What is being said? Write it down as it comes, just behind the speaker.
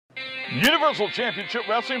Universal Championship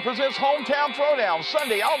Wrestling presents Hometown Throwdown,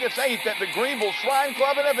 Sunday, August 8th at the Greenville Shrine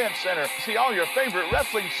Club and Event Center. See all your favorite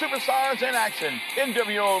wrestling superstars in action.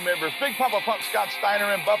 NWO members Big Papa Punk Scott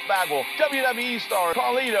Steiner and Buff Bagwell, WWE star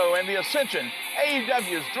Carlito and The Ascension,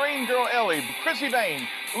 AEW's Dream Girl Ellie, Chrissy Vane,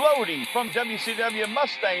 Lodi from WCW,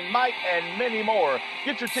 Mustang, Mike, and many more.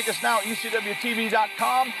 Get your tickets now at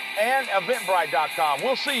UCWTV.com and Eventbrite.com.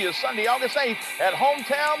 We'll see you Sunday, August 8th at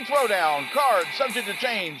Hometown Throwdown. Card subject to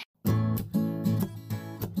change.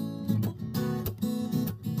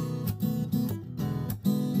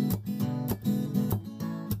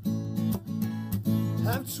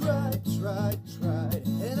 I've tried,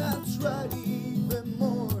 and I've tried even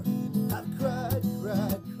more. I've cried,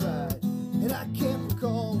 and I can't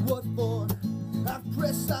recall what for. I've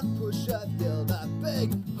pressed, I've pushed, I've yelled, I've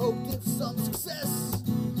begged, hoped in some success.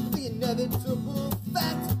 The inevitable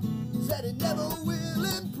fact is that it never will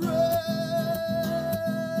impress.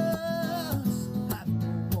 I've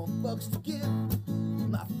no more fucks to give,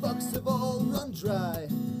 my fucks have all run dry.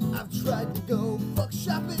 I've tried to go fuck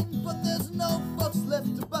shopping, but there's no fucks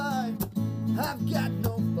left to buy. I've got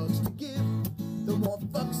no fucks to give, the more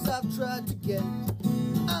fucks I've tried to get.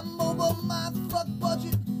 I'm over my fuck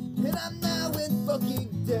budget, and I'm now in fucking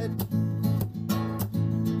debt.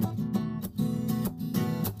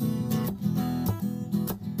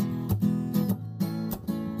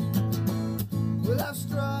 Well, I've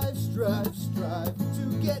strive to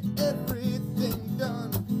get everything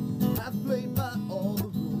done. I've played by all the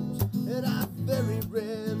rules, and I've very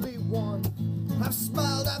rarely won. I've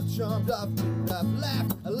smiled, I've charmed, I've beamed, I've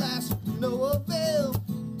laughed, alas, no avail.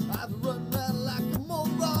 I've run around like a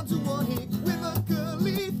moron to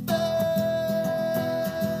unequivocally fail.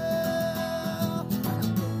 I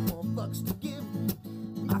have no more fucks to give,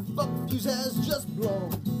 my fuck fuse has just blown.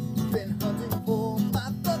 Been hunting for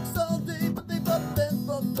my fucks all day, but they've up and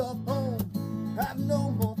fucked off home. I've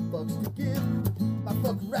no more fucks to give, my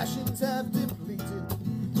fuck rations have depleted.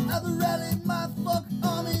 I've rallied my fuck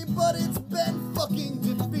army, but it's been fucking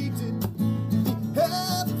defeated. The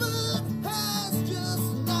effort has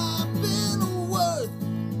just not been worth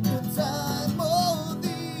the time or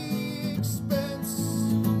the expense.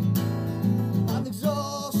 I've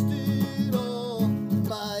exhausted all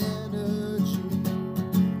my energy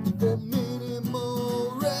for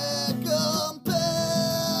minimal recompense.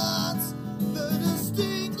 The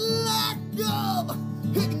distinct lack of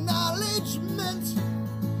acknowledgement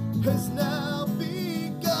has now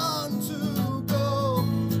begun to go,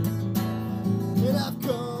 and I've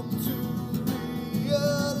come to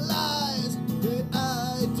realize that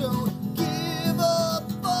I don't give a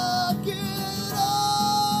fuck at all.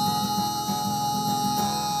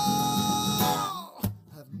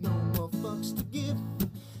 I've no more fucks to give,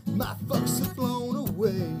 my fucks have flown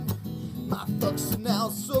away. My fucks are now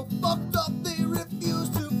so fucked up they refuse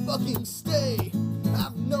to fucking stay.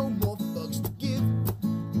 I've no more fucks to give,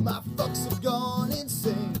 my fucks have gone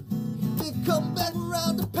insane. They've come back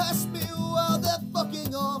around to pass me while they're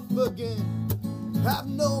fucking off again. I've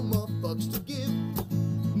no more fucks to give,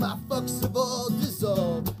 my fucks have all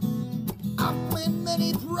dissolved. I've planned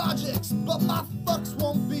many projects, but my fucks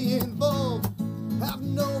won't be involved. I've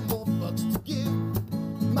no more fucks to give,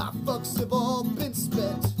 my fucks have all been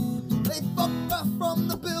spent. They fucked off from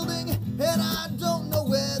the building, and I don't know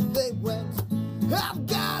where they went. I've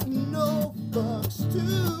got no fucks to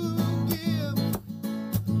give.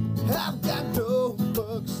 I've got no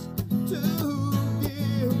fucks to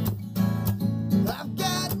give. I've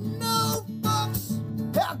got no fucks.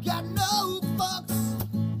 I've got no fucks.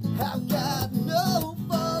 I've got no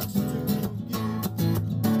fucks to give.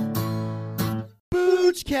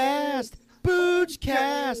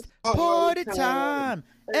 Boochcast, party time,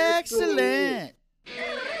 excellent.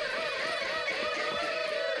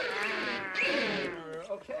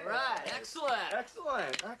 Okay. All right.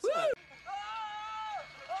 Excellent. Woo!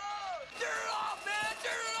 Turn it off, man!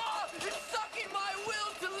 Turn it off! It's sucking my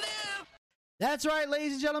will to live! That's right,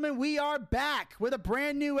 ladies and gentlemen, we are back with a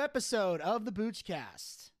brand new episode of the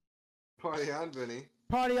Boochcast. Party on, Vinny.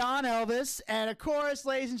 Party on, Elvis. And of course,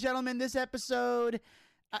 ladies and gentlemen, this episode,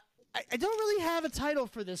 I don't really have a title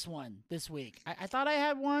for this one this week. I thought I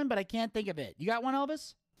had one, but I can't think of it. You got one,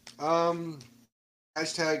 Elvis?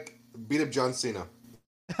 Hashtag beat up John Cena.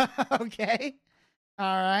 Okay.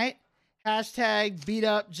 All right. Hashtag beat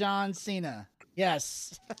up John Cena.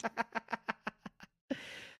 Yes.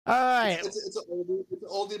 All right. It's an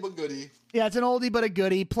oldie but goodie. Yeah, it's an oldie but a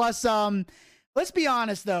goodie. Plus, let's be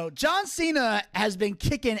honest though, John Cena has been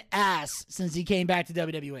kicking ass since he came back to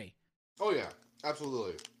WWE. Oh yeah,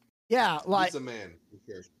 absolutely. Yeah, like he's a man. Who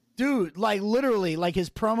cares? Dude, like literally, like his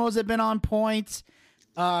promos have been on point.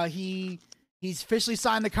 He's officially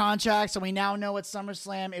signed the contract, so we now know at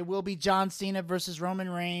SummerSlam it will be John Cena versus Roman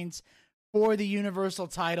Reigns for the Universal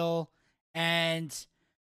title. And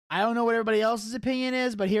I don't know what everybody else's opinion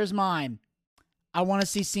is, but here's mine. I want to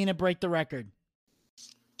see Cena break the record.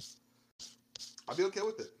 I'll be okay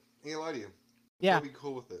with it. Ain't gonna lie to you. Yeah. I'll be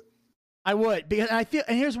cool with it. I would, because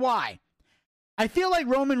and here's why. I feel like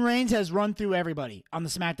Roman Reigns has run through everybody on the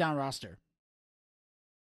SmackDown roster.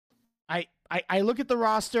 I look at the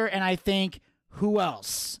roster and I think, who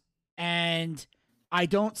else? And I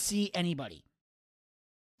don't see anybody.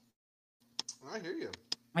 I hear you.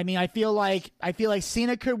 I mean, I feel like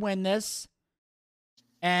Cena could win this,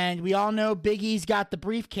 and we all know Big E's got the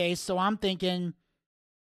briefcase, so I'm thinking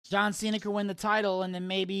John Cena could win the title, and then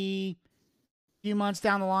maybe a few months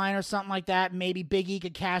down the line or something like that, maybe Big E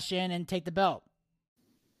could cash in and take the belt.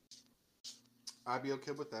 I'd be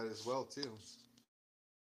okay with that as well, too.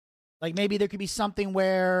 Like, maybe there could be something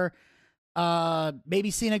where maybe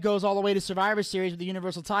Cena goes all the way to Survivor Series with the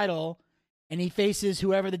Universal title, and he faces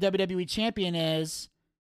whoever the WWE champion is.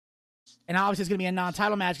 And obviously it's going to be a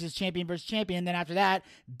non-title match because it's champion versus champion. Then after that,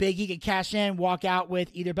 Big E could cash in, walk out with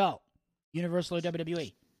either belt, Universal or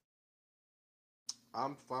WWE.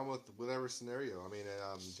 I'm fine with whatever scenario. I mean,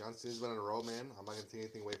 John Cena's been on a roll, man. I'm not going to take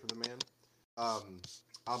anything away from the man.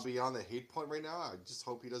 I'll be on the hate point right now. I just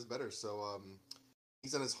hope he does better. So,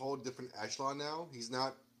 he's on his whole different echelon now. He's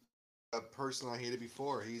not a person I hated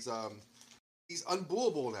before. He's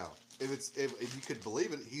unbooable now. If you could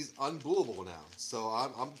believe it, he's unbooable now. So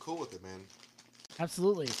I'm cool with it, man.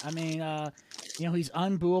 Absolutely. I mean, he's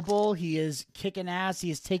unbooable. He is kicking ass. He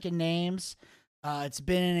is taking names. It's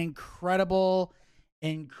been an incredible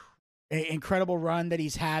run that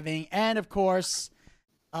he's having. And of course,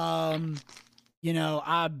 I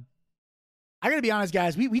gotta be honest,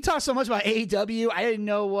 guys. We talked so much about AEW. I didn't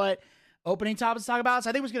know what opening topics to talk about, so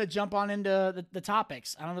I think we're just gonna jump on into the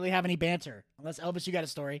topics. I don't really have any banter, unless Elvis, you got a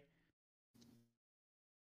story.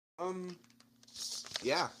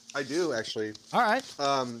 Yeah, I do actually. All right.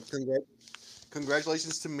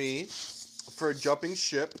 Congratulations to me for jumping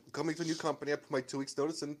ship, coming to a new company. I put my 2 weeks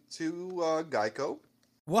notice into Geico.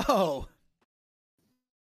 Whoa.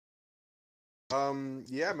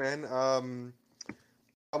 Yeah, man. I'm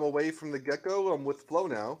away from the get-go. I'm with Flo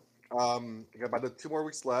now. I got about 2 more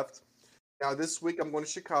weeks left. Now, this week, I'm going to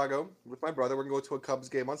Chicago with my brother. We're going to go to a Cubs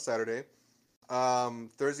game on Saturday.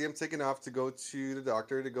 Thursday, I'm taking off to go to the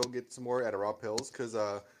doctor to go get some more Adderall pills because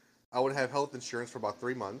I would have health insurance for about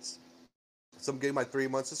 3 months. So I'm getting my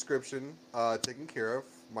 3-month subscription taken care of,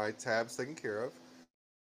 my tabs taken care of.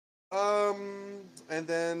 And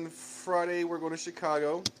then Friday, we're going to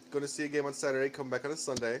Chicago, going to see a game on Saturday, come back on a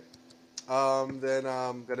Sunday. Then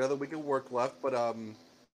got another week of work left, but I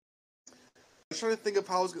was trying to think of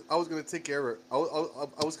how I was going to take care of it. I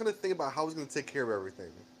was going to think about how I was going to take care of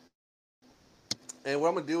everything. And what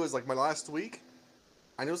I'm going to do is, like, my last week,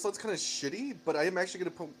 I know it sounds kind of shitty, but I am actually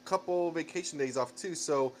going to put a couple vacation days off, too.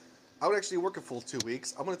 So I would actually work a full 2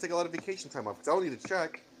 weeks. I'm going to take a lot of vacation time off, because I don't need a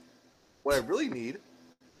check. What I really need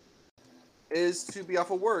is to be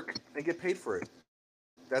off of work and get paid for it.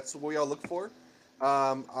 That's what we all look for.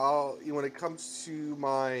 When it comes to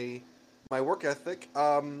my work ethic,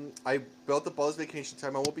 I built up all this vacation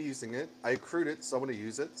time. I won't be using it. I accrued it, so I'm going to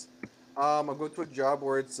use it. I'm going to a job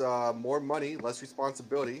where it's more money, less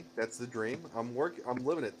responsibility. That's the dream. I'm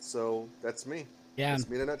living it. So that's me. Yeah, that's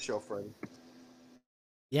me in a nutshell, friend.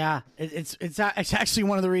 Yeah, it's actually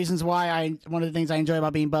one of the reasons why one of the things I enjoy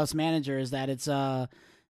about being bus manager is that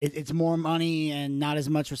it's more money and not as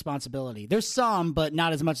much responsibility. There's some, but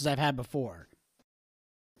not as much as I've had before.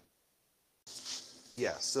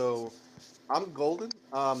 Yeah, so I'm golden.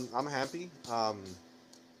 I'm happy.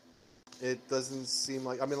 It doesn't seem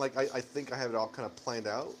like I think I have it all kind of planned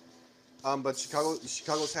out. But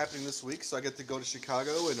Chicago's happening this week, so I get to go to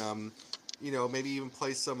Chicago and maybe even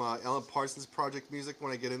play some Alan Parsons Project music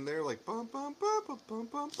when I get in there, like bum bum bum bum bum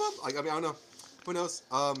bum bum. I don't know. Who knows?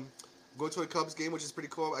 Go to a Cubs game, which is pretty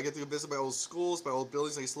cool. I get to visit my old schools, my old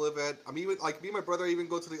buildings I used to live at. I mean, even like me and my brother even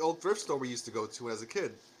go to the old thrift store we used to go to as a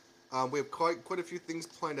kid. We have quite a few things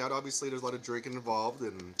planned out. Obviously, there's a lot of drinking involved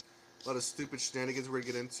and a lot of stupid shenanigans we're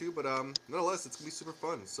gonna get into. But nonetheless, it's gonna be super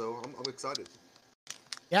fun. So I'm excited.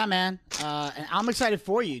 Yeah, man. And I'm excited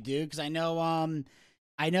for you, dude, because I know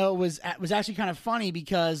it was actually kind of funny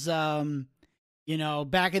because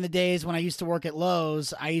back in the days when I used to work at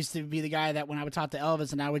Lowe's, I used to be the guy that when I would talk to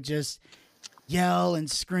Elvis and I would just yell and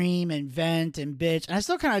scream and vent and bitch. And I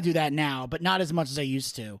still kind of do that now, but not as much as I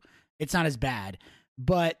used to. It's not as bad.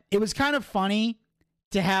 But it was kind of funny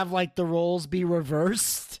to have like the roles be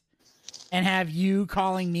reversed and have you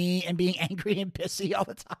calling me and being angry and pissy all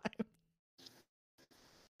the time.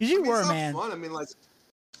 Because you were, it's not man. fun. I mean, like,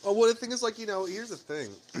 oh, well, the thing is, like, here's the thing.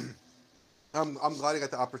 I'm glad I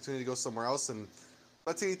got the opportunity to go somewhere else, and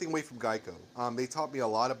not take anything away from Geico. They taught me a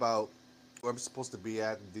lot about where I'm supposed to be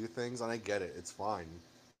at and do things, and I get it. It's fine.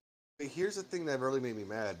 But here's the thing that really made me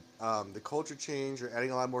mad. The culture change. You're adding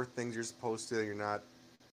a lot more things you're supposed to that you're not.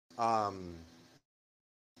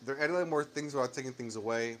 They're adding a lot more things without taking things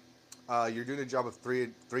away. You're doing a job of three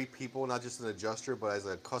people, not just an adjuster, but as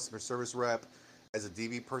a customer service rep, as a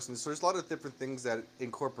DV person. So there's a lot of different things that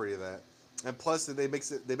incorporate that. And plus, they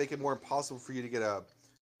make it more impossible for you to get a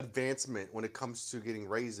advancement when it comes to getting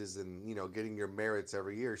raises and getting your merits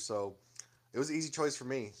every year. So it was an easy choice for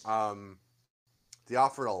me. They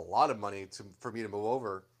offered a lot of money for me to move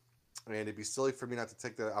over, and it'd be silly for me not to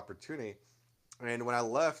take that opportunity. And when I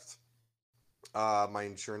left my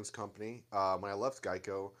insurance company, when I left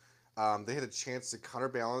Geico, they had a chance to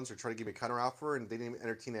counterbalance or try to give me a counteroffer, and they didn't even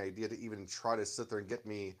entertain the idea to even try to sit there and get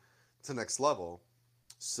me to the next level.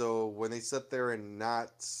 So when they sit there and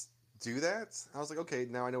not do that, I was like, okay,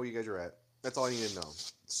 now I know where you guys are at. That's all I need to know.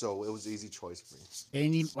 So it was an easy choice for me. They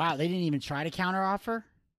didn't even try to counteroffer?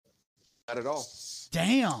 Not at all.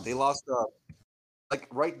 Damn. They lost, like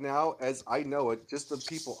right now, as I know it, just the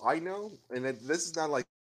people I know, and this is not like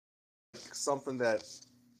something that,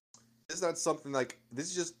 this is not something like, this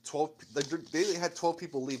is just 12, like they had 12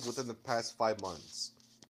 people leave within the past 5 months.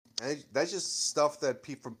 And that's just stuff that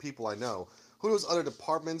from people I know. Who knows other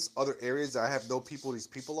departments, other areas that I have no people these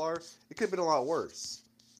people are? It could have been a lot worse.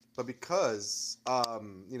 But because,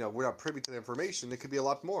 we're not privy to the information, it could be a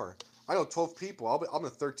lot more. I know 12 people. I'm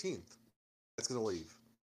the 13th that's going to leave.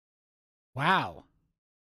 Wow.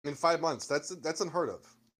 In 5 months. That's unheard of.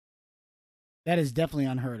 That is definitely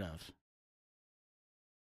unheard of.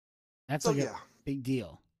 That's So, like a big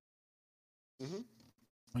deal. Mm-hmm.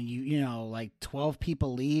 When like 12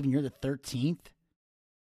 people leave and you're the 13th.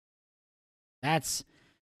 That's,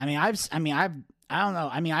 I don't know.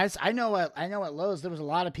 I know at Lowe's there was a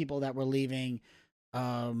lot of people that were leaving,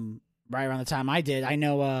 right around the time I did. I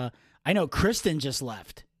know Kristen just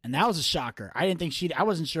left, and that was a shocker. I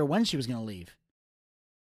wasn't sure when she was going to leave.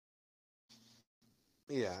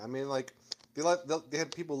 Yeah, I mean, like, they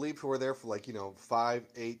had people leave who were there for 5,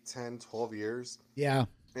 8, 10, 12 years. Yeah.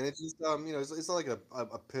 And it's just, it's not like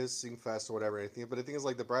a pissing fest or whatever, anything. But the thing is,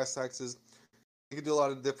 like, the brass taxes, they could do a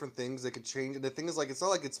lot of different things. They could change. And the thing is, like, it's not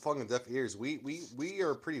like it's falling on deaf ears. We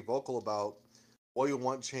are pretty vocal about what you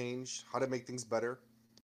want change, how to make things better.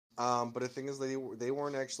 But the thing is, they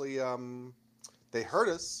weren't actually, they heard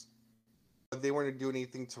us, but they weren't doing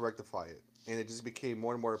anything to rectify it. And it just became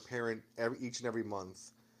more and more apparent each and every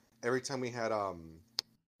month. Every time we had a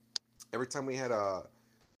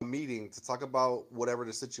meeting to talk about whatever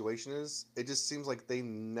the situation is, it just seems like they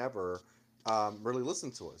never really listen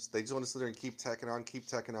to us. They just want to sit there and keep tacking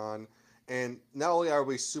on. And not only are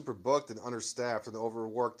we super booked and understaffed and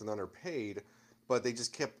overworked and underpaid, but they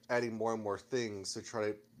just kept adding more and more things to try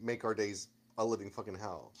to make our days a living fucking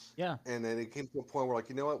hell. Yeah. And then it came to a point where, like,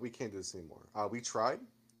 you know what? We can't do this anymore. We tried.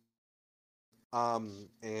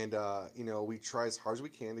 We try as hard as we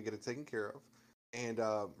can to get it taken care of. And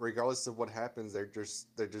regardless of what happens,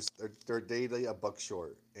 they're daily a buck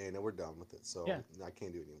short, and we're done with it. So I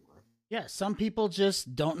can't do it anymore. Yeah, some people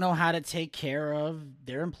just don't know how to take care of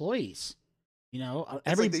their employees.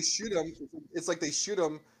 It's like they shoot them. It's like they shoot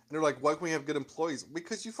them, and they're like, "Why can't we have good employees?"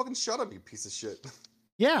 Because you fucking shot them, you piece of shit.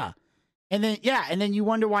 Yeah, and then you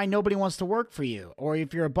wonder why nobody wants to work for you, or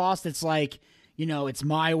if you're a boss that's like, it's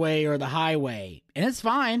my way or the highway, and it's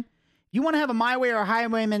fine. You want to have a my way or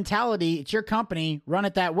highway mentality, it's your company, run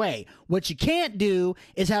it that way. What you can't do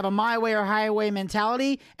is have a my way or highway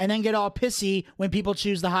mentality and then get all pissy when people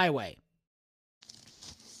choose the highway.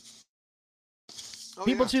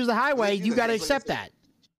 People choose the highway, you got to accept that.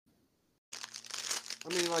 I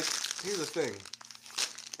mean, like, here's the thing.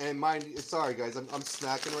 And sorry guys, I'm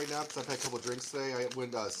snacking right now because I've had a couple drinks today. I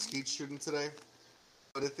went skeet shooting today.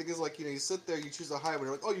 But the thing is, like, you sit there, you choose the highway,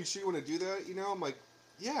 you're like, oh, you sure you want to do that? I'm like,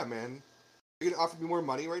 yeah, man. You're going to offer me more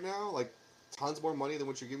money right now? Like, tons more money than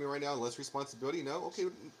what you're giving me right now, less responsibility? No? Okay,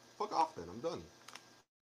 fuck off then. I'm done.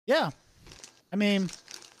 Yeah. I mean,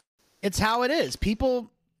 it's how it is.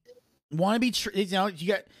 People want to be treated,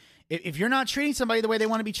 if you're not treating somebody the way they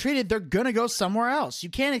want to be treated, they're going to go somewhere else. You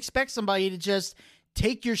can't expect somebody to just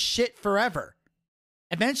take your shit forever.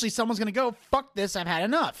 Eventually, someone's going to go, fuck this, I've had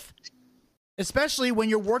enough. Especially when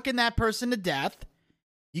you're working that person to death.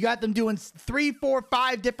 You got them doing 3, 4,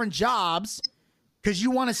 5 different jobs because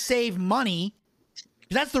you want to save money.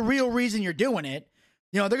 Because that's the real reason you're doing it.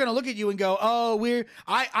 You know, they're going to look at you and go, "Oh,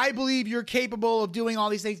 I believe you're capable of doing all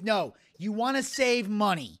these things." No, you want to save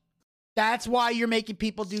money. That's why you're making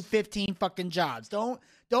people do 15 fucking jobs. Don't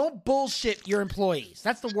bullshit your employees.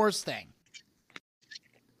 That's the worst thing.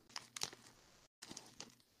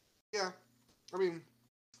 Yeah, I mean,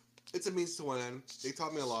 it's a means to one end. They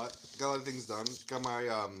taught me a lot. Got a lot of things done. Got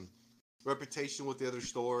my reputation with the other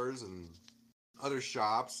stores and other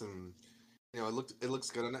shops, and you know, it looks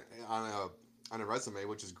good on a resume,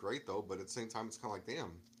 which is great though. But at the same time, it's kind of like,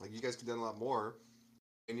 damn, like you guys could have done a lot more,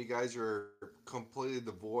 and you guys are completely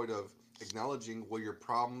devoid of acknowledging where your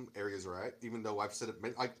problem areas are at. Even though I've said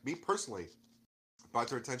it, like me personally, brought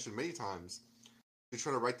to attention many times to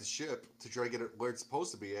try to right the ship, to try to get it where it's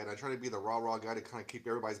supposed to be at. I try to be the raw guy to kind of keep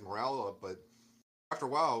everybody's morale up. But after a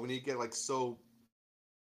while, when you get like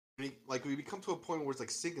when you become to a point where it's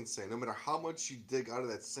like sinking sand, no matter how much you dig out of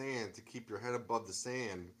that sand to keep your head above the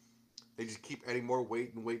sand, they just keep adding more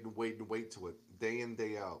weight and weight and weight and weight to it, day in,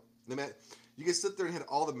 day out. No matter, you can sit there and hit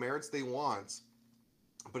all the merits they want,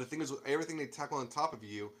 but the thing is, with everything they tackle on top of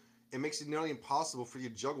you, it makes it nearly impossible for you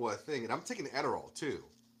to juggle that thing. And I'm taking Adderall too.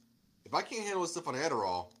 If I can't handle this stuff on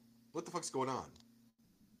Adderall, what the fuck's going on?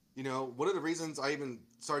 You know, one of the reasons I even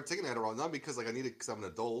started taking Adderall, not because like I need it because I'm an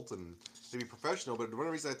adult and to be professional, but one of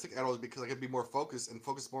the reasons I took Adderall is because I could be more focused and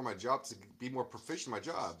focus more on my job to be more proficient in my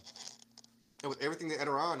job. And with everything they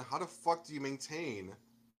enter on, how the fuck do you maintain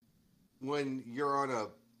when you're on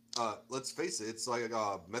let's face it, it's like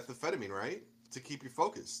methamphetamine, right? To keep you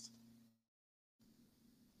focused.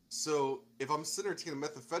 So if I'm sitting there taking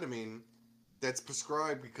methamphetamine that's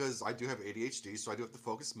prescribed because I do have ADHD, so I do have to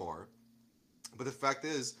focus more. But the fact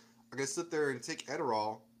is, I gotta sit there and take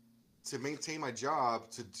Adderall to maintain my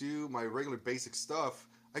job, to do my regular basic stuff.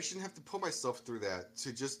 I shouldn't have to put myself through that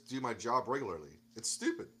to just do my job regularly. It's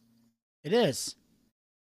stupid. It is.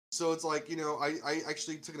 So it's like, you know, I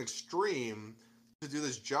actually took an extreme to do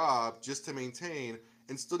this job just to maintain,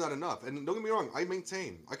 and still not enough. And don't get me wrong, I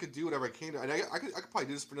maintain. I could do whatever I can, and I could probably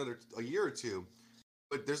do this for a year or two.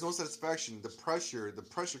 But there's no satisfaction. The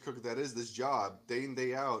pressure cooker that is this job, day in,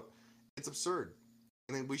 day out, it's absurd.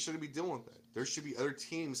 And then we shouldn't be dealing with that. There should be other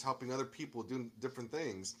teams helping other people doing different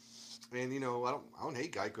things. And you know, I don't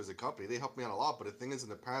hate Geico as a company. They helped me out a lot. But the thing is, in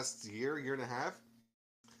the past year and a half,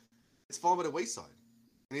 it's fallen by the wayside.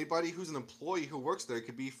 Anybody who's an employee who works there, it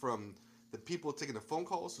could be from the people taking the phone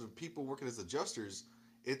calls to the people working as adjusters.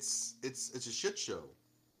 It's a shit show,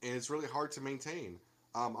 and it's really hard to maintain.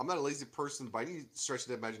 I'm not a lazy person by any stretch of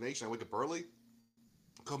the imagination. I wake up early,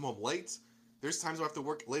 come home late. There's times I have to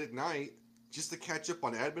work late at night just to catch up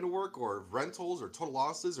on admin work or rentals or total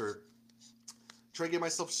losses or try to get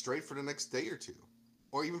myself straight for the next day or two,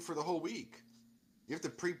 or even for the whole week. You have to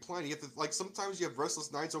pre-plan. You have to, like, sometimes you have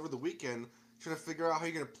restless nights over the weekend trying to figure out how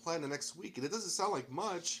you're going to plan the next week. And it doesn't sound like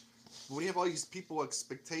much, but when you have all these people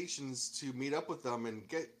expectations to meet up with them and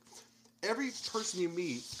get... Every person you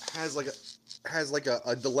meet has like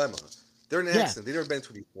a dilemma. They're in an accident. They've never been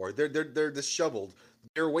through before. They're disheveled.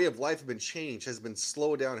 Their way of life has been changed, has been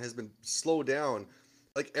slowed down.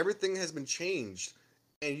 Like, everything has been changed.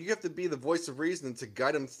 And you have to be the voice of reason to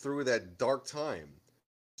guide them through that dark time.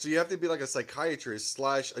 So you have to be like a psychiatrist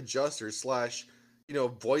 / adjuster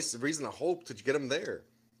 / voice of reason and hope to get them there.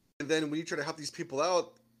 And then when you try to help these people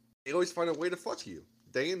out, they always find a way to fuck you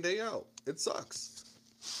day in, day out. It sucks.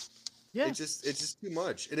 Yeah, it's just too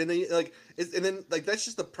much. And then that's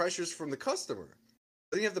just the pressures from the customer.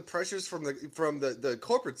 Then you have the pressures from the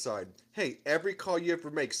corporate side. Hey, every call you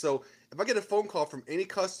ever make. So if I get a phone call from any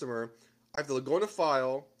customer, I have to go in a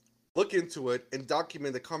file, look into it, and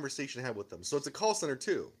document the conversation I had with them. So it's a call center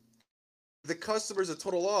too. The customer's a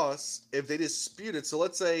total loss if they dispute it. So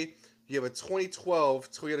let's say you have a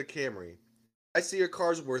 2012 Toyota Camry. I see your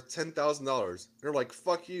car's worth $10,000. They're like,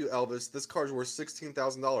 fuck you, Elvis. This car's worth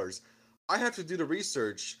 $16,000. I have to do the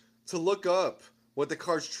research to look up what the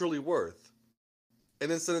car's truly worth and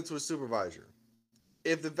then send it to a supervisor.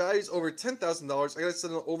 If the value's over $10,000, I gotta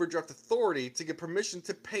send an overdraft authority to get permission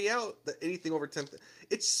to pay out anything over $10,000.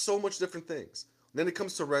 It's so much different things. Then it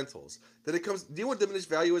comes to rentals. Then it comes. Do you know what diminished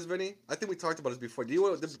value is, Vinny? I think we talked about this before. Do you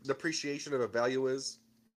know what the depreciation of a value is?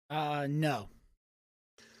 No.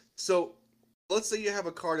 So let's say you have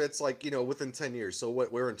a car that's like, within 10 years. So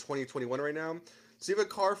we're in 2021 right now. So you have a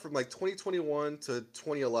car from like 2021 to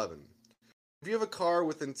 2011. If you have a car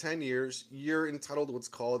within 10 years, you're entitled to what's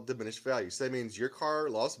called diminished value. So that means your car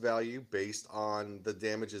lost value based on the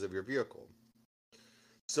damages of your vehicle.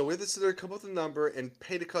 So we have to sit there, come up with a number, and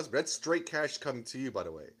pay the customer. That's straight cash coming to you, by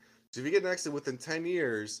the way. So if you get an accident within 10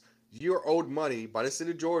 years, you're owed money by the state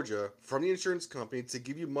of Georgia from the insurance company to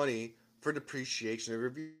give you money for depreciation of your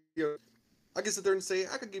vehicle. I can sit there and say,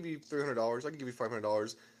 I could give you $300, I could give you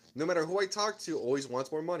 $500. No matter who I talk to, always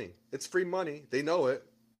wants more money. It's free money. They know it,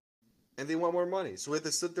 and they want more money. So we have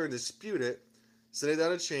to sit there and dispute it, send it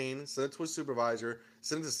down a chain, send it to a supervisor,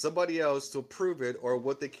 send it to somebody else to approve it, or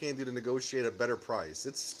what they can do to negotiate a better price.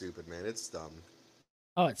 It's stupid, man. It's dumb.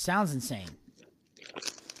 Oh, it sounds insane.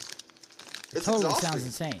 It's totally exhausting. sounds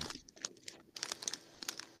insane.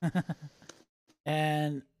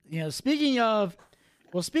 And speaking of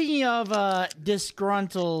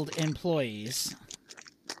disgruntled employees,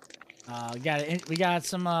 we got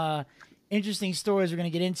some interesting stories we're gonna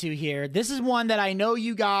get into here. This is one that I know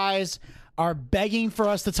you guys are begging for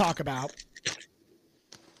us to talk about,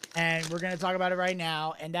 and we're gonna talk about it right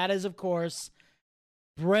now. And that is, of course,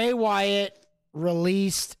 Bray Wyatt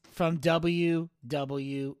released from WWE.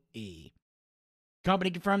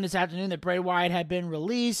 Company confirmed this afternoon that Bray Wyatt had been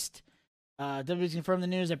released. WWE confirmed the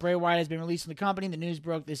news that Bray Wyatt has been released from the company. The news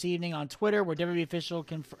broke this evening on Twitter, where WWE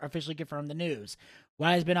officially confirmed the news.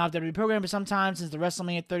 Wyatt has been off WWE program for some time since the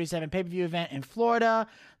WrestleMania 37 pay-per-view event in Florida.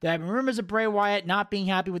 There have been rumors of Bray Wyatt not being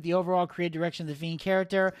happy with the overall creative direction of the Fiend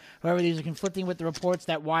character. However, these are conflicting with the reports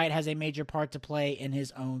that Wyatt has a major part to play in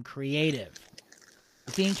his own creative.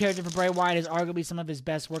 The Fiend character for Bray Wyatt is arguably some of his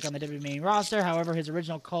best work on the WWE main roster. However, his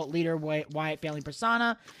original cult leader Wyatt family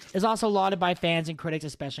persona is also lauded by fans and critics,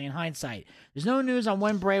 especially in hindsight. There's no news on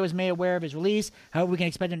when Bray was made aware of his release. However, we can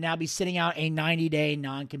expect him to now be sitting out a 90-day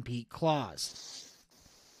non-compete clause.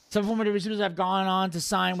 Some former WWE superstars have gone on to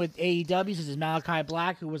sign with AEW, such as Malachi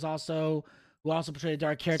Black, who also portrayed a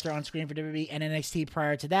dark character on screen for WWE and NXT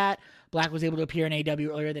prior to that. Black was able to appear in AEW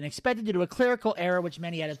earlier than expected due to a clerical error, which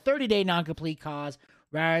meant he had a 30-day non-complete clause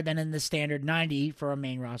rather than in the standard 90 for a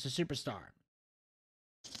main roster superstar.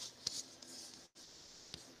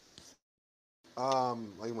 You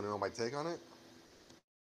want to know my take on it?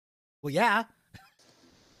 Well, yeah.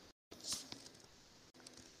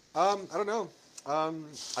 I don't know. I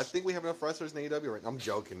think we have enough wrestlers in AEW right now. I'm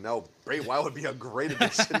joking. No, Bray Wyatt would be a great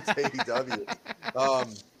addition to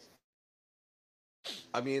AEW.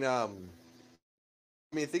 I mean,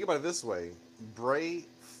 think about it this way: Bray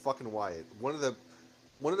fucking Wyatt, one of the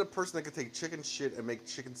person that could take chicken shit and make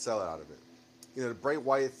chicken salad out of it. The Bray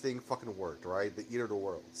Wyatt thing fucking worked, right? The Eater of the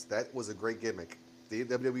Worlds. That was a great gimmick. The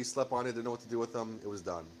WWE slept on it, didn't know what to do with them. It was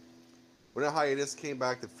done. When a hiatus came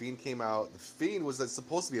back, the Fiend came out. The Fiend was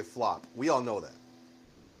supposed to be a flop. We all know that.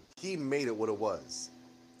 He made it what it was.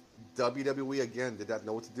 WWE, again, did not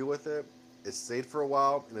know what to do with it. It stayed for a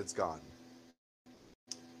while, and it's gone.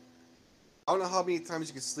 I don't know how many times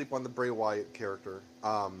you can sleep on the Bray Wyatt character.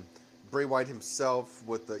 Bray Wyatt himself,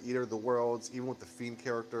 with the Eater of the Worlds, even with the Fiend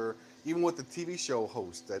character, even with the TV show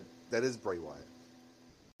host that is Bray Wyatt.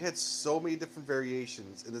 He had so many different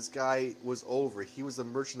variations, and this guy was over. He was a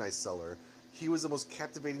merchandise seller. He was the most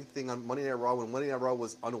captivating thing on Monday Night Raw when Monday Night Raw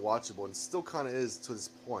was unwatchable, and still kind of is to this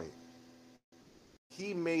point.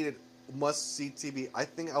 He made it must-see TV. I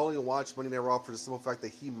think I only watched Monday Night Raw for the simple fact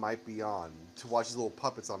that he might be on, to watch his little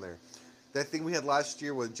puppets on there. That thing we had last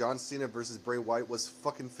year with John Cena versus Bray Wyatt was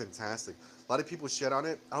fucking fantastic. A lot of people shed on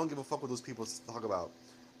it. I don't give a fuck what those people talk about.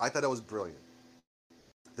 I thought that was brilliant.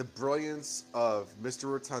 The brilliance of Mr.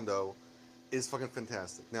 Rotundo is fucking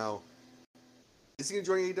fantastic. Now, is he going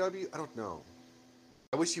to join AEW? I don't know.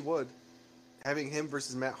 I wish he would. Having him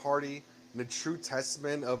versus Matt Hardy, and a true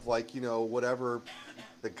testament of, whatever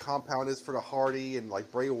the compound is for the Hardy, and,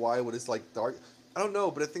 Bray Wyatt, what is, dark. I don't know,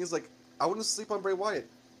 but the thing is, I wouldn't sleep on Bray Wyatt.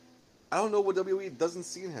 I don't know what WWE doesn't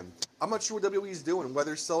see in him. I'm not sure what WWE is doing,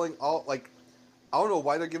 whether selling all, I don't know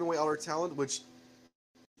why they're giving away all their talent, which,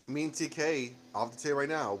 me and TK, I'll have to tell you right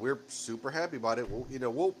now, we're super happy about it.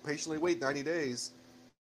 We'll patiently wait 90 days.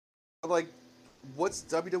 But, what's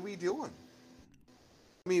WWE doing?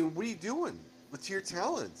 I mean, what are you doing with your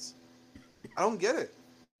talents? I don't get it.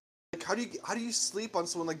 How do you sleep on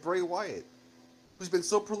someone like Bray Wyatt, who's been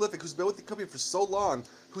so prolific, who's been with the company for so long,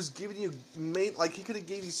 who's given you he could have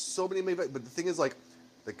gave you so many main, but the thing is,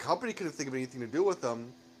 the company couldn't think of anything to do with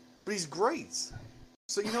him, but he's great.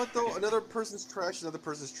 So you know what though? Another person's trash, another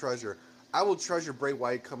person's treasure. I will treasure Bray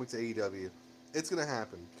Wyatt coming to AEW. It's gonna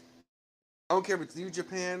happen. I don't care if it's New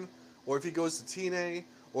Japan, or if he goes to TNA,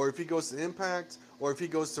 or if he goes to Impact, or if he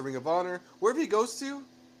goes to Ring of Honor. Wherever he goes to,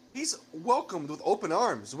 he's welcomed with open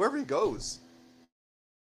arms, wherever he goes.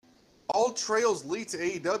 All trails lead to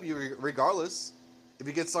AEW regardless. If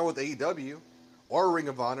he gets signed with AEW, or Ring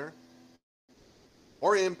of Honor,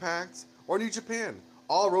 or Impact, or New Japan,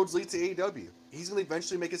 all roads lead to AEW. He's going to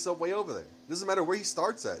eventually make himself way over there. Doesn't matter where he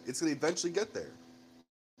starts at. It's going to eventually get there.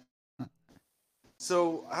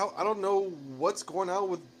 So, I don't know what's going on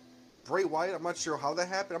with Bray Wyatt. I'm not sure how that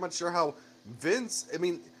happened. I'm not sure how Vince...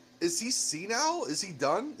 is he senile? Is he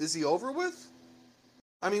done? Is he over with?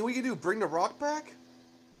 I mean, we can do bring the Rock back,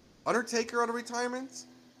 Undertaker on a retirement.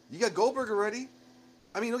 You got Goldberg already.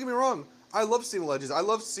 I mean, don't get me wrong. I love Cena Legends. I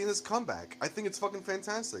love Cena's comeback. I think it's fucking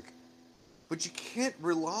fantastic. But you can't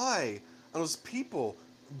rely on those people.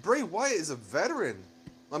 Bray Wyatt is a veteran.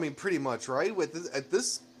 I mean, pretty much, right? At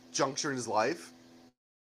this juncture in his life.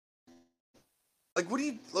 Like, what are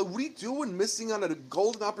you doing missing on a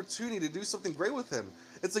golden opportunity to do something great with him?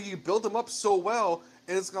 It's like you build him up so well,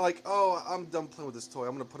 and it's kind of like, oh, I'm done playing with this toy.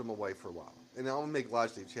 I'm going to put him away for a while. And I'm going to make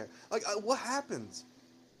Lashley champ. Like, what happens?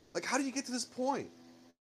 Like, how do you get to this point?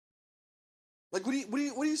 Like, what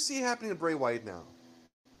do you see happening to Bray Wyatt now?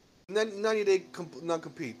 90-day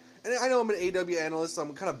non-compete. And I know I'm an AW analyst, so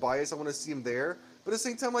I'm kind of biased. I want to see him there. But at the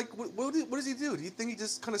same time, like, what does he do? Do you think he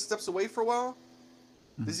just kind of steps away for a while?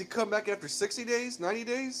 Does he come back after 60 days, 90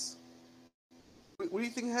 days? What do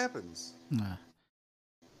you think happens?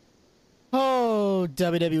 Oh,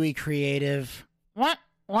 WWE creative. What?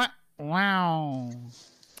 Wow.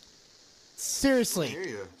 Seriously. I hear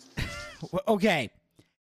you. Okay.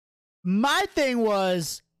 My thing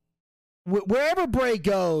was, wherever Bray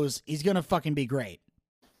goes, he's going to fucking be great.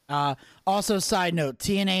 Also, side note,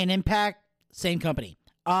 TNA and Impact, same company.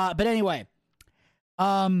 But anyway,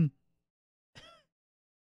 I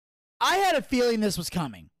had a feeling this was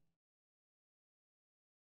coming.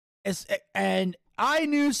 And I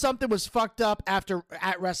knew something was fucked up at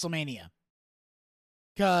WrestleMania.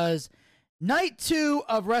 Because night 2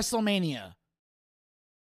 of WrestleMania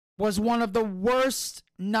was one of the worst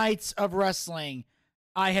nights of wrestling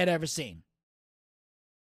I had ever seen.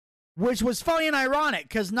 Which was funny and ironic,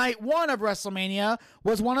 because night 1 of WrestleMania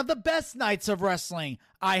was one of the best nights of wrestling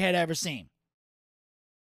I had ever seen.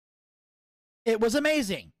 It was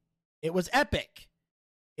amazing. It was epic.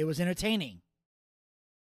 It was entertaining.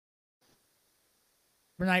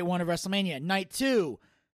 For night 1 of WrestleMania. Night 2,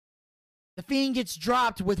 The Fiend gets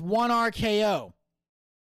dropped with 1 RKO.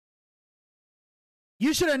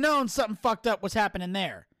 You should have known something fucked up was happening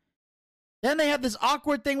there. Then they have this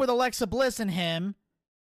awkward thing with Alexa Bliss and him.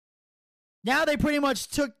 Now they pretty much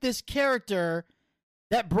took this character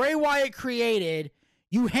that Bray Wyatt created.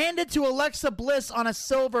 You hand it to Alexa Bliss on a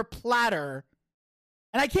silver platter.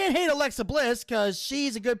 And I can't hate Alexa Bliss because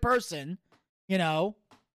she's a good person, you know.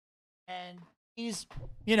 And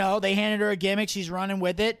they handed her a gimmick. She's running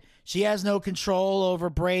with it. She has no control over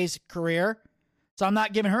Bray's career. So I'm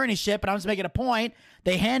not giving her any shit, but I'm just making a point.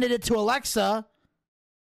 They handed it to Alexa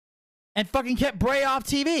and fucking kept Bray off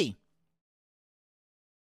TV.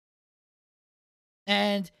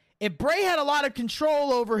 And if Bray had a lot of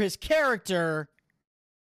control over his character,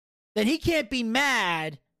 then he can't be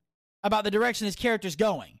mad about the direction his character's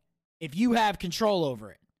going if you have control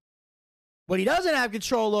over it. What he doesn't have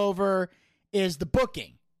control over is the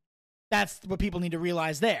booking. That's what people need to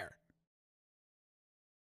realize there.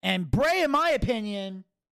 And Bray, in my opinion,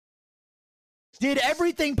 did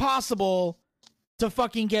everything possible to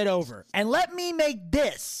fucking get over. And let me make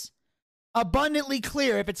this abundantly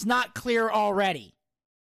clear if it's not clear already.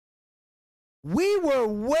 We were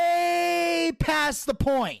way past the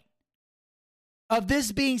point of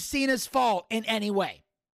this being Cena's fault in any way.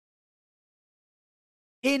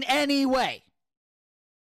 In any way.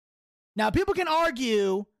 Now, people can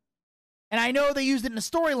argue, and I know they used it in the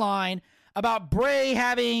storyline, about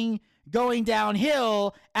Bray going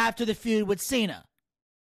downhill after the feud with Cena.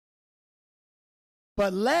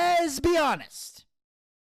 But let's be honest.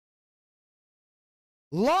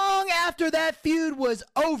 Long after that feud was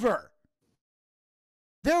over,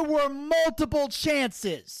 there were multiple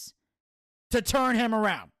chances to turn him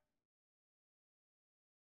around.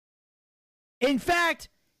 In fact,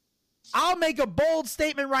 I'll make a bold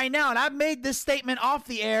statement right now, and I've made this statement off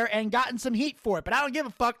the air and gotten some heat for it, but I don't give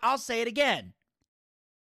a fuck. I'll say it again.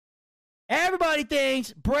 Everybody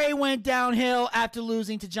thinks Bray went downhill after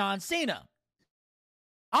losing to John Cena.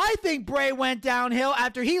 I think Bray went downhill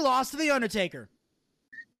after he lost to The Undertaker.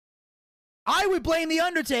 I would blame The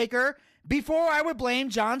Undertaker before I would blame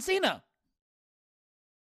John Cena.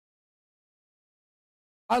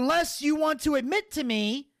 Unless you want to admit to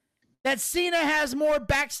me that Cena has more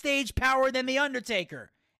backstage power than The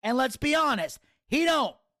Undertaker. And let's be honest, he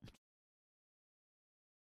don't.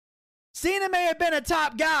 Cena may have been a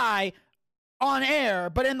top guy on air,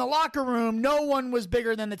 but in the locker room, no one was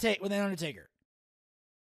bigger than The Undertaker.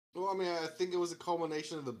 Well, I mean, I think it was a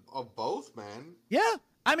culmination of both, man. Yeah.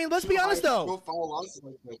 I mean, let's be honest, though.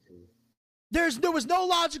 There was no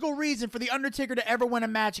logical reason for The Undertaker to ever win a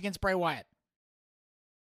match against Bray Wyatt.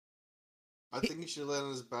 I think he should land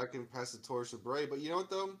on his back and pass the torch to Bray. But you know what,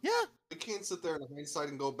 though? Yeah. We can't sit there in hindsight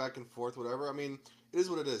and go back and forth, whatever. I mean, it is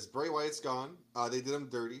what it is. Bray Wyatt's gone. They did him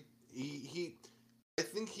dirty. I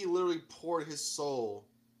think he literally poured his soul,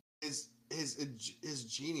 his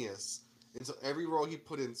genius into every role he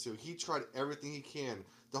put into. He tried everything he can.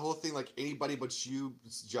 The whole thing, like, anybody but you,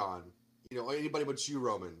 John. You know, anybody but you,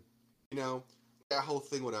 Roman. You know, that whole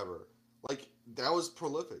thing, whatever. Like, that was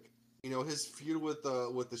prolific. You know, his feud with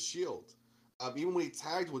the Shield. Even when he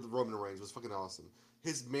tagged with Roman Reigns was fucking awesome.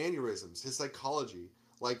 His mannerisms, his psychology,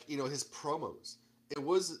 like, you know, his promos. It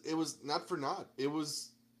was not for naught. It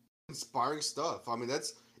was inspiring stuff. I mean,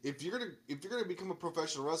 that's if you're gonna become a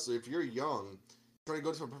professional wrestler, if you're young, trying to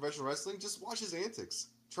go to a professional wrestling, just watch his antics.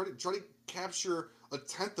 Try to capture a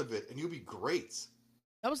tenth of it, and you'll be great.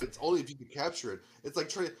 It's only if you can capture it. It's like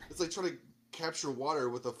trying to capture water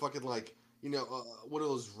with a fucking, like, you know, one of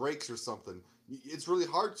those rakes or something. It's really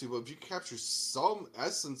hard to, but if you capture some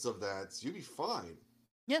essence of that, you'll be fine.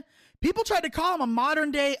 Yeah. People tried to call him a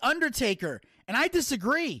modern day Undertaker, and I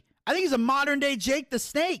disagree. I think he's a modern day Jake the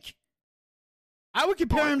Snake. I would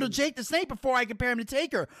compare him to Jake the Snake before I compare him to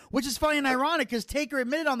Taker, which is funny and ironic because Taker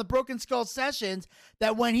admitted on the Broken Skull sessions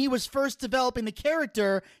that when he was first developing the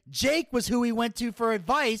character, Jake was who he went to for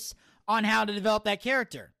advice on how to develop that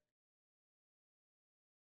character.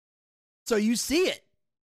 So you see it.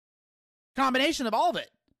 Combination of all of it.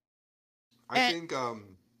 I think, I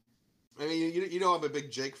mean, you know I'm a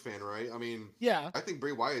big Jake fan, right? I mean, yeah. I think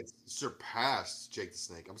Bray Wyatt surpassed Jake the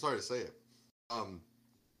Snake. I'm sorry to say it.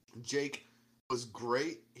 Jake was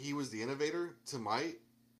great. He was the innovator, to my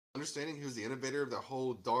understanding. He was the innovator of that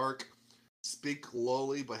whole dark, speak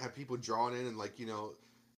lowly, but have people drawn in and, like, you know,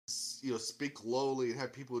 speak lowly and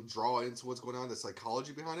have people draw into what's going on, the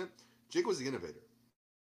psychology behind it. Jake was the innovator.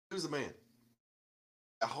 He was the man.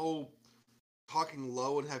 That whole talking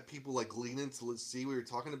low and have people, like, lean in to see what you're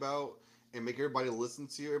talking about and make everybody listen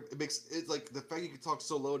to you. It's like the fact you can talk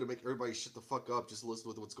so low to make everybody shut the fuck up just to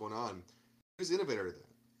listen to what's going on. He was the innovator of that.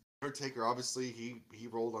 Undertaker, obviously, he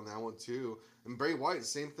rolled on that one too. And Bray Wyatt,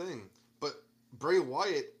 same thing. But Bray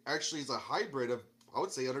Wyatt actually is a hybrid of, I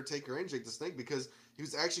would say, Undertaker and Jake the Snake, because he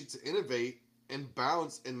was actually to innovate and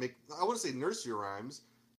bounce and make, I wouldn't say nursery rhymes,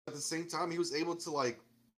 but at the same time, he was able to, like,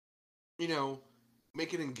 you know,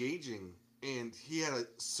 make it engaging. And he had a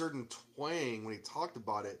certain twang when he talked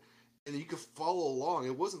about it. And you could follow along.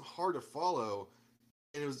 It wasn't hard to follow.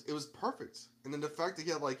 And it was perfect. And then the fact that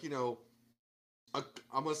he had, like, you know, I'm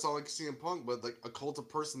gonna sound like CM Punk, but like a cult of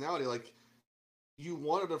personality. Like, you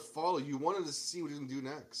wanted to follow, you wanted to see what he can do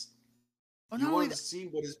next. You wanted to see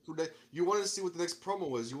what the next promo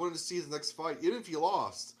was. You wanted to see his next fight, even if he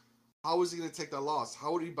lost. How was he gonna take that loss?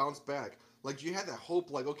 How would he bounce back? Like, you had that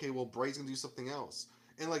hope, like, okay, well, Bray's gonna do something else,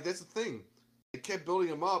 and like that's the thing. They kept building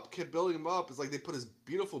him up. It's like they put his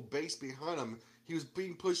beautiful base behind him. He was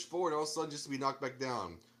being pushed forward, all of a sudden just to be knocked back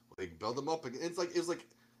down. Well, they build him up again. It's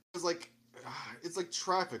like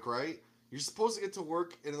traffic, right? You're supposed to get to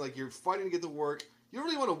work, and like you're fighting to get to work. You don't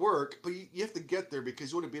really want to work, but you have to get there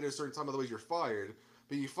because you want to be there at a certain time, otherwise you're fired.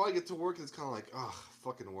 But you finally get to work, and it's kind of like,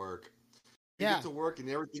 fucking work. You get to work, and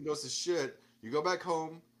everything goes to shit. You go back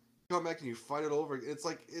home, come back, and you fight it over. It's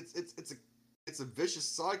like it's a vicious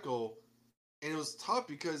cycle, and it was tough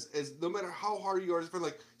because no matter how hard you are,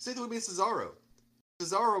 like say that with me,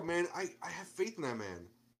 Cesaro, man, I have faith in that man.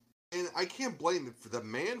 And I can't blame the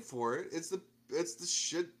man for it. It's the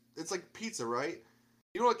shit. It's like pizza, right?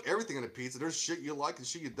 You don't like everything in a pizza. There's shit you like and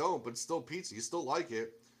shit you don't, but it's still pizza. You still like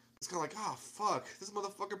it. It's kind of like, fuck, this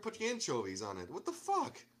motherfucker put anchovies on it. What the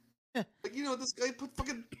fuck? Like, you know, this guy put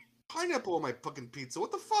fucking pineapple on my fucking pizza.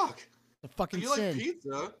 What the fuck? The fucking you sin. Like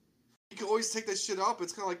pizza? You can always take that shit up.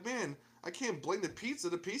 It's kind of like, man, I can't blame the pizza.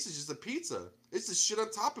 The pizza's just a pizza. It's the shit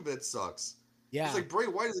on top of it that sucks. Yeah. It's like Bray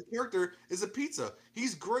Wyatt as a character is a pizza.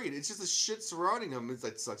 He's great. It's just the shit surrounding him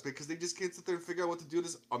that sucks because they just can't sit there and figure out what to do with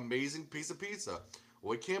this amazing piece of pizza.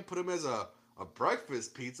 Well, we can't put him as a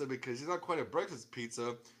breakfast pizza because he's not quite a breakfast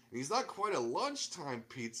pizza. And he's not quite a lunchtime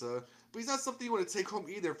pizza. But he's not something you want to take home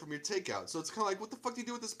either from your takeout. So it's kind of like, what the fuck do you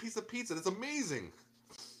do with this piece of pizza? That's amazing.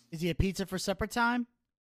 Is he a pizza for supper time?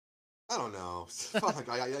 I don't know. Fuck,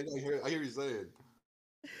 I hear you saying.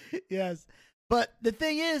 Yes. But the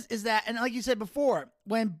thing is that, and like you said before,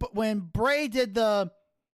 when Bray did the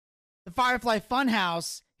Firefly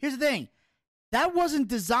Funhouse, here's the thing. That wasn't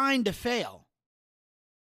designed to fail.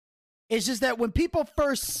 It's just that when people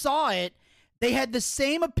first saw it, they had the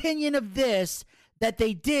same opinion of this that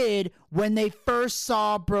they did when they first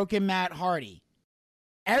saw Broken Matt Hardy.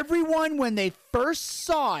 Everyone, when they first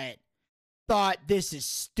saw it, thought this is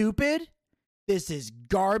stupid, this is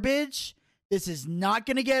garbage, this is not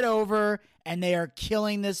going to get over, and they are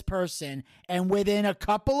killing this person. And within a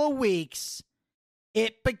couple of weeks,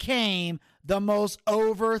 it became the most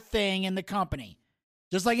over thing in the company.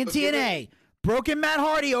 Just like in TNA, Broken Matt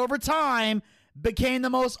Hardy over time became the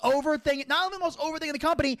most over thing. Not only the most over thing in the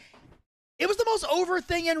company, it was the most over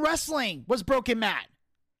thing in wrestling was Broken Matt.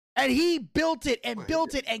 And he built it and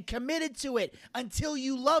built it and committed to it until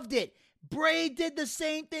you loved it. Bray did the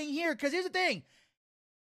same thing here. Because here's the thing.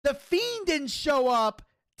 The Fiend didn't show up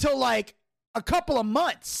till like a couple of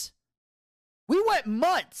months. We went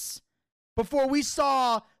months before we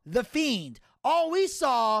saw the Fiend. All we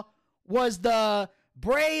saw was the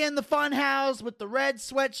Bray in the funhouse with the red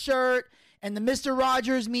sweatshirt and the Mr.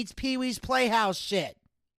 Rogers meets Pee-wee's Playhouse shit.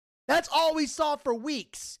 That's all we saw for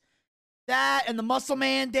weeks. That and the Muscle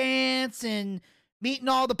Man dance and meeting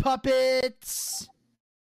all the puppets.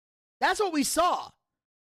 That's what we saw.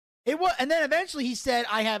 It was, and then eventually he said,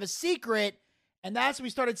 I have a secret. And that's when we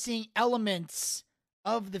started seeing elements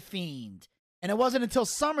of the Fiend. And it wasn't until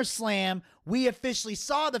SummerSlam we officially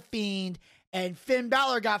saw the Fiend and Finn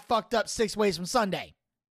Balor got fucked up 6 ways from Sunday.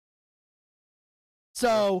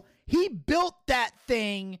 So he built that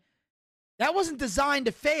thing. That wasn't designed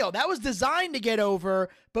to fail. That was designed to get over,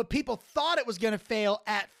 but people thought it was going to fail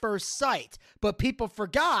at first sight. But people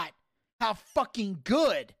forgot how fucking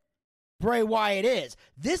good Bray Wyatt is.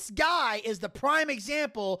 This guy is the prime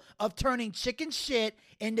example of turning chicken shit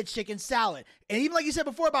into chicken salad. And even like you said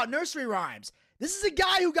before about nursery rhymes, this is a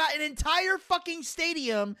guy who got an entire fucking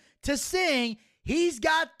stadium to sing. He's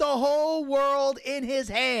got the whole world in his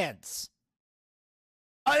hands.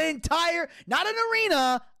 An entire, not an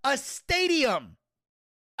arena, a stadium.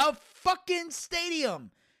 A fucking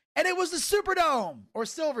stadium. And it was the Superdome, or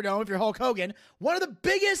Silverdome if you're Hulk Hogan, one of the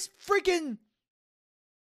biggest freaking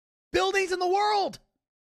buildings in the world.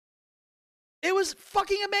 It was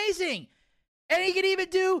fucking amazing. And he could even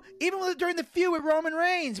do, during the feud with Roman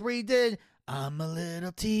Reigns, where he did, I'm a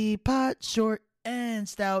little teapot, short and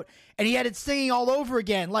stout. And he had it singing all over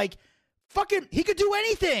again. Like, fucking, he could do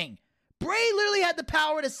anything. Bray literally had the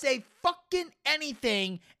power to say fucking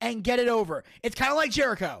anything and get it over. It's kind of like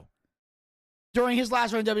Jericho during his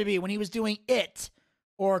last run in WWE when he was doing It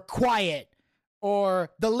or Quiet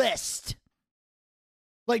or The List.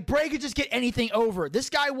 Like, Bray could just get anything over.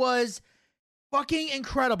 This guy was fucking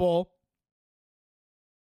incredible.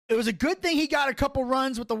 It was a good thing he got a couple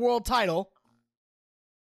runs with the world title.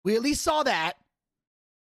 We at least saw that.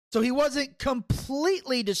 So he wasn't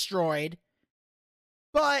completely destroyed.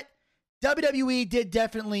 But WWE did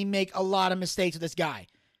definitely make a lot of mistakes with this guy.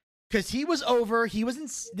 Because he was over.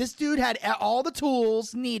 This dude had all the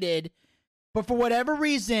tools needed. But for whatever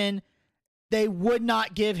reason, they would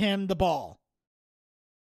not give him the ball.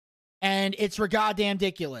 And it's goddamn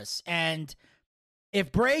ridiculous. And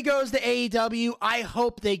if Bray goes to AEW, I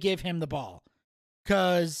hope they give him the ball.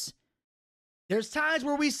 Because there's times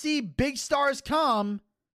where we see big stars come,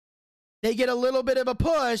 they get a little bit of a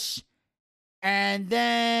push, and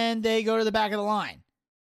then they go to the back of the line.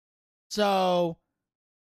 So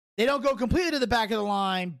they don't go completely to the back of the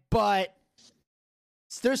line, but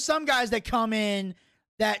there's some guys that come in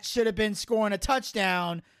that should have been scoring a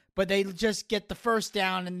touchdown, but they just get the first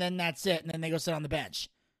down, and then that's it, and then they go sit on the bench.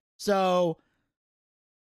 So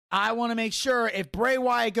I want to make sure if Bray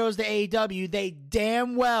Wyatt goes to AEW, they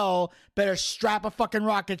damn well better strap a fucking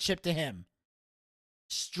rocket ship to him.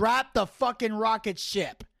 Strap the fucking rocket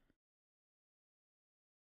ship.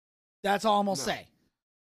 That's all I'm going to say.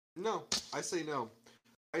 No, I say no.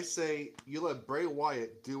 I say you let Bray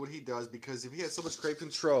Wyatt do what he does, because if he had so much great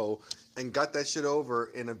control and got that shit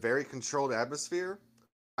over in a very controlled atmosphere,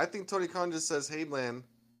 I think Tony Khan just says, hey man,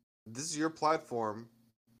 this is your platform.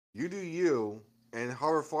 You do you, and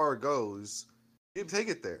however far it goes, you take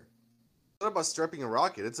it there. It's not about strapping a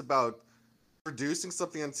rocket. It's about producing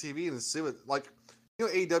something on TV and see what, like,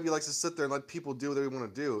 AEW likes to sit there and let people do what they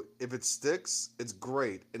want to do. If it sticks, it's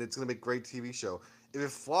great, and it's going to make a great TV show. If it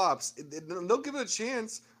flops, they'll give it a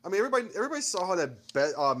chance. I mean, everybody saw how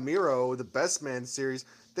that Miro, the Best Man series,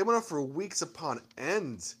 they went on for weeks upon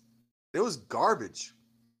end. It was garbage.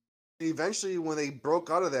 Eventually, when they broke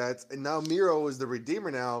out of that, and now Miro is the Redeemer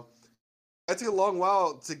now, it took a long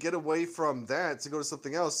while to get away from that to go to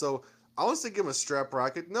something else. So I want to give him a strap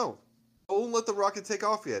rocket. No, don't let the rocket take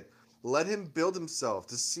off yet. Let him build himself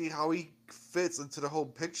to see how he fits into the whole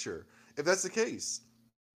picture. If that's the case,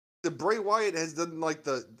 the Bray Wyatt has done like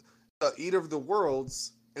the Eater of the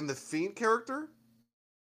Worlds and the Fiend character.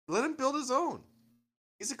 Let him build his own.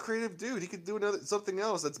 He's a creative dude. He could do something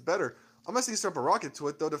else that's better. I'm not saying strap a rocket to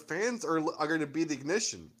it though. The fans are going to be the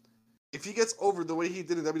ignition. If he gets over the way he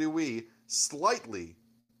did in WWE slightly,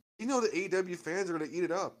 the AEW fans are going to eat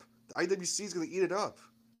it up. The IWC is going to eat it up.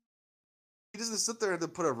 He doesn't sit there and then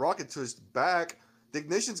put a rocket to his back. The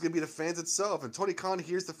ignition's going to be the fans itself, and Tony Khan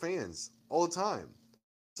hears the fans all the time.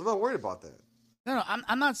 So I'm not worried about that. No,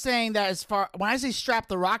 I'm not saying that as far when I say strap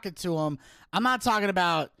the rocket to him, I'm not talking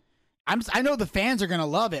about. I know the fans are gonna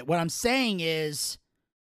love it. What I'm saying is,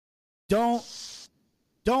 don't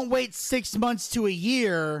wait 6 months to a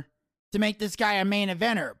year to make this guy a main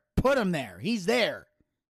eventer. Put him there. He's there.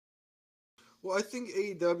 Well, I think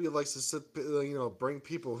AEW likes to bring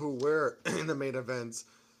people who were in the main events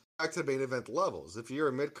back to the main event levels. If you're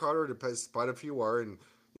a mid-carder, despite if you are, and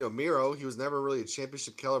Miro, he was never really a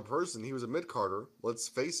championship caliber person. He was a mid-carder. Let's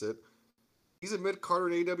face it. He's a mid-carder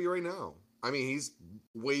in AEW right now. I mean, he's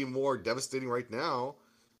way more devastating right now.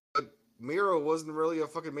 But Miro wasn't really a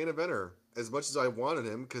fucking main eventer as much as I wanted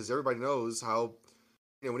him, because everybody knows how,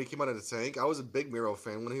 when he came out of the tank, I was a big Miro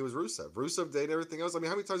fan when he was Rusev. Rusev Day and everything else. I mean,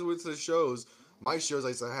 how many times we went to the shows, my shows I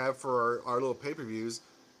used to have for our little pay-per-views,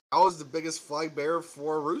 I was the biggest flag bearer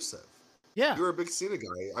for Rusev. Yeah. You were a big Cena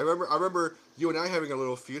guy. I remember you and I having a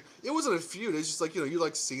little feud. It wasn't a feud. It's just like, you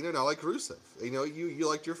like Cena and I like Rusev. You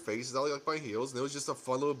liked your faces, I liked my heels, and it was just a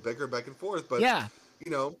fun little bicker back and forth. But, yeah.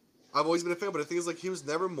 I've always been a fan, but the thing is, like, he was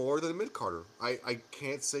never more than a mid-carder. I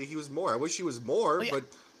can't say he was more. I wish he was more, but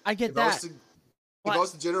I get that. If I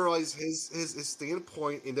was to generalize his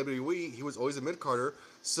standpoint in WWE, he was always a mid-carder,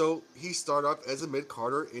 so he started off as a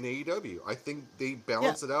mid-carder in AEW. I think they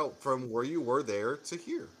balance it out from where you were there to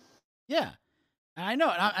here. Yeah, I know,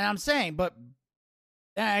 and I'm saying, but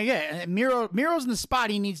Miro's in the spot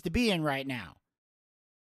he needs to be in right now.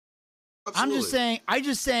 Absolutely. I'm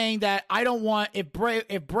just saying that I don't want if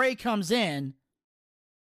Bray comes in,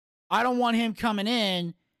 I don't want him coming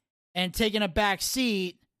in and taking a back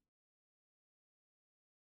seat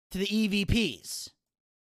to the EVPs.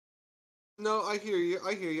 No, I hear you,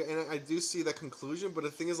 and I do see that conclusion, but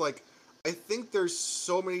the thing is, like, I think there's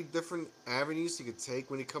so many different avenues you could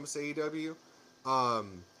take when it comes to AEW.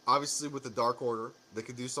 Obviously, with the Dark Order, they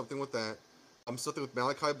could do something with that. Something with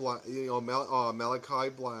Malachi Black, Malachi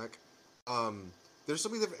Black. There's so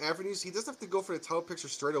many different avenues. He doesn't have to go for the title picture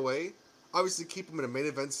straight away. Obviously, keep him in a main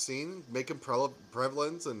event scene, make him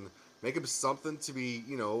prevalent, and make him something to be,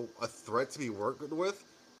 a threat to be worked with.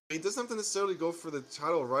 He doesn't have to necessarily go for the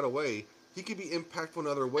title right away. He could be impactful in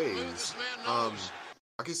other ways.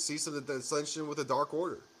 I could see some of the ascension with the Dark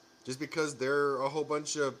Order, just because they're a whole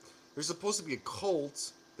bunch of. They're supposed to be a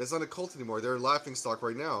cult. That's not a cult anymore. They're a laughingstock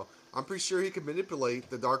right now. I'm pretty sure he could manipulate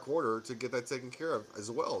the Dark Order to get that taken care of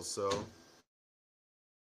as well. So,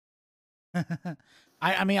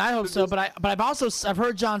 I mean, I hope so. But I've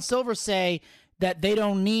heard John Silver say that they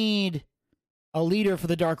don't need a leader for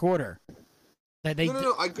the Dark Order. That they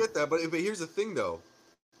no, I get that, but here's the thing though.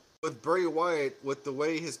 With Bray Wyatt, with the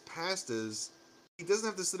way his past is, he doesn't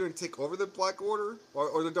have to sit there and take over the Black Order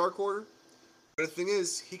or the Dark Order. But the thing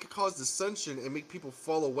is, he could cause dissension and make people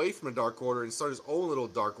fall away from the Dark Order and start his own little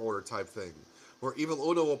Dark Order type thing. Where Evil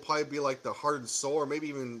Uno will probably be like the heart and soul, or maybe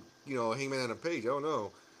even, Hangman on a Page. I don't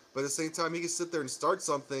know. But at the same time, he can sit there and start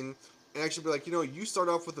something and actually be like, you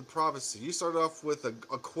started off with a prophecy. You started off with a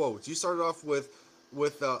quote. You started off with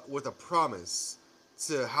a promise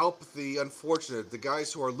to help the unfortunate, the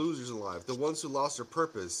guys who are losers in life, the ones who lost their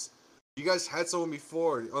purpose. You guys had someone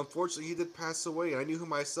before. Unfortunately, he did pass away. I knew him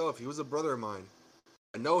myself. He was a brother of mine.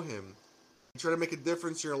 I know him. He tried to make a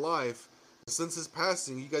difference in your life. Since his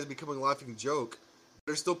passing, you guys are becoming a laughing joke.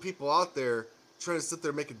 There's still people out there trying to sit there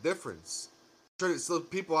and make a difference. There's still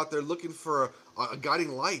people out there looking for a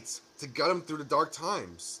guiding light to guide them through the dark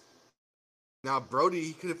times. Now, Brody,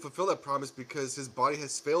 he couldn't fulfill that promise because his body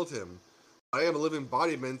has failed him. I am a living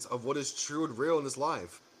embodiment of what is true and real in his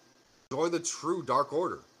life. Join the true Dark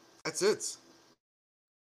Order. That's it.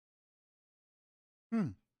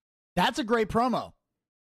 That's a great promo.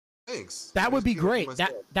 Thanks. That would be great.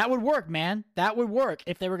 That would work, man. That would work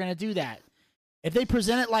if they were going to do that. If they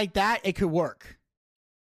present it like that, it could work.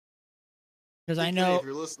 Because I know if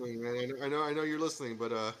you're listening, man. I know you're listening,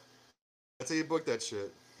 but that's how you book that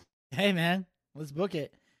shit. Hey, man, let's book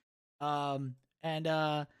it. But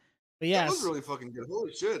yeah, that was really fucking good.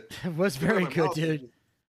 Holy shit! It was very good, dude.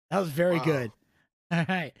 That was very good. All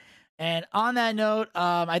right. And on that note,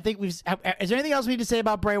 I think is there anything else we need to say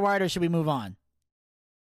about Bray Wyatt, or should we move on?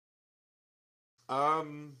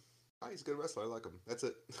 He's a good wrestler. I like him. That's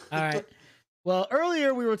it. All right. Well,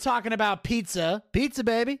 earlier we were talking about pizza, baby.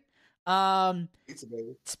 Pizza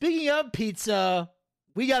baby. Speaking of pizza,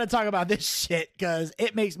 we got to talk about this shit because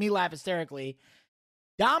it makes me laugh hysterically.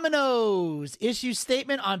 Domino's issues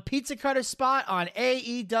statement on pizza cutter spot on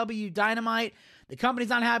AEW Dynamite. The company's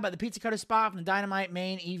not happy about the pizza cutter spot from the Dynamite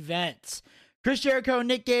main event. Chris Jericho and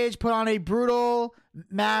Nick Gage put on a brutal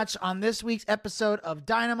match on this week's episode of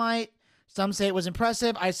Dynamite. Some say it was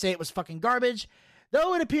impressive. I say it was fucking garbage.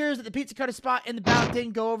 Though it appears that the pizza cutter spot in the bout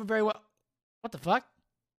didn't go over very well. What the fuck?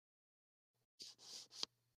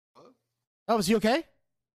 Oh, was he okay?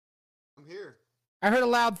 I'm here. I heard a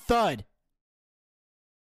loud thud.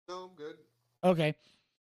 No, I'm good. Okay.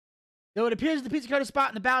 Though it appears the pizza cutter spot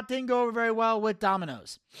in the bout didn't go over very well with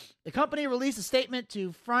Domino's. The company released a statement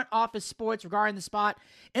to Front Office Sports regarding the spot.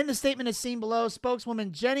 In the statement as seen below,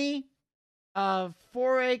 spokeswoman Jenny of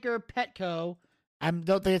Four-Acre Petco, I don't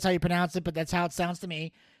think that's how you pronounce it, but that's how it sounds to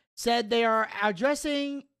me, said they're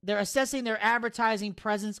assessing their advertising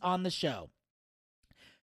presence on the show.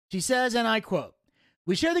 She says, and I quote,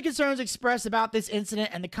 "We share the concerns expressed about this incident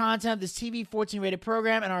and the content of this TV 14 rated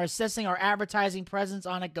program and are assessing our advertising presence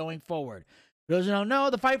on it going forward. For those who don't know,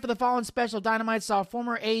 the Fight for the Fallen special Dynamite saw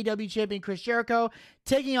former AEW champion Chris Jericho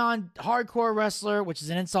taking on hardcore wrestler, which is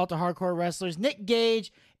an insult to hardcore wrestlers, Nick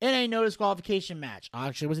Gage, in a no disqualification match.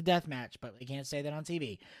 Actually, it was a death match, but they can't say that on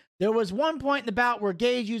TV. There was one point in the bout where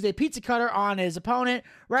Gage used a pizza cutter on his opponent.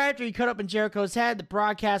 Right after he cut open Jericho's head, the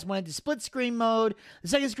broadcast went into split screen mode. The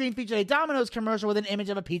second screen featured a Domino's commercial with an image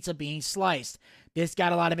of a pizza being sliced. This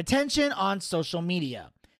got a lot of attention on social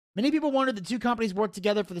media. Many people wondered the two companies worked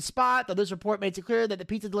together for the spot, though this report makes it clear that the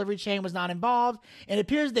pizza delivery chain was not involved, and it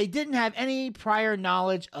appears they didn't have any prior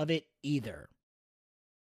knowledge of it either."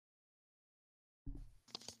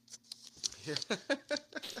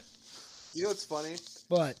 You know what's funny?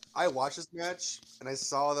 What? I watched this match and I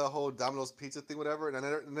saw the whole Domino's pizza thing, whatever, and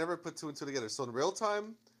I never put two and two together. So in real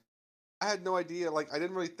time, I had no idea. Like, I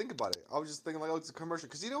didn't really think about it. I was just thinking like, oh, it's a commercial.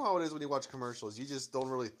 Because you know how it is when you watch commercials, you just don't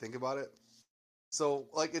really think about it. So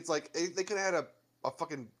like, it's like they could have had a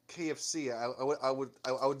fucking KFC.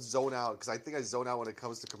 I would zone out because I think I zone out when it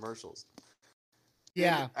comes to commercials.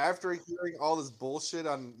 Yeah. And after hearing all this bullshit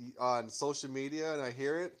on social media and I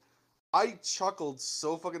hear it, I chuckled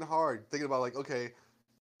so fucking hard thinking about like, okay,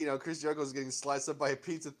 you know, Chris Jericho's getting sliced up by a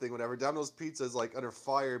pizza thing, whatever. Domino's Pizza is like under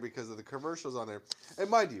fire because of the commercials on there. And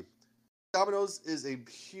mind you, Domino's is a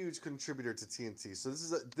huge contributor to TNT, so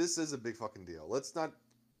this is a big fucking deal. Let's not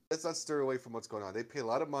stir away from what's going on. They pay a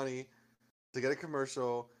lot of money to get a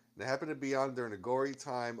commercial, and they happen to be on during a gory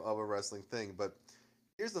time of a wrestling thing. But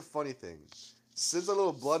here's the funny thing: since a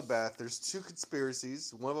little bloodbath, there's two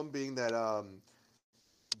conspiracies. One of them being that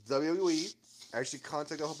WWE actually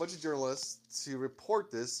contacted a whole bunch of journalists to report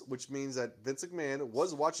this, which means that Vince McMahon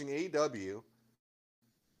was watching AEW,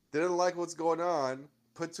 didn't like what's going on,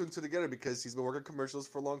 put two and two together because he's been working commercials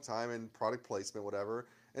for a long time and product placement, whatever,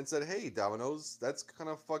 and said, "Hey, Domino's, that's kind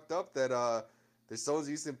of fucked up that there's someone's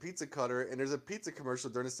using a pizza cutter and there's a pizza commercial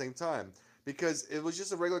during the same time." Because it was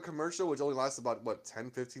just a regular commercial, which only lasts about, 10,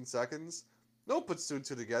 15 seconds. No one puts two and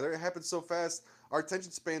two together. It happens so fast. Our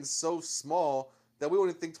attention span's so small that we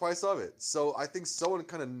wouldn't think twice of it. So I think someone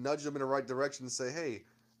kind of nudged them in the right direction and say, "Hey,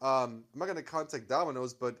 I'm not going to contact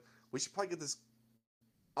Domino's, but we should probably get this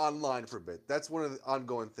online for a bit." That's one of the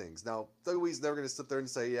ongoing things. Now, WWE's never going to sit there and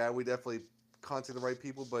say, "Yeah, we definitely contacted the right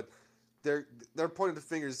people," but they're pointing the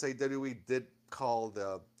fingers to say WWE did call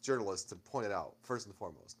the journalist to point it out, first and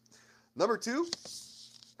foremost. Number two,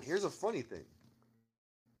 here's a funny thing.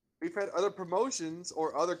 We've had other promotions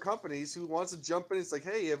or other companies who wants to jump in. It's like,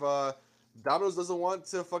 hey, if Domino's doesn't want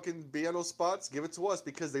to fucking be on those spots, give it to us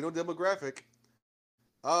because they know demographic.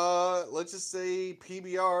 Let's just say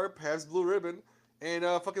PBR, Pabst Blue Ribbon, and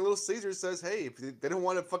fucking Little Caesars says, "Hey, if they don't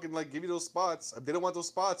want to fucking like give you those spots, if they don't want those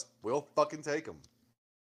spots, we'll fucking take them."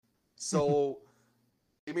 So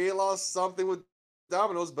they may have lost something with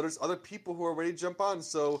Domino's, but there's other people who are ready to jump on.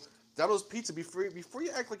 So Domino's Pizza, before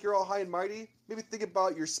you act like you're all high and mighty, maybe think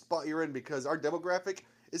about your spot you're in because our demographic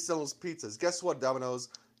is selling those pizzas. Guess what, Domino's?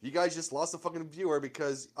 You guys just lost a fucking viewer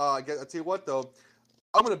because, I'll tell you what, though.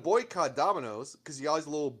 I'm going to boycott Domino's because you guys are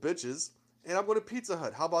little bitches, and I'm going to Pizza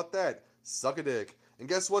Hut. How about that? Suck a dick. And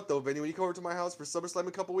guess what, though, Vinny? When you come over to my house for SummerSlam in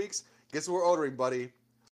a couple weeks, guess what we're ordering, buddy?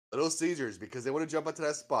 Little Caesars, because they want to jump onto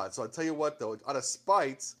that spot. So I'll tell you what, though. Out of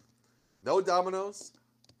spite, no Domino's,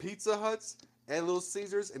 Pizza Huts, and Little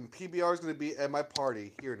Caesars, and PBR is going to be at my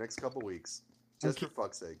party here next couple weeks. Just for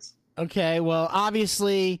fuck's sakes. Okay, well,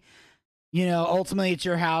 obviously, you know, ultimately it's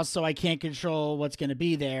your house, so I can't control what's going to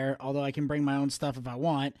be there, although I can bring my own stuff if I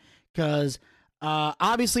want, because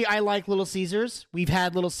obviously I like Little Caesars. We've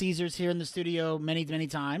had Little Caesars here in the studio many, many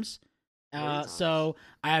times. So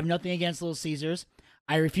I have nothing against Little Caesars.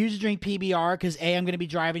 I refuse to drink PBR because, A, I'm going to be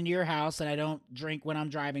driving to your house, and I don't drink when I'm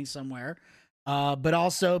driving somewhere. But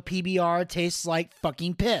also, PBR tastes like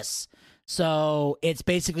fucking piss. So it's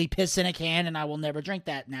basically piss in a can, and I will never drink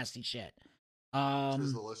that nasty shit.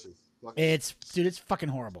 It's delicious. It's fucking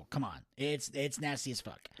horrible. Come on, it's nasty as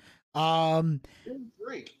fuck. You didn't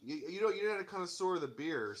drink. You're not a connoisseur of the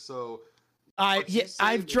beer, so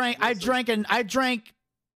I've drank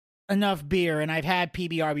enough beer, and I've had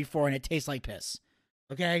PBR before, and it tastes like piss.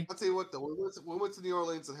 Okay. I'll tell you what, though. When we went to New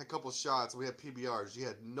Orleans and had a couple shots, and we had PBRs. You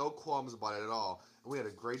had no qualms about it at all, and we had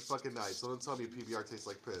a great fucking night. So don't tell me PBR tastes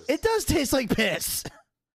like piss. It does taste like piss.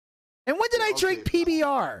 And when did I drink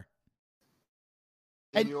PBR?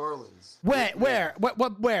 In New Orleans. Where? Where?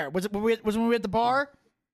 Where? Was it when we were at the bar?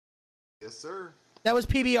 Yes, sir. That was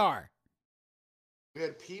PBR. We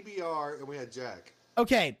had PBR and we had Jack.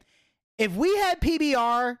 Okay. If we had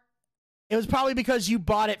PBR, it was probably because you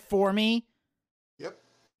bought it for me. Yep.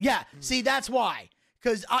 Yeah. See, that's why.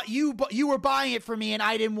 Because you were buying it for me, and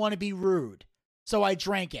I didn't want to be rude, so I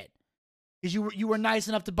drank it. Because you were nice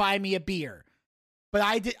enough to buy me a beer, but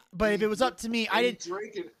I did. But if it was up to me, I didn't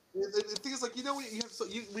drink it. The thing is, like, you know,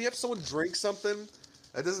 when we have someone drink something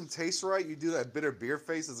that doesn't taste right, you do that bitter beer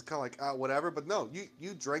face. It's kind of like whatever. But no,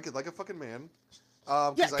 you drank it like a fucking man.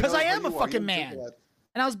 Yeah, because I am a fucking man,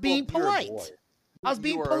 and I was being polite. I was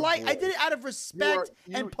being polite. I did it out of respect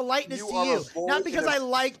and politeness to you, not because I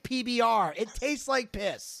like PBR. It tastes like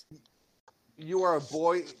piss. You are a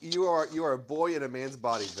boy. You are a boy in a man's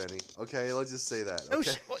body, Benny. Okay, let's just say that.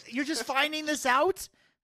 Okay? You're just finding this out?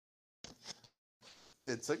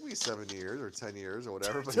 It took me 7 years or 10 years or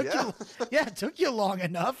whatever, but it took you long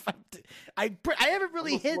enough. I haven't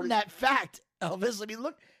really almost hidden 40. that fact, Elvis.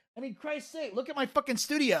 I mean, Christ's sake, look at my fucking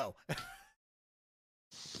studio.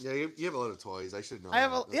 Yeah, you have a lot of toys. I should know. I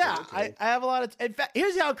have I have a lot of. In fact,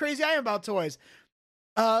 here's how crazy I am about toys.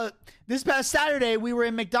 This past Saturday, we were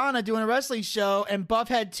in McDonough doing a wrestling show, and Buff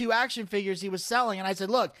had 2 action figures he was selling, and I said,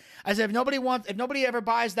 "Look, if nobody ever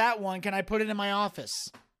buys that one, can I put it in my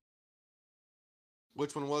office?"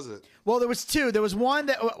 Which one was it? Well, there was 2. There was one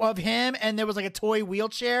of him, and there was like a toy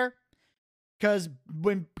wheelchair. Because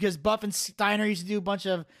Buff and Steiner used to do a bunch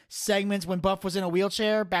of segments when Buff was in a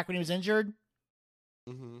wheelchair back when he was injured.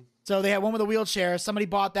 Mm-hmm. So they had one with a wheelchair. Somebody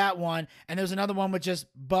bought that one, and there was another one with just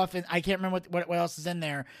Buff, and I can't remember what else is in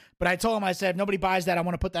there. But I told him, I said, if nobody buys that, I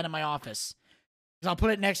want to put that in my office. Because I'll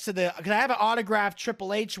put it next to because I have an autographed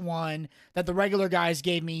Triple H one that the regular guys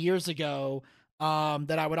gave me years ago.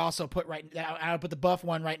 That I would also put I would put the Buff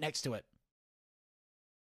one right next to it.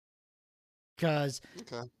 Because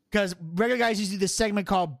regular guys used to do this segment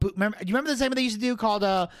called do you remember the segment they used to do called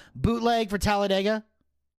Bootleg for Talladega?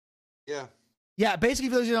 Yeah. Yeah, basically,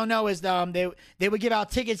 for those who don't know, is they would give out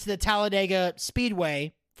tickets to the Talladega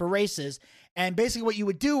Speedway for races, and basically what you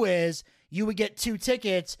would do is you would get 2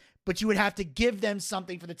 tickets, but you would have to give them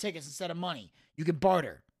something for the tickets instead of money. You could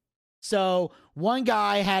barter. So one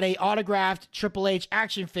guy had a autographed Triple H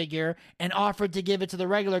action figure and offered to give it to the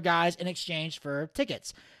regular guys in exchange for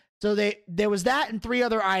tickets. So there was that and 3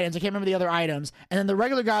 other items. I can't remember the other items. And then the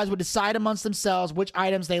regular guys would decide amongst themselves which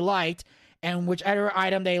items they liked, and whichever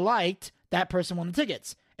item they liked, that person won the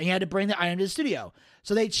tickets. And you had to bring the item to the studio.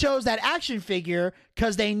 So they chose that action figure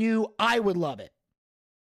because they knew I would love it.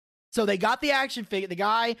 So they got the action figure. The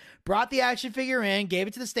guy brought the action figure in, gave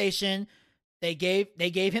it to the station. They gave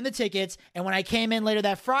him the tickets. And when I came in later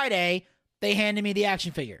that Friday, they handed me the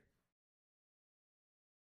action figure.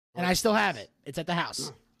 And I still have it. It's at the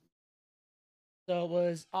house. So it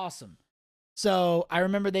was awesome. So I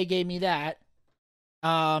remember they gave me that.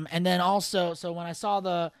 And then also, so when I saw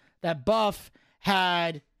that Buff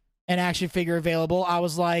had an action figure available, I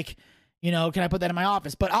was like, can I put that in my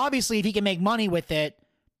office? But obviously, if he can make money with it,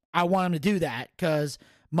 I want him to do that because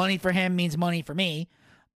money for him means money for me.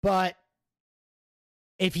 But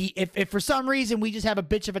if for some reason we just have a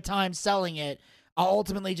bitch of a time selling it, I'll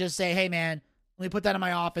ultimately just say, hey man, let me put that in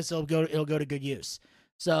my office. It'll go to good use.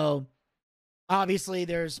 So obviously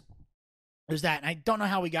there's that. And I don't know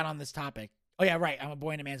how we got on this topic. Oh yeah, right. I'm a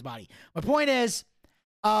boy in a man's body. My point is,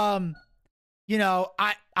 I'm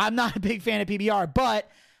not a big fan of PBR, but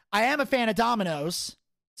I am a fan of Dominos.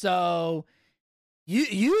 So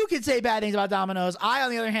you could say bad things about Dominos. I,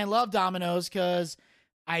 on the other hand, love Dominos because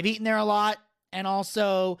I've eaten there a lot, and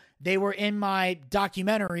also they were in my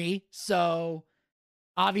documentary. So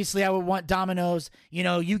obviously, I would want Dominos.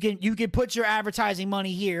 You can put your advertising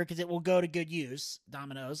money here because it will go to good use.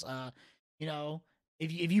 Dominos.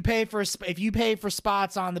 If you pay for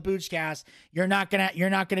spots on the Boochcast, you're not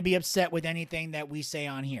gonna be upset with anything that we say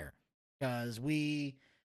on here because we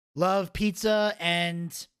love pizza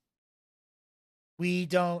and we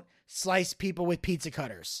don't slice people with pizza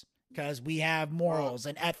cutters because we have morals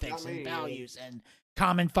and ethics and values and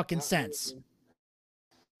common fucking sense.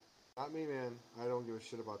 Not me, man. I don't give a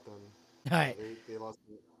shit about them. All right. They lost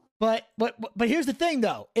me. But here's the thing,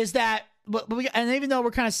 though, is that and even though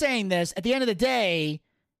we're kind of saying this, at the end of the day,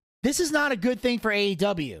 this is not a good thing for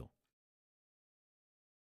AEW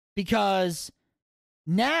because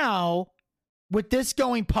now with this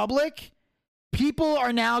going public, people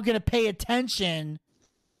are now going to pay attention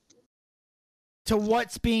to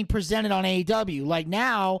what's being presented on AEW. Like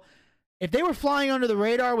now, if they were flying under the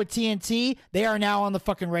radar with TNT, they are now on the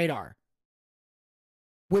fucking radar.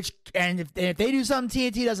 And if they do something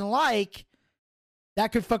TNT doesn't like,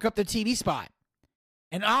 that could fuck up their TV spot.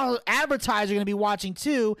 And all advertisers are going to be watching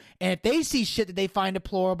too. And if they see shit that they find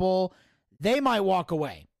deplorable, they might walk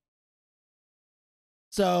away.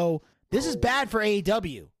 So this is bad for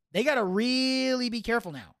AEW. They got to really be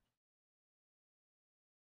careful now.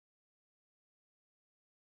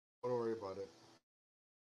 Don't worry about it.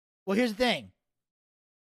 Well, here's the thing.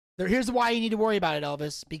 Here's why you need to worry about it,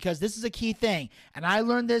 Elvis, because this is a key thing. And I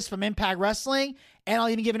learned this from Impact Wrestling, and I'll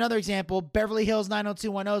even give another example. Beverly Hills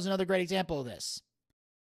 90210 is another great example of this.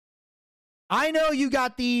 I know you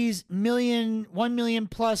got these 1 million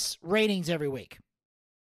plus ratings every week.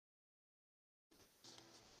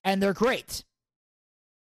 And they're great.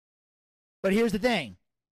 But here's the thing.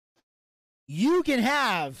 You can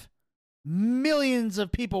have millions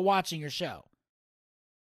of people watching your show.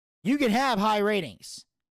 You can have high ratings.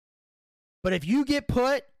 But if you get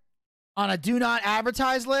put on a do not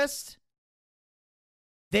advertise list,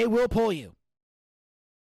 they will pull you.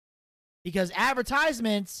 Because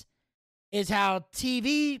advertisements is how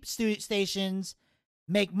TV stations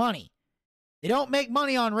make money. They don't make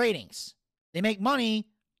money on ratings. They make money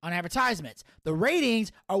on advertisements. The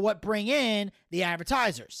ratings are what bring in the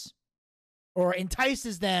advertisers or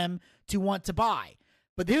entices them to want to buy.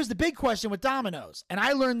 But here's the big question with Domino's. And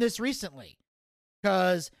I learned this recently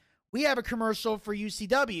because we have a commercial for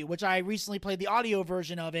UCW, which I recently played the audio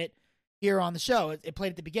version of it here on the show. It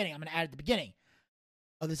played at the beginning. I'm going to add it at the beginning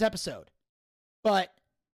of this episode. But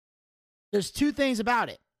there's two things about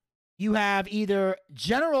it. You have either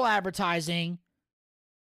general advertising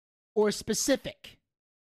or specific.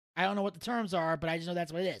 I don't know what the terms are, but I just know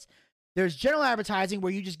that's what it is. There's general advertising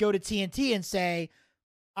where you just go to TNT and say,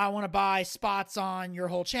 I want to buy spots on your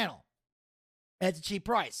whole channel. And it's a cheap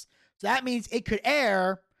price. So that means it could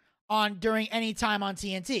air during any time on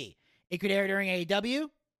TNT. It could air during AEW.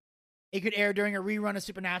 It could air during a rerun of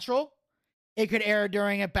Supernatural. It could air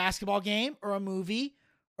during a basketball game or a movie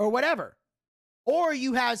or whatever. Or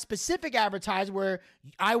you have specific advertising where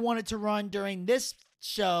I want it to run during this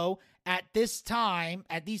show at this time,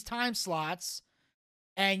 at these time slots,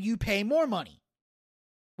 and you pay more money,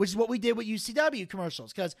 which is what we did with UCW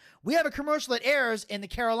commercials, because we have a commercial that airs in the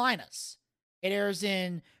Carolinas. It airs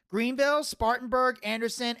in Greenville, Spartanburg,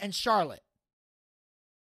 Anderson, and Charlotte.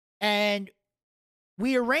 And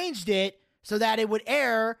we arranged it so that it would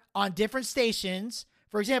air on different stations.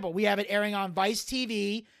 For example, we have it airing on Vice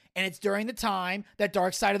TV, and it's during the time that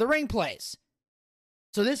Dark Side of the Ring plays.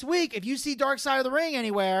 So this week, if you see Dark Side of the Ring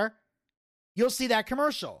anywhere, you'll see that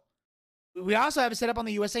commercial. We also have it set up on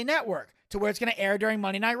the USA Network to where it's going to air during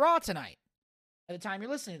Monday Night Raw tonight. At the time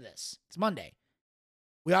you're listening to this, it's Monday.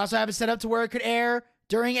 We also have it set up to where it could air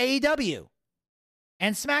during AEW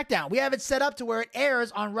and SmackDown. We have it set up to where it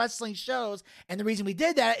airs on wrestling shows. And the reason we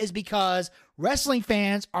did that is because wrestling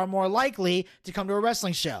fans are more likely to come to a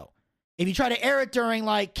wrestling show. If you try to air it during,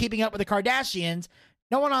 like, Keeping Up with the Kardashians,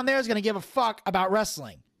 no one on there is going to give a fuck about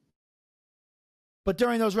wrestling. But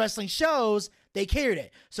during those wrestling shows, they catered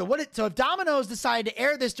it. So if Domino's decided to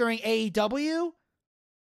air this during AEW,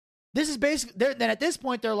 this is basically, then at this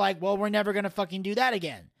point, they're like, well, we're never going to fucking do that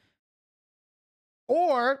again.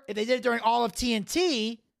 Or if they did it during all of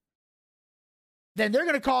TNT, then they're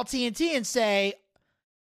going to call TNT and say,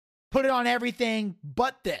 put it on everything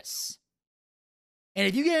but this. And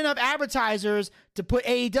if you get enough advertisers to put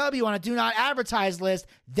AEW on a do not advertise list,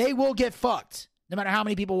 they will get fucked, no matter how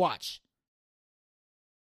many people watch.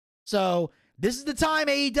 So this is the time,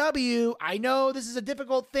 AEW. I know this is a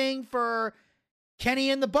difficult thing for Kenny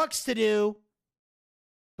and the Bucks to do,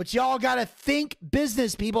 but y'all got to think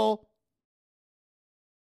business, people.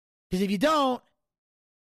 Because if you don't,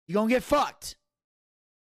 you're going to get fucked.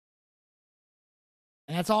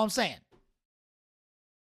 And that's all I'm saying.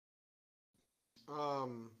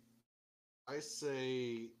 I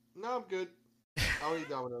say, no, I'm good. I'll eat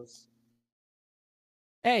Domino's.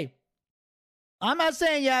 Hey, I'm not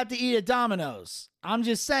saying you have to eat at Domino's. I'm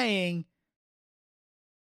just saying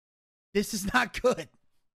this is not good.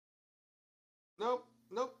 Nope,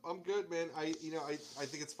 I'm good, man. I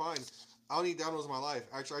think it's fine. I don't eat Domino's in my life.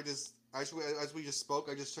 Actually, as we just spoke,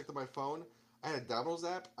 I just checked on my phone. I had a Domino's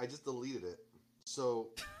app. I just deleted it. So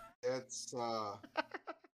that's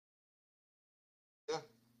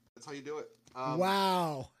That's how you do it.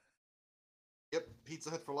 Wow. Yep,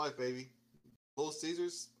 Pizza Hut for life, baby. Little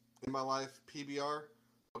Caesars in my life. PBR.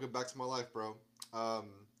 Welcome back to my life, bro. Want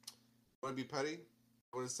to be petty?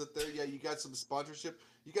 Want to sit there? Yeah, you got some sponsorship.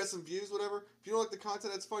 You got some views, whatever. If you don't like the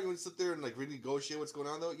content, that's fine. You want to sit there and like renegotiate what's going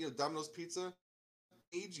on, though. You know, Domino's Pizza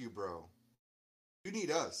needs you, bro. You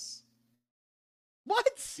need us.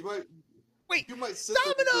 What? You might. Wait, You might sit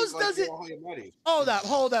Domino's there and think, doesn't. like, oh, money. Hold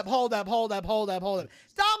up.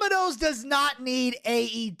 Domino's does not need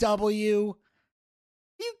AEW.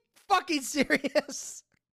 You fucking serious?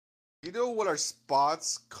 You know what our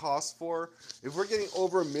spots cost for? If we're getting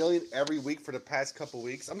over 1 million every week for the past couple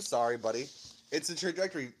weeks, I'm sorry, buddy. It's a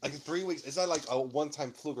trajectory. Like in 3 weeks, it's not like a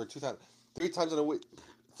one-time fluke or 2 times, 3 times in a week,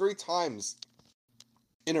 3 times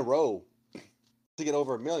in a row to get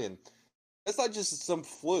over 1 million. That's not just some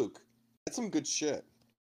fluke. That's some good shit.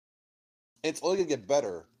 And it's only gonna get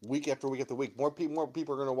better week after week after week. More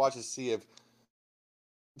people are gonna watch to see if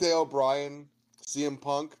Dale Bryan, CM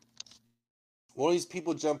Punk, one of these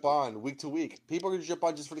people jump on week to week. People are gonna jump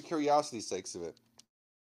on just for the curiosity sakes of it.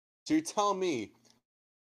 So you're telling me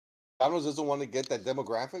Domino's doesn't want to get that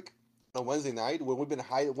demographic on a Wednesday night when we've been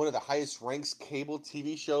one of the highest ranks cable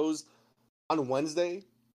TV shows on Wednesday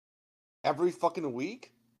every fucking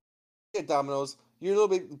week? Yeah, Domino's, you're a little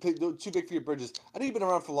bit too big for your britches. I know you've been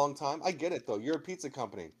around for a long time. I get it, though. You're a pizza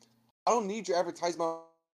company. I don't need your advertisement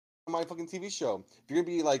on my fucking TV show. If you're going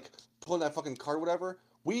to be, like, pulling that fucking card or whatever,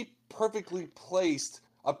 we perfectly placed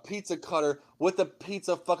a pizza cutter with a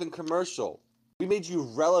pizza fucking commercial. We made you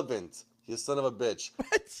relevant, you son of a bitch.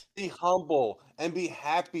 What? Be humble and be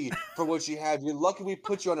happy for what you have. You're lucky we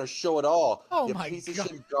put you on our show at all. Oh, you my piece of God.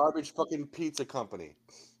 shit garbage fucking pizza company.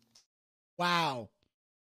 Wow.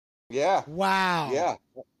 Yeah. Wow. Yeah.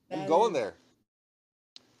 I'm going there.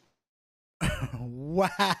 Wow.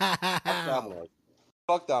 Fuck Domino's.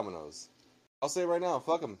 Fuck Domino's. I'll say it right now.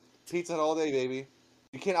 Fuck them. Pizza Hut all day, baby.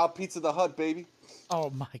 You can't out pizza the Hut, baby.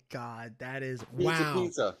 Oh my God, that is Pizza,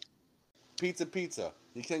 wow. pizza.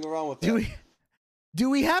 You can't go wrong with that. Do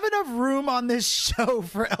we have enough room on this show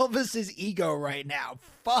for Elvis's ego right now?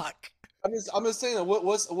 Fuck. I'm just saying.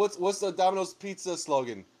 What's the Domino's pizza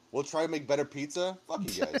slogan? We'll try to make better pizza. Fuck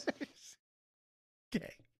you guys.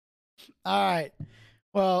 Okay. All right.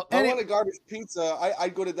 Well, I want a garbage pizza.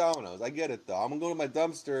 I'd go to Domino's. I get it though. I'm gonna go to my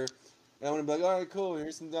dumpster, and I'm gonna be like, all right, cool.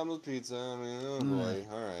 Here's some Domino's pizza. I mean, oh boy,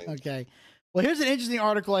 all right. Okay. Well, here's an interesting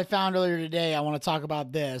article I found earlier today. I want to talk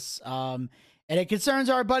about this, and it concerns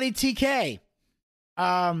our buddy TK.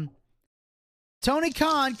 Tony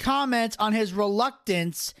Khan comments on his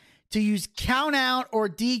reluctance to use count out or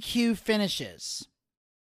DQ finishes.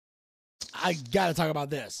 I got to talk about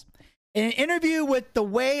this. In an interview with the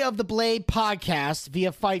Way of the Blade podcast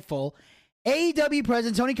via Fightful, AEW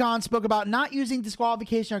president Tony Khan spoke about not using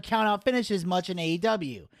disqualification or count out finishes much in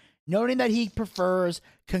AEW, noting that he prefers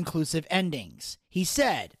conclusive endings. He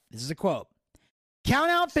said, this is a quote, "Count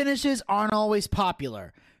out finishes aren't always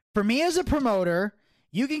popular. For me as a promoter,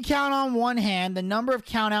 you can count on one hand the number of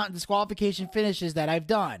count out and disqualification finishes that I've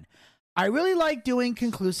done. I really like doing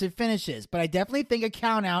conclusive finishes, but I definitely think a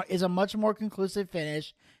count out is a much more conclusive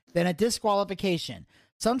finish than a disqualification.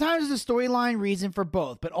 Sometimes there's a storyline reason for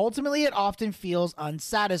both, but ultimately it often feels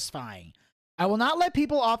unsatisfying. I will not let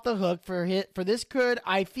people off the hook for this. Could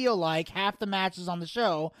I feel like half the matches on the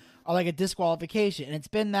show are like a disqualification, and it's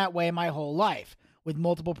been that way my whole life with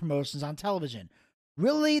multiple promotions on television.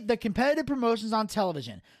 Really, the competitive promotions on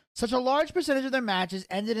television, such a large percentage of their matches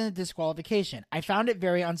ended in a disqualification. I found it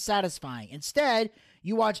very unsatisfying. Instead,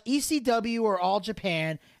 you watch ECW or All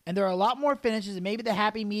Japan, and there are a lot more finishes, and maybe the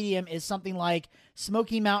happy medium is something like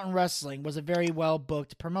Smoky Mountain Wrestling was a very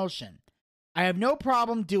well-booked promotion. I have no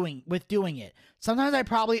problem doing it. Sometimes I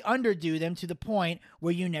probably underdo them to the point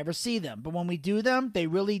where you never see them, but when we do them, they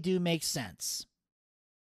really do make sense."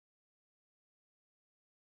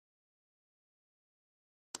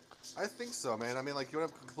 I think so, man. I mean, like, you don't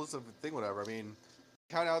have a conclusive thing, whatever. I mean,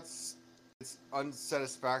 countouts, it's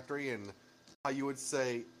unsatisfactory and how you would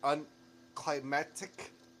say unclimatic,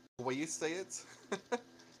 the way you say it.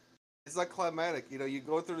 It's not climatic. You know, you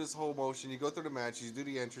go through this whole motion, you go through the match, you do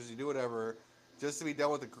the entrance, you do whatever, just to be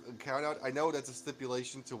done with the countout. I know that's a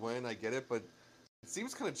stipulation to win, I get it, but it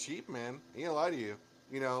seems kind of cheap, man. I ain't gonna lie to you.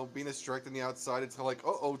 You know, being a strike on the outside, it's kind of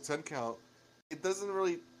like, 10 count. It doesn't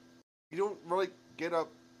really, you don't really get up.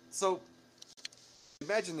 So,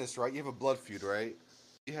 imagine this, right? You have a blood feud, right?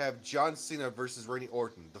 You have John Cena versus Randy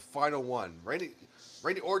Orton, the final one. Randy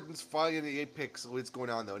Orton's finally in the apex of what's going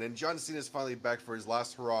on, though. And then John Cena's finally back for his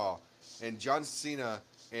last hurrah. And John Cena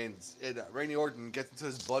and Randy Orton gets into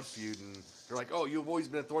his blood feud and They're like, oh, you've always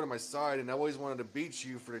been a thorn in my side, and I always wanted to beat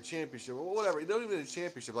you for the championship. Well, whatever. It don't even a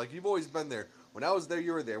championship. Like, you've always been there. When I was there,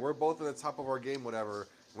 you were there. We're both at the top of our game, whatever.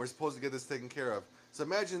 And we're supposed to get this taken care of. So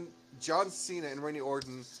imagine John Cena and Randy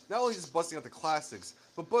Orton not only just busting out the classics,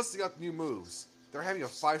 but busting out the new moves. They're having a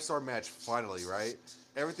 5-star match finally, right?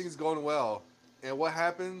 Everything's going well. And what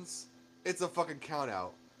happens? It's a fucking count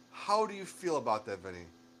out. How do you feel about that, Vinny?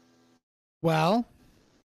 Well,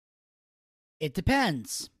 it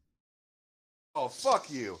depends. Oh, fuck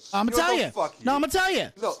you. I'm gonna tell you. Fuck you. No, I'm gonna tell you.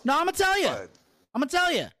 No, I'm gonna tell you. Go ahead. I'm gonna tell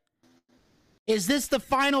you. Is this the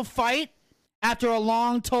final fight after a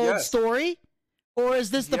long-told story? Or is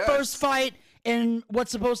this the first fight in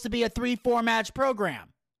what's supposed to be a 3-4 match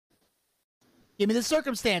program? Give me the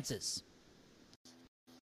circumstances.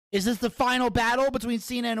 Is this the final battle between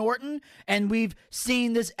Cena and Orton? And we've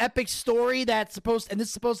seen this epic story this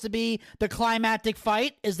is supposed to be the climactic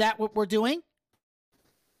fight? Is that what we're doing?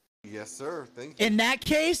 Yes, sir. Thank you. In that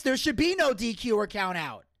case, there should be no DQ or count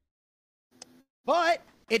out. But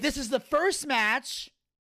if this is the first match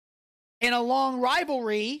in a long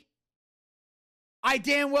rivalry, I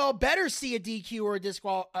damn well better see a DQ or a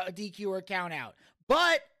DQ or a count out.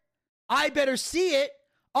 But I better see it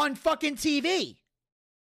on fucking TV.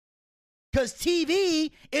 Because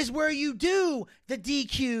TV is where you do the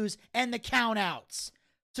DQs and the countouts.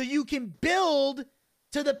 So you can build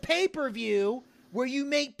to the pay-per-view where you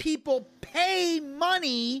make people pay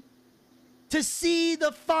money to see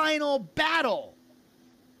the final battle.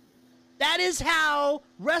 That is how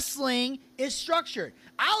wrestling is structured.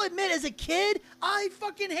 I'll admit, as a kid, I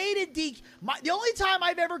fucking hated DQ. The only time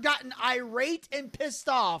I've ever gotten irate and pissed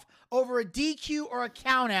off over a DQ or a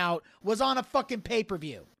countout was on a fucking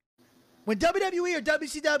pay-per-view. When WWE or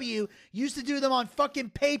WCW used to do them on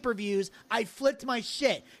fucking pay-per-views, I flipped my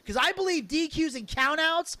shit. Because I believe DQs and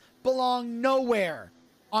countouts belong nowhere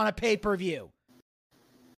on a pay-per-view.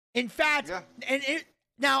 In fact,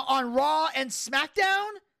 now on Raw and SmackDown,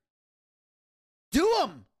 do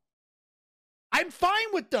them. I'm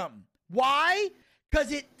fine with them. Why?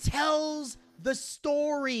 Because it tells the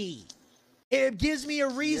story. It gives me a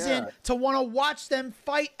reason to want to watch them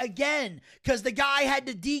fight again because the guy had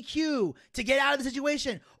to DQ to get out of the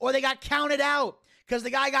situation, or they got counted out because the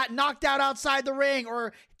guy got knocked out outside the ring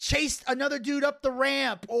or chased another dude up the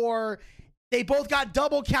ramp, or they both got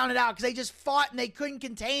double counted out because they just fought and they couldn't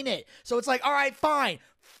contain it. So it's like, all right, fine.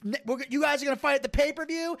 You guys are going to fight at the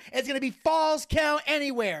pay-per-view. It's going to be falls count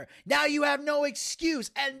anywhere. Now you have no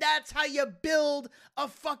excuse. And that's how you build a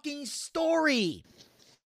fucking story.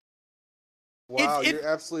 Wow, you're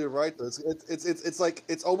absolutely right. Though.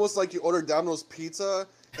 It's almost like you order Domino's pizza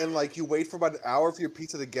and like you wait for about an hour for your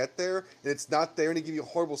pizza to get there, and it's not there, and they give you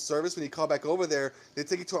horrible service when you call back over there. They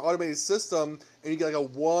take you to an automated system, and you get like a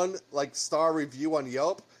 1 star review on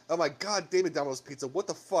Yelp. Oh my god damn it, Domino's Pizza, what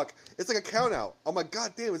the fuck? It's like a count out. Oh my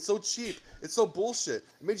god damn, it's so cheap. It's so bullshit.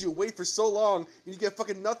 It made you wait for so long, and you get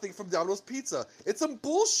fucking nothing from Domino's Pizza. It's some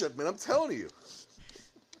bullshit, man, I'm telling you.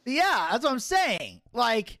 Yeah, that's what I'm saying.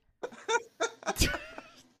 Like,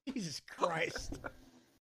 Jesus Christ.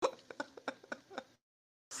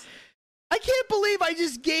 I can't believe I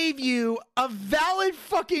just gave you a valid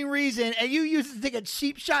fucking reason and you used it to take a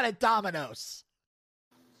cheap shot at Dominos.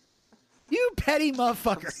 You petty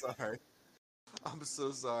motherfucker. I'm sorry. I'm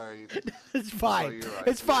so sorry. It's fine. Right.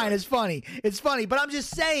 It's fine. It's funny. It's funny. But I'm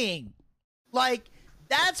just saying, like,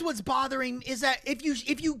 that's what's bothering me, is that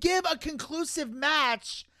if you give a conclusive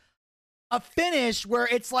match a finish where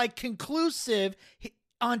it's like conclusive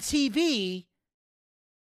on TV,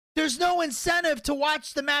 there's no incentive to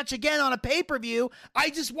watch the match again on a pay-per-view. I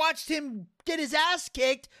just watched him get his ass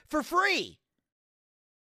kicked for free.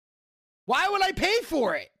 Why would I pay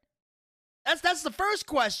for it? That's the first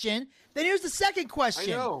question. Then here's the second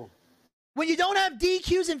question. I know. When you don't have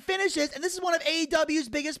DQs and finishes, and this is one of AEW's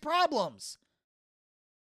biggest problems,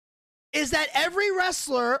 is that every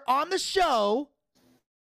wrestler on the show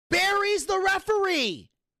buries the referee.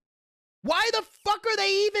 Why the fuck are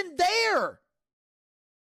they even there?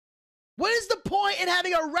 What is the point in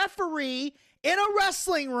having a referee in a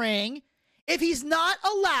wrestling ring if he's not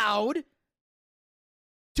allowed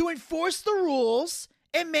to enforce the rules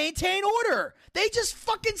and maintain order? They just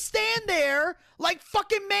fucking stand there like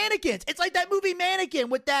fucking mannequins. It's like that movie Mannequin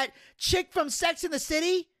with that chick from Sex and the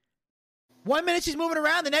City. 1 minute she's moving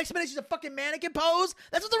around, the next minute she's a fucking mannequin pose.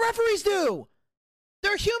 That's what the referees do.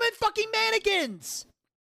 They're human fucking mannequins.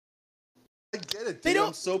 I get it, dude.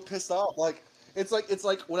 I'm so pissed off. Like, It's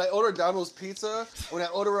like when I order Domino's pizza, when I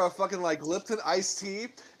order a fucking like Lipton iced tea,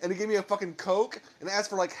 and they give me a fucking Coke, and I ask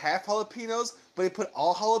for like half jalapenos, but they put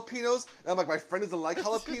all jalapenos, and I'm like, my friend doesn't like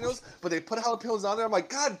jalapenos, but they put jalapenos on there. I'm like,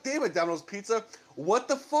 God damn it, Domino's pizza, what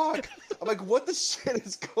the fuck? I'm like, what the shit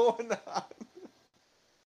is going on?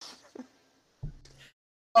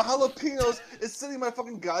 Jalapenos is sitting in my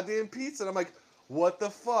fucking goddamn pizza, and I'm like, what the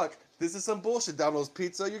fuck? This is some bullshit, Domino's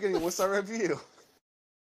pizza. You're getting a 1-star review.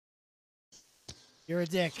 You're a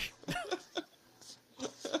dick.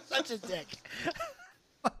 Such a dick.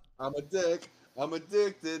 I'm a dick. I'm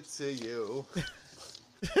addicted to you.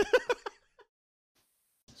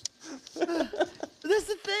 That's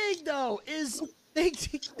the thing, though, is they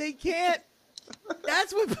can't.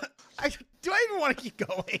 That's what. Do I even want to keep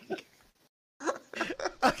going?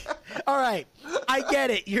 Okay. All right, I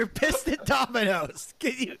get it. You're pissed at Domino's.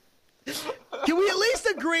 Can we at least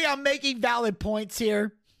agree on making valid points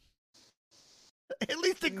here? At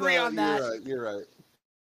least agree on that. You're right.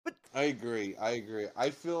 But I agree.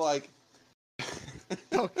 I feel like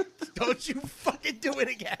don't you fucking do it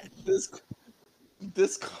again.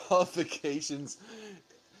 This qualifications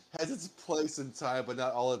has its place in time, but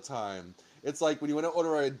not all the time. It's like when you want to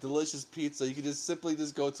order a delicious pizza, you can just simply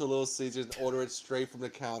go to Little Caesars and order it straight from the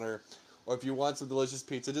counter. Or if you want some delicious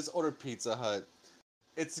pizza, just order Pizza Hut.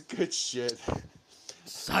 It's good shit.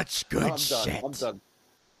 Such good shit. I'm done.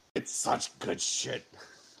 It's such good shit.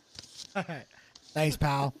 All right. Thanks,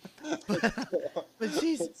 pal. But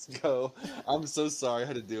jeez. Let's go. I'm so sorry I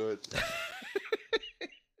had to do it.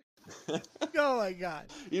 Oh my god.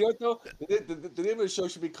 You know what though? The name of the show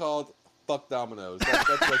should be called Fuck Domino's. That's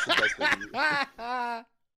the best thing.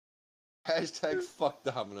 Hashtag Fuck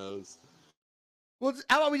Domino's. Well,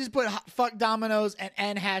 how about we just put Fuck Domino's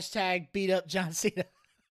and hashtag beat up John Cena?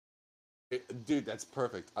 Dude, that's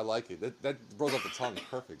perfect. I like it. That rolls off the tongue.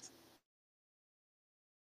 Perfect.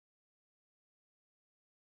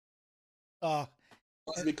 Oh.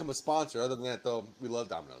 To become a sponsor. Other than that, though, we love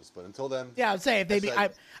Domino's. But until then, yeah, I'd say if they be, I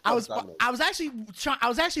was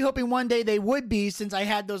actually hoping one day they would be, since I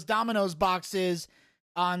had those Domino's boxes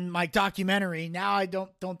on my documentary. Now I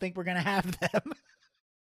don't think we're gonna have them.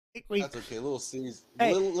 That's okay. Little Caesars.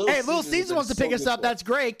 Hey, Little Caesars wants to pick us up. That's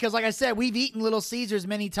great, because like I said, we've eaten Little Caesars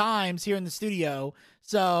many times here in the studio.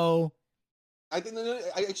 So I think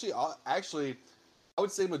actually, I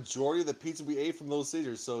would say majority of the pizza we ate from Little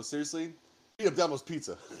Caesars. So seriously, eat up Domino's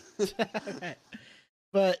pizza.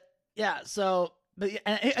 But yeah, here's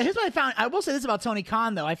what I found. I will say this about Tony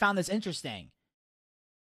Khan, though. I found this interesting.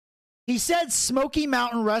 He said Smoky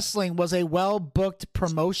Mountain Wrestling was a well-booked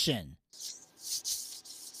promotion.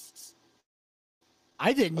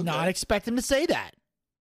 I did not expect him to say that.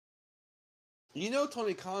 You know,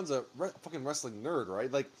 Tony Khan's a fucking wrestling nerd,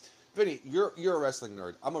 right? Like, Vinny, you're a wrestling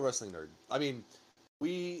nerd. I'm a wrestling nerd. I mean,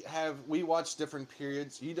 we watch different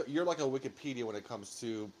periods. You're like a Wikipedia when it comes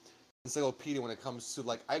to encyclopedia when it comes to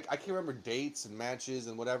like I can't remember dates and matches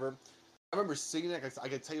and whatever. I remember seeing it. I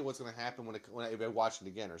can tell you what's going to happen if I watch it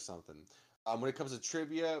again or something. When it comes to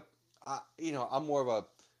trivia, I'm more of a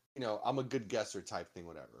I'm a good guesser type thing,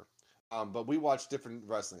 whatever. But we watch different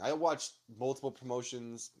wrestling. I watch multiple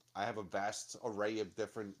promotions. I have a vast array of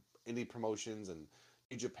different indie promotions and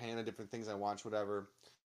New Japan and different things I watch, whatever.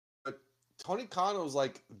 But Tony Khan was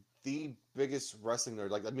like the biggest wrestling nerd.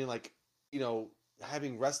 Like, I mean, like,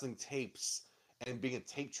 having wrestling tapes and being a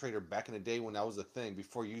tape trader back in the day when that was a thing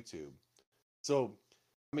before YouTube. So,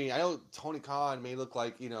 I mean, I know Tony Khan may look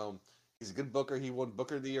like, he's a good booker. He won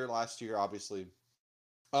Booker of the Year last year, obviously.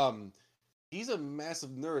 He's a massive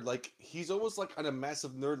nerd. Like, he's almost like on a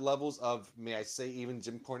massive nerd levels of, may I say, even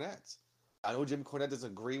Jim Cornette. I know Jim Cornette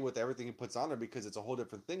doesn't agree with everything he puts on there because it's a whole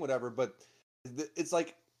different thing, whatever. But it's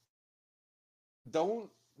like, don't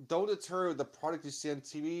deter the product you see on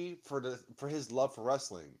TV for his love for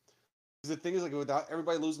wrestling. Because the thing is, like, without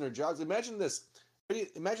everybody losing their jobs, imagine this.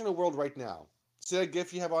 Imagine a world right now. See that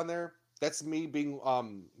GIF you have on there? That's me being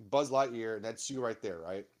Buzz Lightyear, and that's you right there,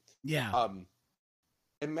 right? Yeah.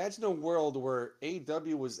 Imagine a world where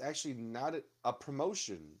AEW was actually not a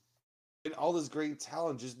promotion, and all this great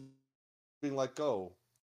talent just being let go.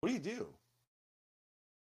 What do you do?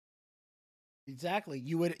 Exactly.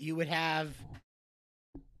 You would have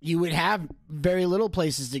very little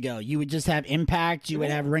places to go. You would just have Impact. You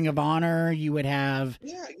would have Ring of Honor. You would have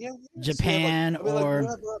Japan but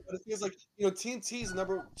it feels like TNT's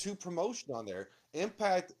number 2 promotion on there.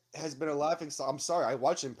 Impact has been a laughing stock. I'm sorry, I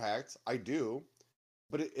watch Impact. I do.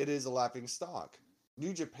 But it is a laughing stock.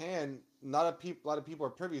 New Japan, not a lot of people are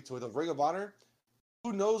privy to it. The Ring of Honor,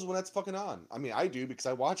 who knows when that's fucking on? I mean, I do because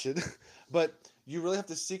I watch it. But you really have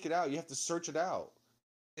to seek it out. You have to search it out.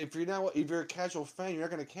 If you're a casual fan, you're not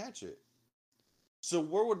gonna catch it. So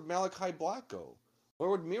where would Malachi Black go? Where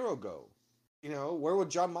would Miro go? Where would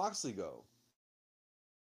John Moxley go?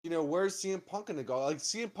 Where's CM Punk gonna go? Like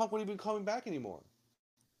CM Punk wouldn't even be coming back anymore.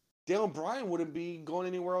 Daniel Bryan wouldn't be going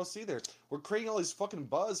anywhere else either. We're creating all these fucking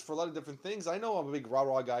buzz for a lot of different things. I know I'm a big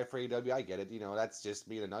rah-rah guy for AEW. I get it. That's just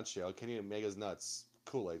me in a nutshell. Kenny Omega's nuts.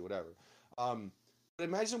 Kool-Aid, whatever. But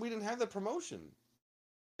imagine we didn't have the promotion.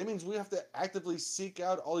 That means we have to actively seek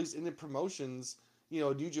out all these indie promotions,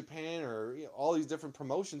 New Japan or all these different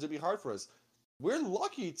promotions. It'd be hard for us. We're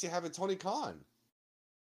lucky to have a Tony Khan.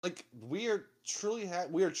 Like we are truly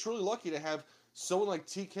lucky to have someone like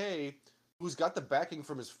TK who's got the backing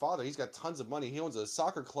from his father. He's got tons of money. He owns a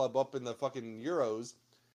soccer club up in the fucking Euros.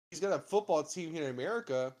 He's got a football team here in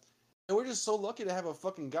America. And we're just so lucky to have a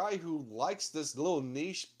fucking guy who likes this little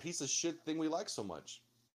niche piece of shit thing we like so much.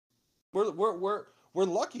 We're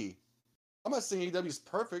lucky. I'm not saying AEW is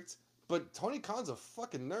perfect, but Tony Khan's a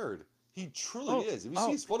fucking nerd. He truly is. If you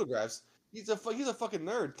see his photographs, he's a fucking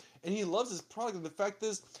nerd, and he loves his product. And the fact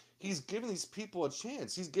is, he's giving these people a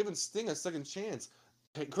chance. He's giving Sting a second chance,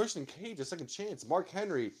 Christian Cage a second chance, Mark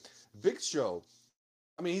Henry, Big Show.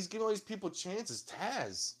 I mean, he's giving all these people chances.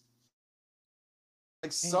 Taz,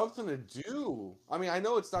 like something to do. I mean, I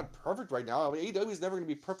know it's not perfect right now. I mean, AEW is never going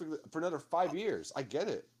to be perfect for another 5 years. I get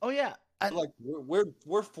it. Oh yeah. Like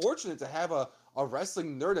we're fortunate to have a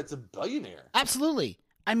wrestling nerd that's a billionaire. Absolutely.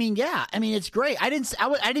 I mean, yeah. I mean, it's great. I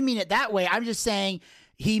didn't mean it that way. I'm just saying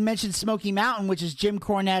he mentioned Smoky Mountain, which is Jim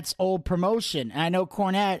Cornette's old promotion, and I know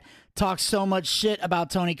Cornette talks so much shit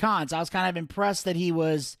about Tony Khan. So I was kind of impressed that he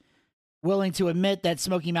was willing to admit that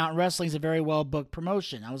Smoky Mountain Wrestling is a very well booked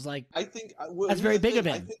promotion. I was like, I think that's very big of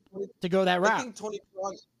him to go that route.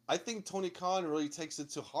 I think Tony Khan really takes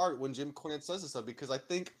it to heart when Jim Cornette says this stuff, because I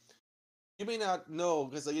think you may not know,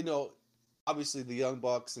 because obviously the Young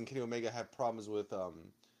Bucks and Kenny Omega have problems with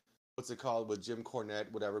with Jim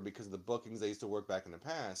Cornette, whatever, because of the bookings they used to work back in the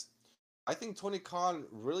past. I think Tony Khan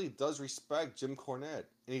really does respect Jim Cornette,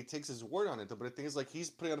 and he takes his word on it. But the thing is, like, he's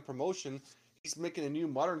putting on a promotion, he's making a new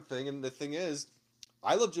modern thing, and the thing is,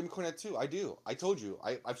 I love Jim Cornette too. I do. I told you.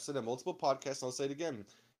 I've said it on multiple podcasts, and I'll say it again.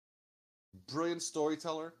 Brilliant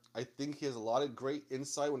storyteller. I think he has a lot of great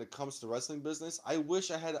insight when it comes to wrestling business. I wish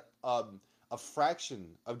I had a fraction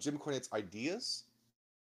of Jim Cornette's ideas,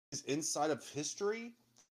 his insight of history.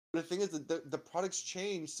 But the thing is that the product's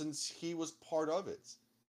changed since he was part of it.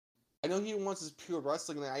 I know he wants his pure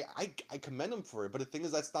wrestling, and I commend him for it. But the thing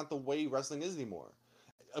is, that's not the way wrestling is anymore.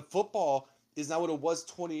 Football is not what it was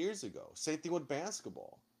 20 years ago. Same thing with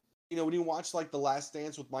basketball. When you watch like The Last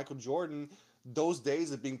Dance with Michael Jordan, those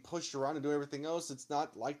days of being pushed around and doing everything else, it's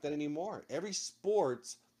not like that anymore. Every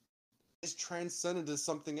sport is transcended to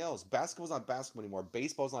something else. Basketball's not basketball anymore.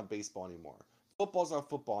 Baseball's not baseball anymore. Football's not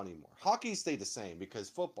football anymore. Hockey stayed the same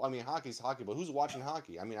because hockey's hockey, but who's watching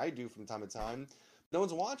hockey? I mean, I do from time to time. No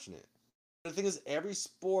one's watching it. But the thing is, every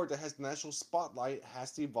sport that has the national spotlight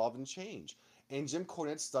has to evolve and change. And Jim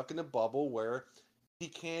Cornette's stuck in a bubble where he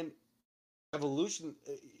can't evolution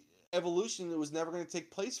was never going to take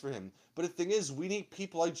place for him. But the thing is, we need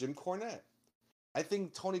people like Jim Cornette. I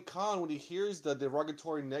think Tony Khan, when he hears the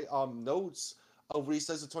derogatory notes of what he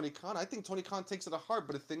says to Tony Khan, I think Tony Khan takes it to heart.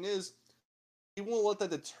 But the thing is, he won't let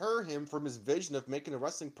that deter him from his vision of making a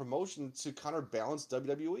wrestling promotion to counterbalance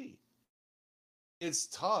WWE. It's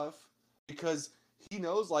tough because he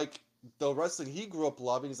knows, like, the wrestling he grew up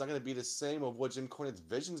loving is not going to be the same of what Jim Cornette's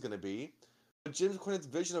vision is going to be. But Jim Cornette's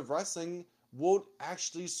vision of wrestling won't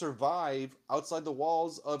actually survive outside the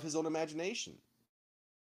walls of his own imagination.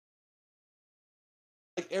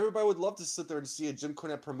 Like, everybody would love to sit there and see a Jim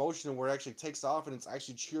Cornette promotion where it actually takes off and it's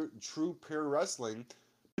actually true pure wrestling.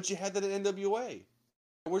 But you had that in NWA.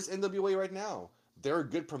 And where's NWA right now? They're a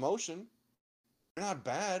good promotion. They're not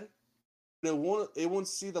bad. But it won't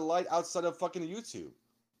see the light outside of fucking YouTube.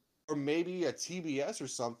 Or maybe a TBS or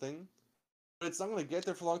something. But it's not going to get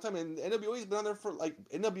there for a long time. And NWA's been on there for, like,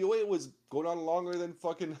 NWA was going on longer than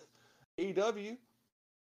fucking AEW.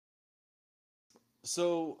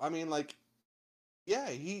 So, I mean, like, yeah,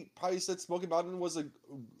 he probably said Smoky Mountain was a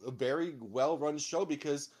very well-run show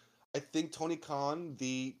because I think Tony Khan,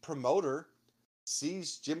 the promoter,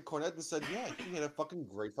 sees Jim Cornette and said, yeah, he had a fucking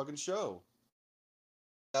great fucking show.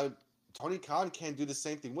 Now, Tony Khan can't do the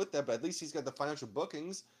same thing with that, but at least he's got the financial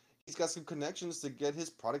bookings. He's got some connections to get his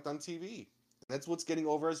product on TV. And that's what's getting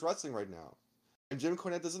over as wrestling right now. And Jim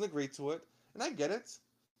Cornette doesn't agree to it. And I get it.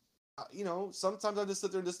 Sometimes I just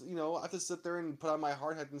sit there and I have to sit there and put on my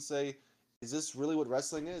hard hat and say, is this really what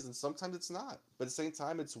wrestling is? And sometimes it's not. But at the same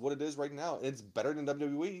time, it's what it is right now. And it's better than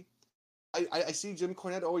WWE. I see Jim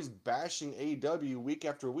Cornette always bashing AEW week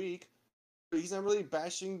after week, but he's not really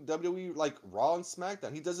bashing WWE like Raw and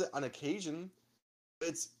SmackDown. He does it on occasion.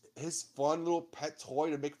 It's his fun little pet toy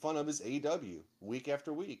to make fun of his AEW week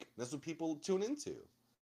after week. That's what people tune into.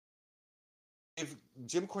 If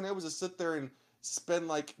Jim Cornette was to sit there and spend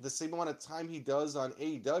like the same amount of time he does on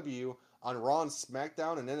AEW on Raw and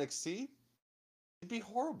SmackDown and NXT, it'd be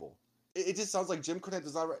horrible. It just sounds like Jim Cornette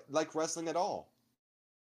does not like wrestling at all.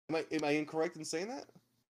 Am I incorrect in saying that?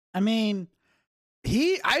 I mean,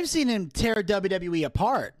 I've seen him tear WWE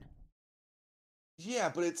apart.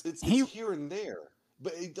 Yeah, but it's here and there.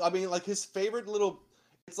 But I mean, like his favorite little,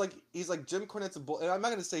 it's like he's like Jim Cornette's a bully. And I'm not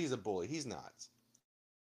gonna say he's a bully. He's not.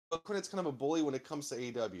 But Cornette's kind of a bully when it comes to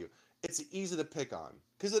AEW. It's easy to pick on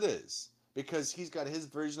because it is, because he's got his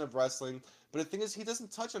version of wrestling. But the thing is, he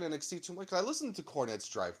doesn't touch on NXT too much. I listen to Cornette's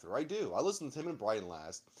drive-through. I do. I listen to him and Brian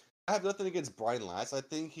Last. I have nothing against Brian Last. I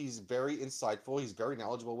think he's very insightful. He's very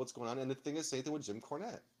knowledgeable what's going on. And the thing is, same thing with Jim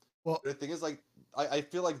Cornette. Well, the thing is, like, I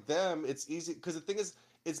feel like them, it's easy because the thing is,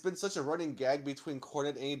 it's been such a running gag between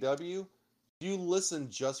Cornette and AEW. You listen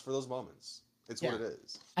just for those moments. It's what it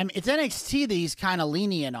is. I mean, it's NXT that he's kind of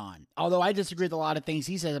lenient on. Although I disagree with a lot of things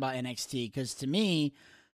he says about NXT, because to me,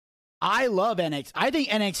 I love NXT. I think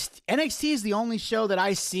NXT is the only show that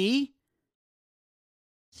I see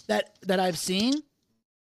that I've seen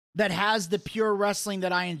that has the pure wrestling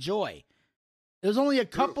that I enjoy. There's only a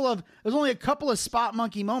couple of spot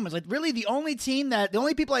monkey moments. Like really the only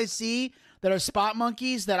people I see that are spot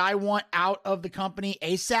monkeys that I want out of the company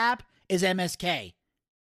ASAP is MSK.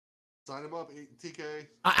 Sign him up, TK.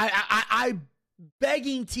 I'm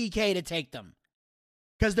begging TK to take them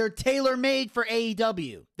because they're tailor-made for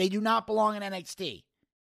AEW. They do not belong in NXT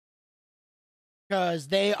because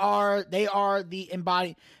they are the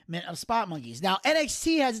embodiment of spot monkeys. Now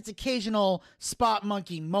NXT has its occasional spot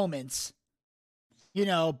monkey moments,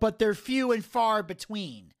 but they're few and far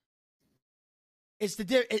between.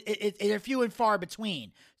 They're few and far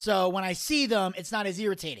between. So when I see them, it's not as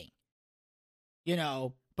irritating,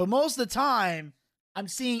 But most of the time, I'm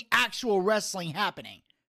seeing actual wrestling happening,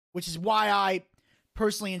 which is why I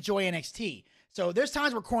personally enjoy NXT. So there's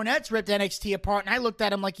times where Cornette's ripped NXT apart, and I looked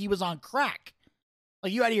at him like he was on crack.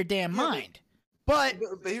 Like, you out of your damn mind. But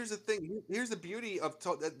here's the thing. Here's the beauty of...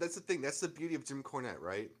 That's the thing. That's the beauty of Jim Cornette,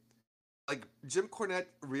 right? Like, Jim Cornette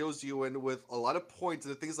reels you in with a lot of points,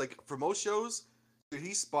 and the things like, for most shows, dude,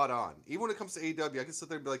 he's spot on. Even when it comes to AEW, I can sit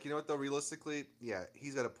there and be like, you know what, though, realistically, yeah,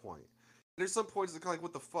 he's got a point. There's some points that are kind of like,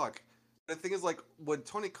 what the fuck? The thing is, like, when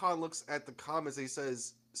Tony Khan looks at the comments, he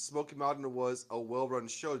says Smoky Mountain was a well-run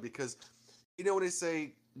show because, when they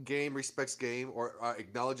say game respects game or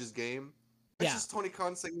acknowledges game, that's just Tony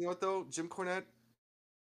Khan saying, you know what, though, Jim Cornette,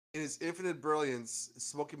 in his infinite brilliance,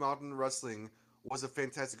 Smoky Mountain Wrestling was a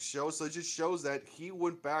fantastic show. So it just shows that he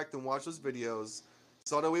went back and watched those videos,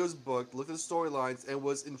 saw the way it was booked, looked at the storylines, and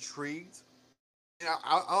was intrigued. Yeah,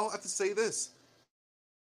 I'll have to say this.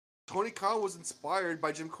 Tony Khan was inspired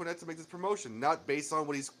by Jim Cornette to make this promotion, not based on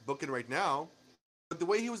what he's booking right now, but the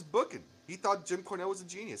way he was booking. He thought Jim Cornette was a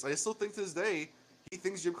genius. I still think to this day, he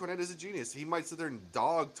thinks Jim Cornette is a genius. He might sit there and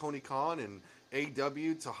dog Tony Khan and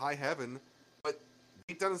AEW to high heaven, but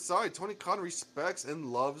deep down inside, Tony Khan respects and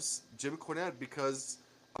loves Jim Cornette because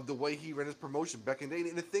of the way he ran his promotion back in the day.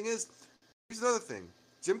 And the thing is, here's another thing.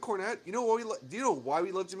 Jim Cornette, do you know why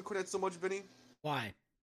we love Jim Cornette so much, Vinny? Why?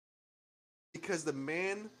 Because the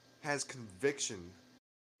man has conviction.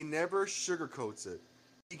 He never sugarcoats it.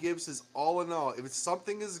 He gives his all in all. If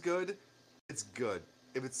something is good, it's good.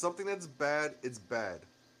 If it's something that's bad, it's bad.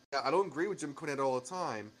 Now, I don't agree with Jim Cornette all the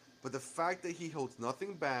time, but the fact that he holds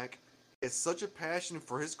nothing back, he has such a passion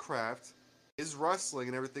for his craft, his wrestling,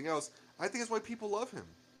 and everything else, I think that's why people love him.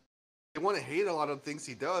 They want to hate a lot of things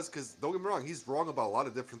he does, because don't get me wrong, he's wrong about a lot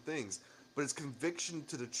of different things, but his conviction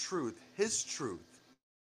to the truth, his truth.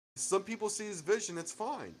 Some people see his vision, it's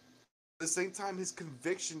fine. At the same time, his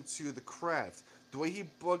conviction to the craft, the way he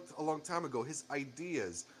booked a long time ago, his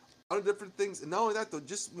ideas, a lot of different things, and not only that though,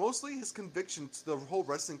 just mostly his conviction to the whole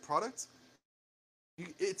wrestling product,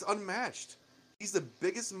 it's unmatched. He's the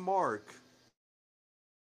biggest mark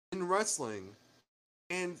in wrestling,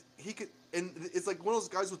 and it's like one of those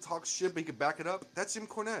guys who talk shit but he could back it up. That's Jim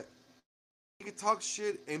Cornette. He could talk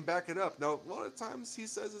shit and back it up. Now, a lot of times he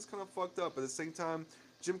says it's kind of fucked up, but at the same time,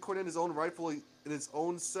 Jim Cornette, his own rightfully in his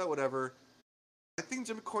own set, whatever. I think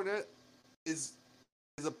Jim Cornette is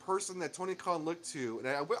a person that Tony Khan looked to, and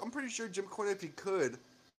I'm pretty sure Jim Cornette, if he could,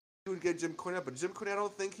 he would get Jim Cornette. But Jim Cornette, I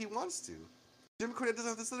don't think he wants to. Jim Cornette doesn't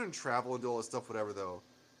have to sit there and travel and do all this stuff, whatever, though.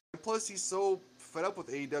 And plus, he's so fed up with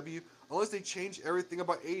AEW. Unless they change everything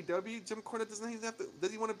about AEW, Jim Cornette doesn't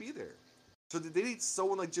even want to be there. So they need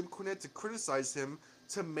someone like Jim Cornette to criticize him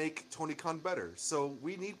to make Tony Khan better. So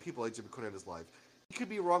we need people like Jim Cornette in his life. He could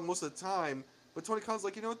be wrong most of the time, but Tony Khan's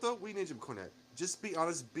like, you know what though? We need Jim Cornette. Just be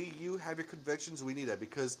honest, be you, have your convictions. We need that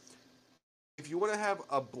because if you want to have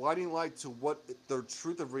a blinding light to what the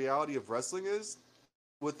truth of reality of wrestling is,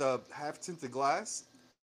 with a half-tinted glass,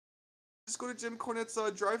 just go to Jim Cornette's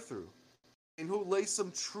drive-thru, and he'll lay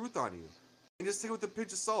some truth on you. And just take it with a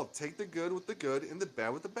pinch of salt. Take the good with the good and the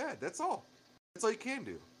bad with the bad. That's all. That's all you can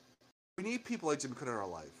do. We need people like Jim Cornette in our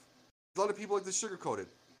life. A lot of people like to sugarcoat it.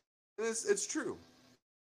 And it's true.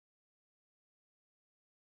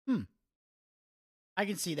 I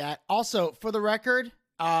can see that. Also, for the record,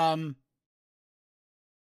 I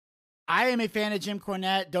am a fan of Jim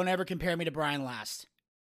Cornette. Don't ever compare me to Brian Last.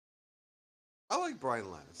 I like Brian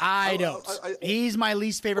Last. I don't. He's my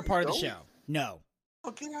least favorite part of the show. No.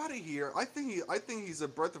 Oh, get out of here! I think he's a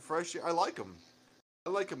breath of fresh air. I like him. I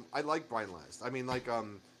like Brian Last. I mean, like, I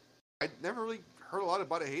never really heard a lot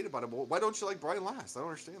about it, hate about him. Why don't you like Brian Last? I don't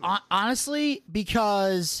understand that. Honestly,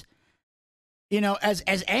 because, you know, as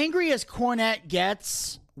angry as Cornette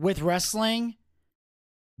gets with wrestling,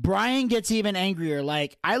 Brian gets even angrier.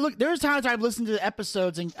 Like, there's times I've listened to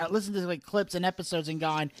episodes and listened to like clips and episodes and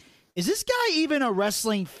gone, is this guy even a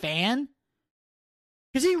wrestling fan?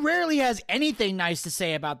 Because he rarely has anything nice to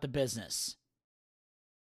say about the business.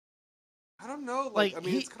 I don't know. Like I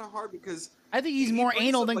mean, it's kind of hard because I think he's more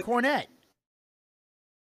anal than Cornette.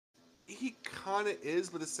 He kind of is,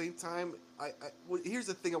 but at the same time, here's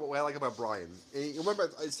the thing about what I like about Brian. And you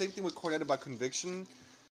remember, same thing with Cornette about conviction.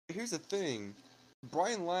 Here's the thing.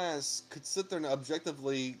 Brian Last could sit there and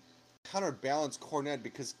objectively counterbalance Cornette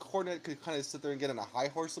because Cornette could kind of sit there and get on a high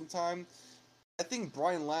horse sometime. I think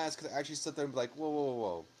Brian Last could actually sit there and be like,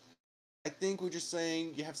 whoa. I think we're just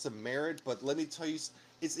saying you have some merit, but let me tell you,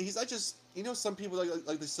 he's not just, you know, some people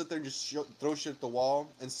like to sit there and just throw shit at the wall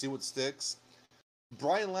and see what sticks.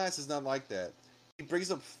 Brian Last is not like that. He brings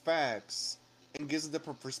up facts and gives a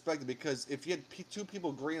different perspective because if you had two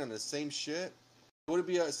people agreeing on the same shit, it would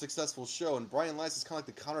be a successful show. And Brian Last is kind of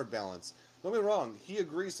like the counterbalance. Don't get me wrong, he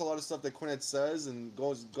agrees to a lot of stuff that Cornette says and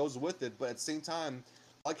goes with it, but at the same time,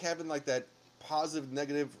 I like having like that positive,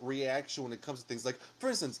 negative reaction when it comes to things. Like, for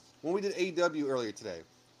instance, when we did AEW earlier today,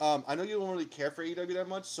 I know you don't really care for AEW that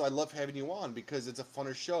much, so I love having you on because it's a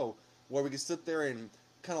funner show where we can sit there and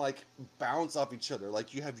kind of like bounce off each other.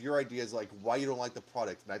 Like, you have your ideas like why you don't like the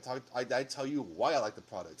product, and I tell you why I like the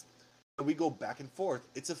product, and we go back and forth.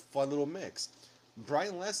 It's a fun little mix.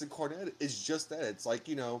 Brian Last and Cornette is just that. It's like,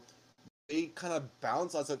 you know, they kind of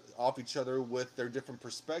bounce off each other with their different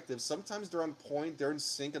perspectives. Sometimes they're on point, they're in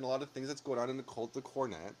sync in a lot of things that's going on in the cult of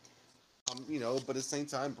Cornette. You know, but at the same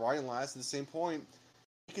time, Brian Last, at the same point,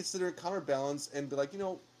 he consider a counterbalance and be like, you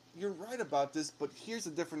know, you're right about this, but here's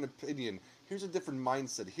a different opinion. Here's a different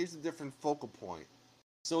mindset. Here's a different focal point.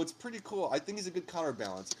 So it's pretty cool. I think he's a good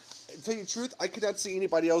counterbalance. To tell you the truth, I could not see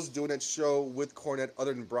anybody else doing that show with Cornette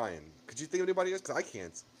other than Brian. Could you think of anybody else? Because I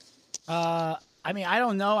can't. I mean, I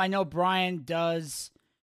don't know. I know Brian does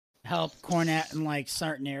help Cornette in like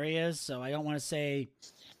certain areas, so I don't want to say.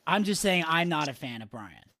 I'm just saying I'm not a fan of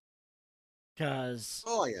Brian. Because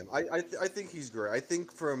I am. I think he's great. I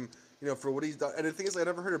think from, you know, for what he's done, and the thing is, I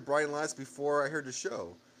never heard of Brian Last before I heard the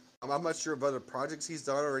show. I'm not sure of other projects he's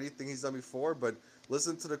done or anything he's done before, but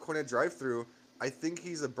listen to the Cornette drive-thru. I think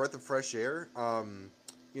he's a breath of fresh air.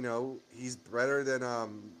 You know, he's better than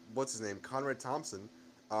what's his name, Conrad Thompson.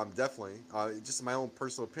 Definitely. Just my own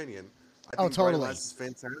personal opinion. I think totally. Brian Last is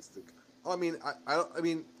fantastic. I mean, I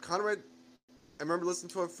mean, Conrad. I remember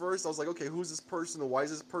listening to it first. I was like, okay, who's this person and why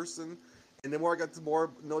is this person? And the more I got to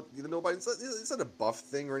more know about it, it's not a buff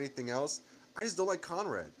thing or anything else. I just don't like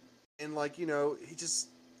Conrad, and like, you know,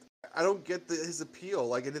 I don't get his appeal.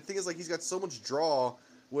 Like, and the thing is, like, he's got so much draw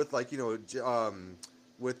with, like, you know,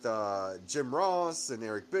 with Jim Ross and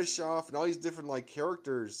Eric Bischoff and all these different like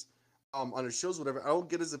characters on his shows, whatever. I don't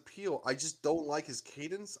get his appeal. I just don't like his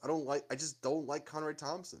cadence. I just don't like Conrad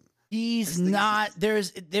Thompson. He's not.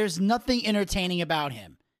 There's nothing entertaining about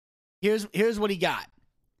him. Here's what he got.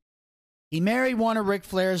 He married one of Ric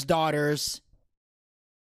Flair's daughters.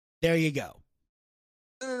 There you go.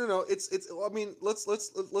 No. It's. I mean, let's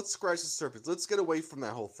scratch the surface. Let's get away from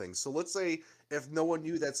that whole thing. So let's say if no one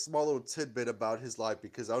knew that small little tidbit about his life,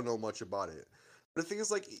 because I don't know much about it. But the thing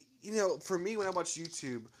is, like, you know, for me, when I watch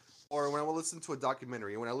YouTube, or when I listen to a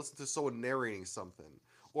documentary, or when I listen to someone narrating something,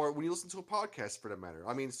 or when you listen to a podcast, for that matter.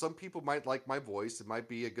 I mean, some people might like my voice. It might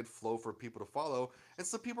be a good flow for people to follow, and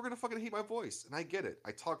some people are gonna fucking hate my voice, and I get it.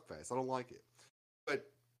 I talk fast. I don't like it, but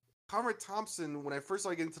Conrad Thompson, when I first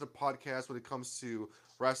started getting into the podcast, when it comes to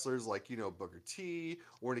wrestlers like, Booker T,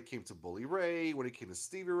 or when it came to Bully Ray, when it came to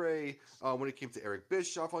Stevie Ray, when it came to Eric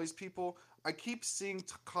Bischoff, all these people, I keep seeing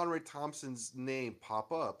Conrad Thompson's name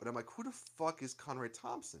pop up. And I'm like, who the fuck is Conrad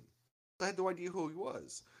Thompson? I had no idea who he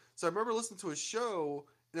was. So I remember listening to his show,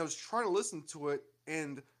 and I was trying to listen to it,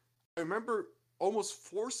 and I remember almost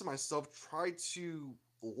forcing myself to try to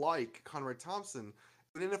like Conrad Thompson.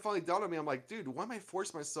 And then it finally dawned on me, I'm like, dude, why am I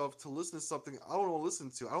forcing myself to listen to something I don't want to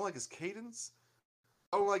listen to? I don't like his cadence.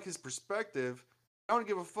 I don't like his perspective. I don't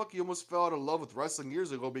give a fuck. You almost fell out of love with wrestling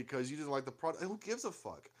years ago because you didn't like the product. Who gives a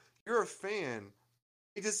fuck? You're a fan.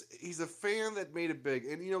 He's a fan that made it big.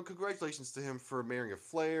 And, congratulations to him for marrying a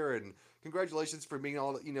Flair, and congratulations for being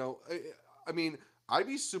all, I mean, I'd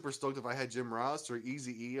be super stoked if I had Jim Ross or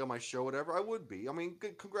Eazy-E on my show, whatever. I would be. I mean,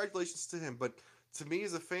 congratulations to him. But to me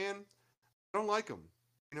as a fan, I don't like him.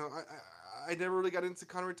 I never really got into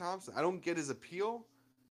Conrad Thompson. I don't get his appeal.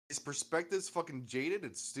 His perspective's fucking jaded.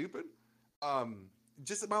 It's stupid.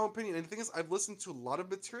 Just in my own opinion. And the thing is, I've listened to a lot of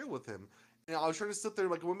material with him. And I was trying to sit there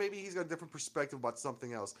like, well, maybe he's got a different perspective about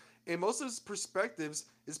something else. And most of his perspectives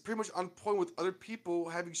is pretty much on point with other people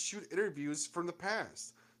having shoot interviews from the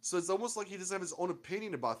past. So it's almost like he doesn't have his own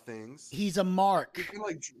opinion about things. He's a mark.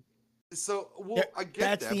 I get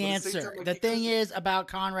that's that. The answer. The thing is about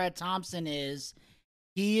Conrad Thompson is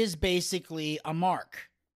he is basically a mark.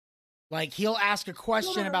 Like, he'll ask a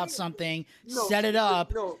question about something, set it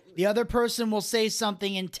up. The other person will say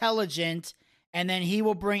something intelligent, and then he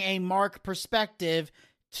will bring a mark perspective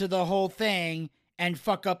to the whole thing and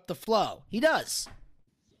fuck up the flow. He does.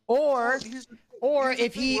 Or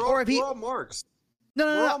if he we're all marks. No.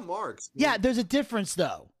 We're all marks. Dude. Yeah, there's a difference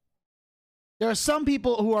though. There are some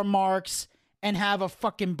people who are marks and have a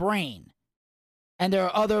fucking brain. And there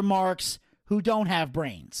are other marks who don't have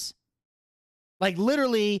brains. Like,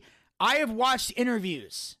 literally, I have watched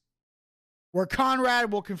interviews where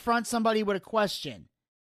Conrad will confront somebody with a question.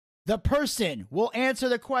 The person will answer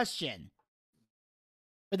the question.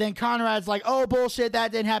 But then Conrad's like, oh, bullshit,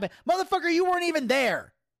 that didn't happen. Motherfucker, you weren't even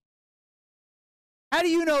there. How do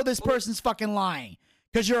you know this person's fucking lying?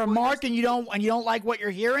 Because you're a mark and you don't like what you're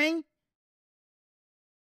hearing?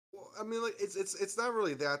 I mean, like, it's not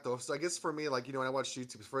really that though. So I guess for me, like, when I watch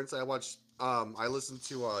YouTube, for instance, I listened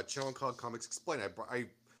to a channel called Comics Explained.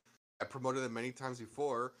 I promoted it many times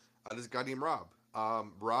before. This guy named Rob.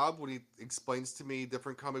 Rob, when he explains to me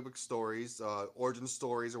different comic book stories, origin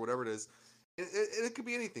stories, or whatever it is, it could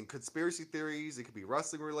be anything, conspiracy theories. It could be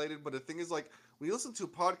wrestling related. But the thing is, like, when you listen to a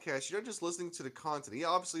podcast, you're not just listening to the content. Yeah,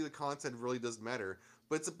 obviously the content really does matter,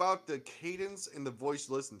 but it's about the cadence and the voice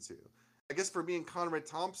you listen to. I guess for me and Conrad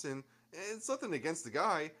Thompson, it's nothing against the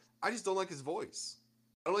guy. I just don't like his voice.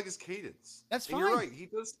 I don't like his cadence. That's fine. You're right.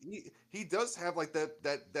 He does have like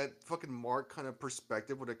that fucking mark kind of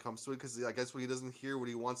perspective when it comes to it, because I guess when he doesn't hear what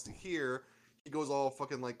he wants to hear, he goes all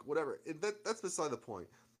fucking like whatever. That's beside the point.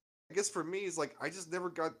 I guess for me, it's like I just never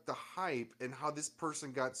got the hype and how this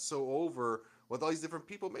person got so over with all these different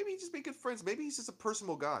people. Maybe he just made good friends. Maybe he's just a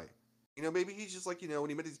personable guy. Maybe he's just like, when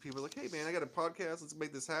he met these people, like, hey, man, I got a podcast. Let's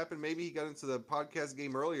make this happen. Maybe he got into the podcast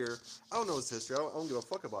game earlier. I don't know his history. I don't give a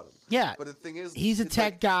fuck about him. Yeah. But the thing is, he's a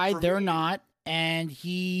tech guy. They're not. And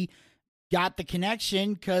he got the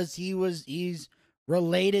connection because he's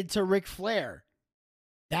related to Ric Flair.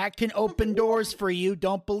 That can open doors for you.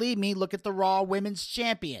 Don't believe me? Look at the Raw Women's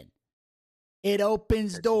Champion. It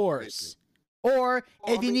opens doors. Or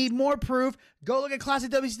if you need more proof, go look at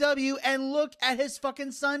Classic WCW and look at his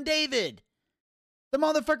fucking son, David. The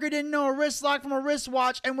motherfucker didn't know a wrist lock from a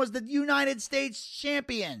wristwatch and was the United States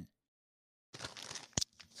champion.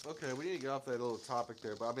 Okay, we need to get off that little topic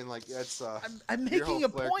there, but I mean, like, it's I'm making a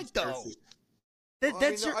point, though.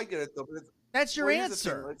 I get it, though. But that's your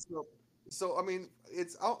answer. So I mean,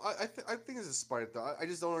 I think it's a spite though. I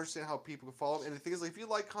just don't understand how people can follow him. And the thing is, like, if you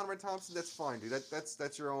like Conrad Thompson, that's fine, dude.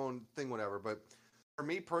 That's your own thing, whatever. But for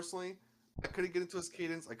me personally, I couldn't get into his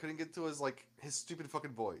cadence. I couldn't get into his stupid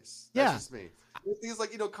fucking voice. That's just me. The thing is,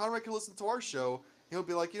 like, Conrad can listen to our show. He'll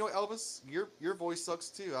be like, Elvis, your voice sucks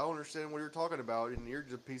too. I don't understand what you're talking about, and you're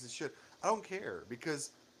just a piece of shit. I don't care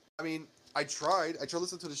because, I mean, I tried to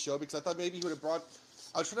listen to the show because I thought maybe he would have brought.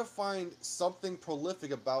 I was trying to find something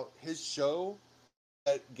prolific about his show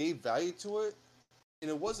that gave value to it,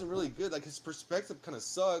 and it wasn't really good. Like, his perspective kind of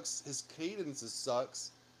sucks, his cadence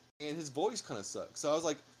sucks, and his voice kind of sucks. So I was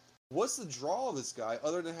like, what's the draw of this guy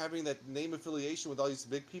other than having that name affiliation with all these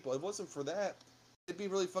big people? If it wasn't for that, it'd be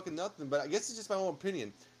really fucking nothing. But I guess it's just my own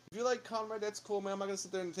opinion. If you like Conrad, that's cool, man. I'm not gonna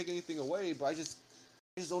sit there and take anything away, but I just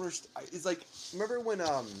don't understand. It's like, remember when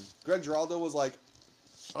Greg Giraldo was like,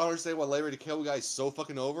 I don't understand why Larry the Cable Guy is so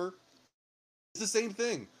fucking over. It's the same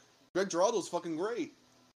thing. Greg Giraldo's fucking great.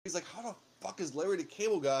 He's like, how the fuck is Larry the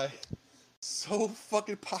Cable Guy so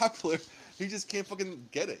fucking popular? He just can't fucking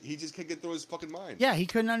get it. He just can't get through his fucking mind. Yeah, he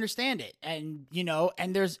couldn't understand it. And, you know,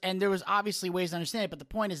 and there was obviously ways to understand it, but the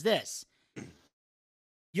point is this.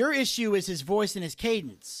 Your issue is his voice and his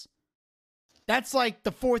cadence. That's like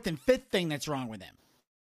the fourth and fifth thing that's wrong with him.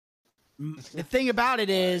 The thing about it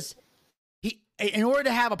is, in order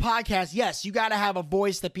to have a podcast, yes, you got to have a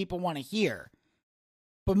voice that people want to hear.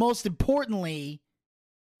 But most importantly,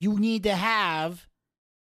 you have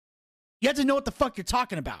to know what the fuck you're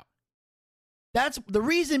talking about. That's the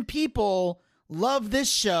reason people love this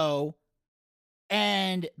show.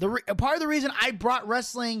 And part of the reason I brought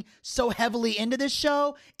wrestling so heavily into this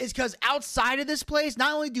show is because outside of this place,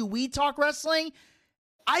 not only do we talk wrestling,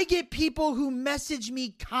 I get people who message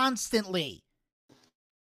me constantly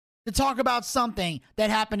to talk about something that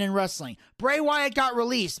happened in wrestling. Bray Wyatt got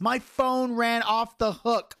released. My phone ran off the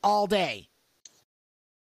hook all day.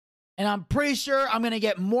 And I'm pretty sure I'm going to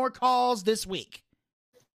get more calls this week.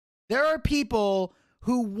 There are people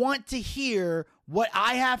who want to hear what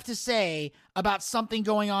I have to say about something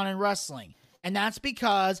going on in wrestling. And that's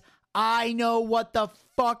because I know what the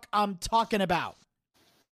fuck I'm talking about.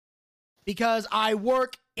 Because I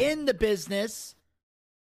work in the business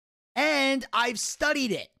and I've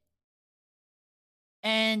studied it.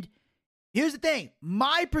 And here's the thing.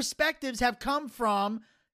 My perspectives have come from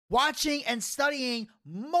watching and studying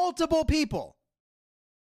multiple people.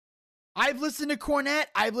 I've listened to Cornette.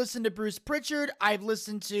 I've listened to Bruce Pritchard. I've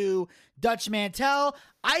listened to Dutch Mantel.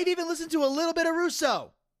 I've even listened to a little bit of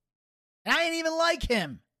Russo. And I didn't even like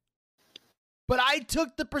him. But I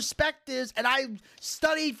took the perspectives and I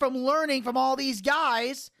studied from learning from all these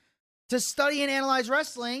guys to study and analyze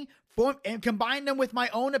wrestling and combine them with my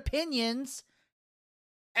own opinions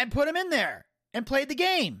and put them in there and played the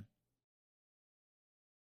game.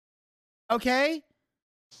 Okay?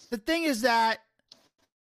 The thing is that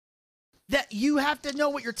you have to know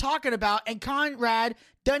what you're talking about, and Conrad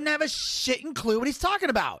doesn't have a shitting clue what he's talking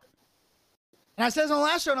about. And I said this on the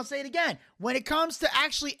last show, and I'll say it again. When it comes to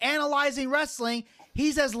actually analyzing wrestling,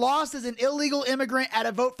 he's as lost as an illegal immigrant at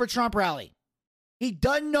a Vote for Trump rally. He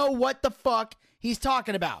doesn't know what the fuck he's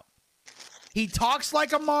talking about. He talks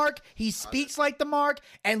like a mark, he speaks like the mark,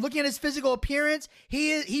 and looking at his physical appearance,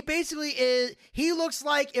 he basically is, he looks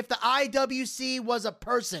like if the IWC was a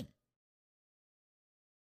person.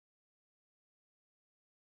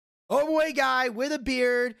 Overweight guy with a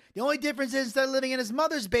beard. The only difference is instead of living in his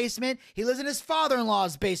mother's basement, he lives in his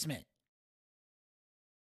father-in-law's basement.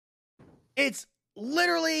 It's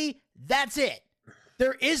literally, that's it.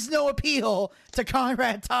 There is no appeal to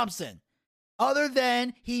Conrad Thompson other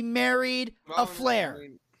than he married a Flair.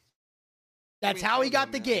 That's how he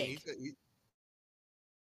got the gig.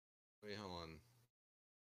 Wait, hold on.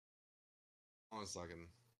 Hold on a second.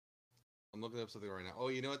 I'm looking up something right now. Oh,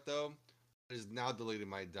 you know what, though? I just now deleted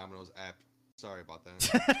my Domino's app. Sorry about that.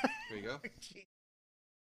 There you go.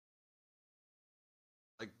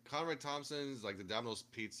 Like, Conrad Thompson's like the Domino's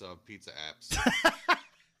pizza apps.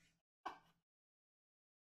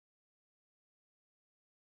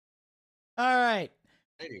 All right.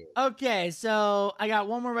 Anyway. Okay, so I got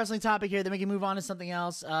one more wrestling topic here, then we can move on to something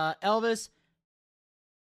else. Elvis,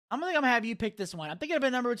 I'm going to have you pick this one. I'm thinking of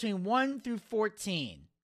a number between 1 through 14.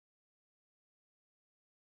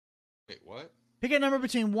 Wait, what? Pick a number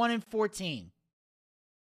between 1 and 14.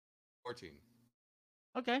 14.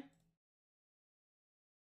 Okay.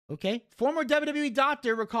 Okay. Former WWE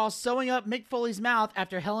doctor recalls sewing up Mick Foley's mouth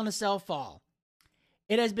after Hell in a Cell fall.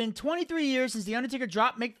 It has been 23 years since The Undertaker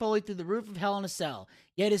dropped Mick Foley through the roof of Hell in a Cell,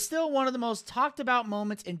 yet is still one of the most talked about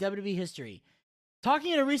moments in WWE history.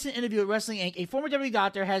 Talking in a recent interview at Wrestling Inc., a former WWE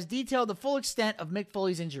doctor has detailed the full extent of Mick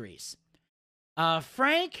Foley's injuries.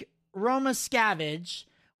 Frank Romascavage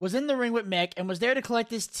was in the ring with Mick and was there to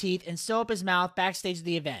collect his teeth and sew up his mouth backstage of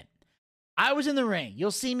the event. I was in the ring.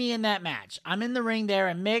 You'll see me in that match. I'm in the ring there,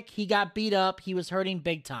 and Mick, he got beat up. He was hurting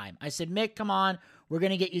big time. I said, Mick, come on. We're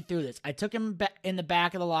going to get you through this. I took him in the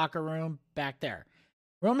back of the locker room back there.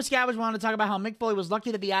 Roman Scavenge wanted to talk about how Mick Foley was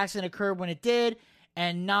lucky that the accident occurred when it did,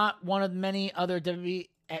 and not one of many other WWE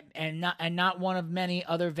and not one of many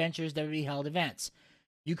other ventures WWE held events.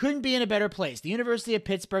 You couldn't be in a better place. The University of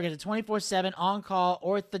Pittsburgh is a 24/7 on-call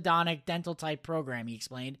orthodontic dental type program, he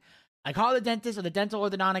explained. I called the dentist or the dental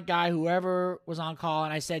orthodontic guy, whoever was on call,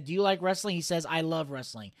 and I said, do you like wrestling? He says, I love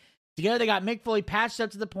wrestling. Together, they got Mick Foley patched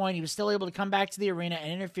up to the point he was still able to come back to the arena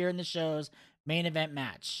and interfere in the show's main event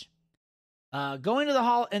match. Going to the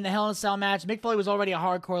Hall in the Hell in a Cell match, Mick Foley was already a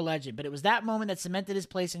hardcore legend, but it was that moment that cemented his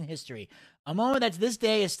place in history. A moment that to this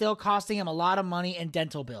day is still costing him a lot of money in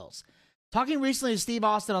dental bills. Talking recently to Steve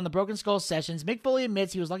Austin on the Broken Skull Sessions, Mick Foley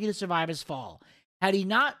admits he was lucky to survive his fall. Had he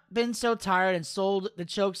not been so tired and sold the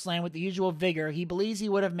chokeslam with the usual vigor, he believes he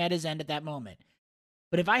would have met his end at that moment.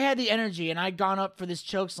 But if I had the energy and I'd gone up for this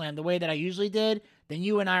chokeslam the way that I usually did, then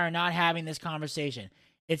you and I are not having this conversation.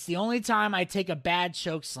 It's the only time I take a bad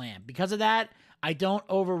chokeslam. Because of that, I don't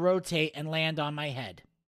over-rotate and land on my head.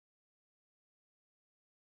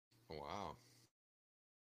 Wow.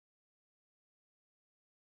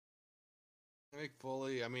 Mick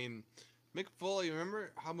Foley,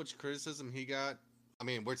 remember how much criticism he got? I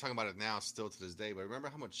mean, we're talking about it now still to this day, but remember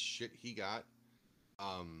how much shit he got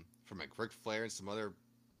from like Ric Flair and some other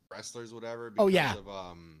wrestlers, whatever, because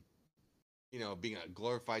of being a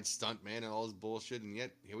glorified stunt man and all this bullshit, and yet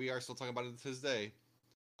here we are still talking about it to this day.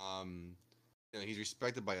 He's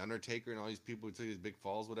respected by Undertaker and all these people who took these big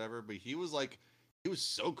falls, whatever, but he was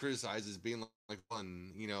so criticized as being like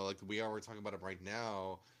fun, like we're talking about him right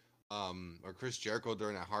now, or Chris Jericho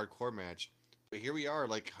during that hardcore match. But here we are,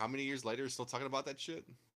 like how many years later, still talking about that shit?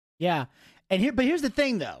 Yeah, but here's the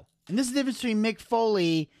thing, though, and this is the difference between Mick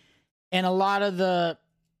Foley and a lot of the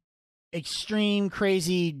extreme,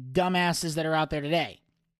 crazy dumbasses that are out there today.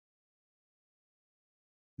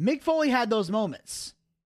 Mick Foley had those moments,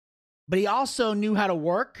 but he also knew how to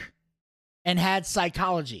work and had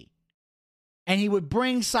psychology. And he would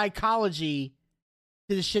bring psychology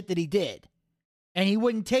to the shit that he did. And he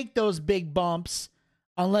wouldn't take those big bumps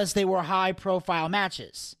unless they were high-profile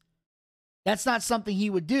matches. That's not something he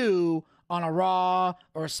would do on a Raw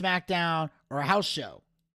or a SmackDown or a house show.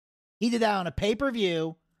 He did that on a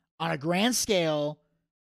pay-per-view, on a grand scale,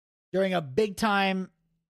 during a big-time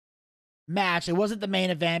match. It wasn't the main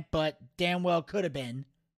event, but damn well could have been.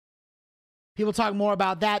 People talk more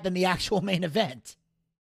about that than the actual main event.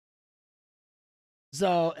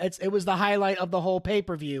 So it was the highlight of the whole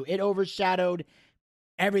pay-per-view. It overshadowed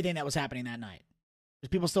everything that was happening that night. Because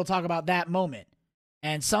people still talk about that moment.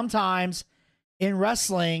 And sometimes in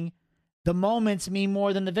wrestling, the moments mean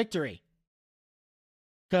more than the victory.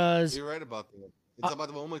 Because you're right about that. It's about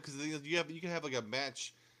the moment, because you can have like a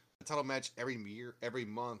title match every year, every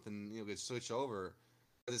month, and get switched over.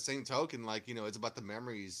 At the same token, it's about the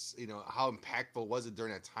memories. How impactful was it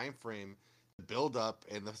during that time frame, the build up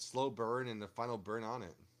and the slow burn and the final burn on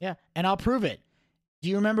it. Yeah, and I'll prove it. Do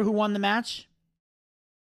you remember who won the match?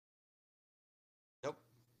 Nope.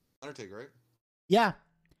 Undertaker, right? Yeah.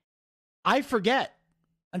 I forget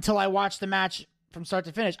until I watch the match from start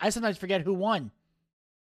to finish. I sometimes forget who won.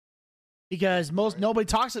 Because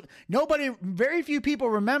very few people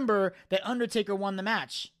remember that Undertaker won the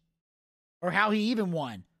match. Or how he even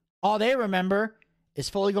won. All they remember is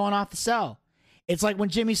Foley going off the cell. It's like when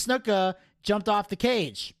Jimmy Snuka jumped off the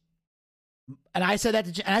cage. And I said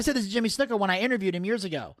this to Jimmy Snuka when I interviewed him years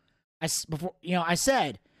ago. I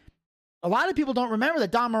said, a lot of people don't remember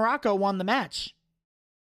that Don Morocco won the match.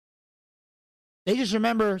 They just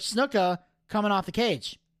remember Snuka coming off the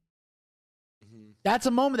cage. Mm-hmm. That's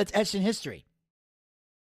a moment that's etched in history.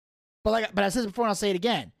 But I said it before and I'll say it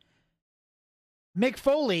again. Mick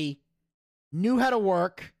Foley knew how to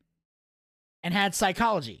work and had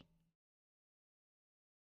psychology.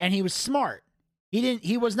 And he was smart.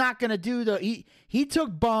 He was not going to do he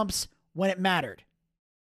took bumps when it mattered.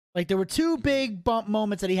 Like there were two big bump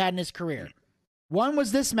moments that he had in his career. One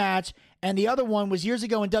was this match, and the other one was years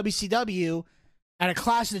ago in WCW at a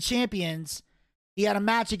Clash of the Champions. He had a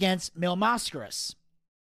match against Mil Mascaras.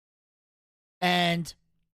 And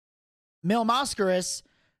Mil Mascaras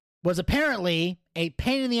was apparently a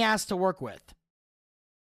pain in the ass to work with.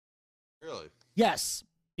 Really? Yes,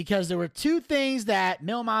 because there were two things that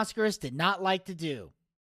Mil Mascaras did not like to do.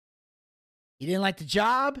 He didn't like the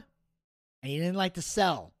job, and he didn't like to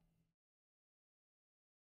sell,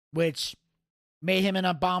 which made him an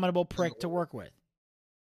abominable prick to work with.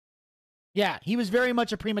 Yeah, he was very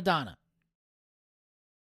much a prima donna.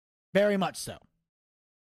 Very much so.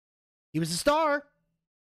 He was a star.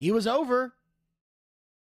 He was over.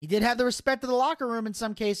 He did have the respect of the locker room in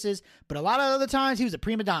some cases, but a lot of other times he was a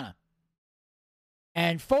prima donna.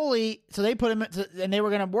 And Foley, so they put him, and they were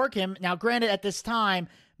going to work him. Now, granted, at this time,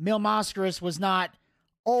 Mil Mascaras was not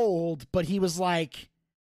old, but he was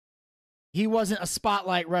he wasn't a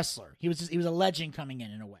spotlight wrestler. He was a legend coming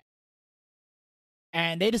in a way.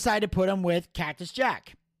 And they decided to put him with Cactus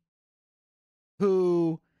Jack,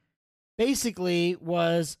 who basically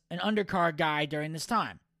was an undercard guy during this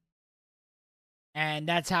time. And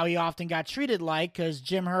that's how he often got treated because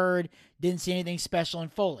Jim Herd didn't see anything special in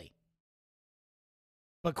Foley.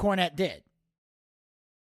 But Cornette did.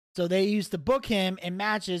 So they used to book him in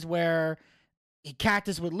matches where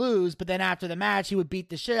Cactus would lose, but then after the match, he would beat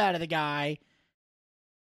the shit out of the guy.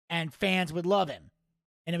 and fans would love him.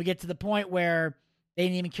 And it would get to the point where they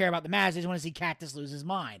didn't even care about the match. They just want to see Cactus lose his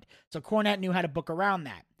mind. So Cornette knew how to book around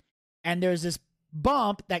that. And there's this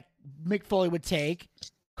bump that Mick Foley would take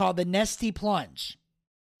called the Nesty Plunge.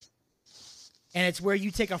 And it's where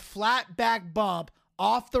you take a flat back bump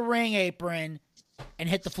off the ring apron and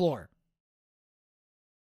hit the floor.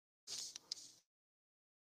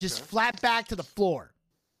 Just flat back to the floor.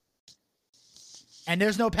 And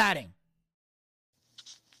there's no padding.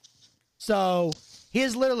 So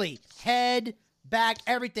his literally head, back,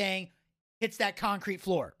 everything hits that concrete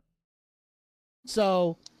floor.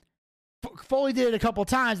 So Foley did it a couple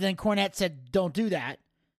times, and then Cornette said, don't do that.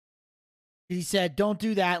 He said, don't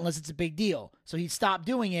do that unless it's a big deal. So he stopped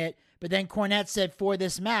doing it, but then Cornette said, for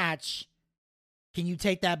this match, can you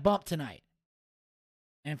take that bump tonight?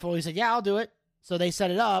 And Foley said, yeah, I'll do it. So they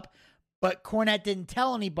set it up, but Cornette didn't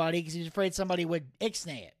tell anybody because he was afraid somebody would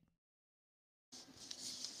ixnay it.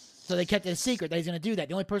 So they kept it a secret that he's going to do that.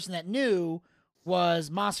 The only person that knew was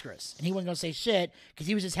Mascaras, and he wasn't going to say shit because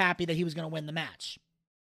he was just happy that he was going to win the match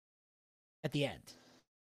at the end.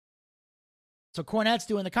 So Cornette's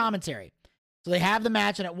doing the commentary. So they have the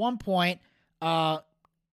match, and at one point,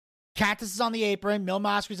 Cactus is on the apron. Mil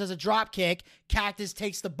Mascaras does a drop kick. Cactus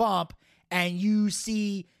takes the bump, and you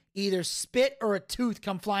see either spit or a tooth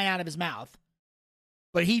come flying out of his mouth.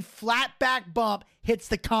 But he flat back bump hits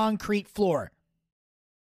the concrete floor.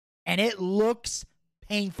 And it looks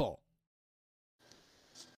painful.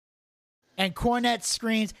 And Cornette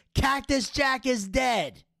screams, Cactus Jack is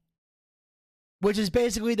dead. Which is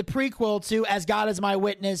basically the prequel to As God Is My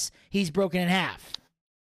Witness, he's broken in half.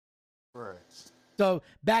 Right. So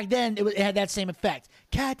back then, it had that same effect.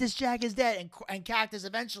 Cactus Jack is dead. And Cactus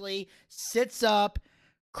eventually sits up,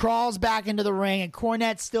 crawls back into the ring, and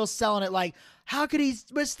Cornette's still selling it like, how could he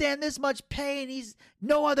withstand this much pain?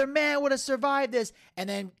 No other man would have survived this. And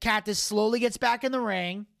then Cactus slowly gets back in the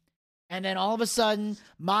ring, and then all of a sudden,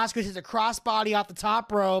 Mascaras hits a crossbody off the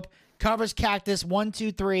top rope, covers Cactus, 1,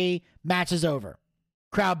 2, 3, match is over.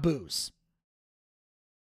 Crowd boos.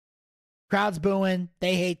 Crowd's booing.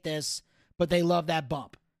 They hate this, but they love that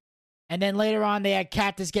bump. And then later on, they had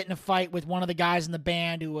Cactus get in a fight with one of the guys in the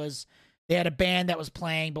band they had a band that was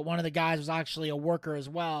playing, but one of the guys was actually a worker as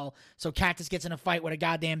well. So Cactus gets in a fight with a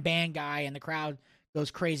goddamn band guy, and the crowd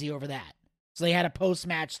goes crazy over that. So they had a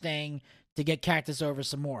post-match thing to get Cactus over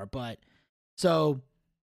some more. So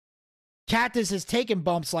Cactus has taken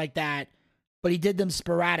bumps like that, but he did them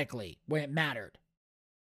sporadically when it mattered.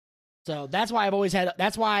 So that's why I'll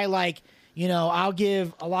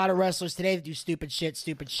give a lot of wrestlers today that do stupid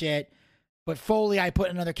shit. But Foley I put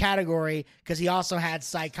in another category because he also had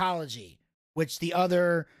psychology, which the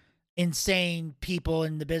other insane people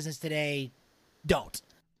in the business today don't.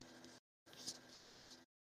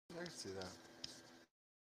 I can see that.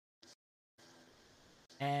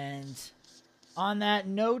 And on that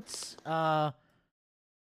note, we're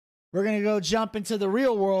gonna go jump into the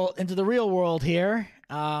real world here.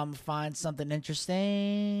 Find something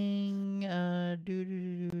interesting.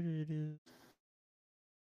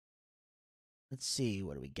 Let's see,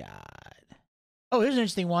 what do we got? Oh, here's an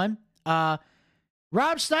interesting one. Rob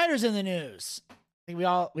Schneider's in the news. I think we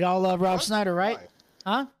all love Rob Schneider, right? Why?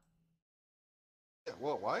 Huh? Yeah,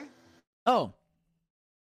 well, why? Oh.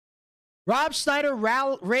 Rob Schneider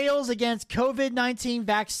rails against COVID-19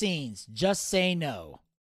 vaccines. Just say no.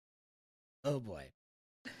 Oh, boy.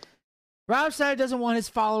 Rob Schneider doesn't want his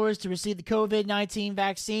followers to receive the COVID-19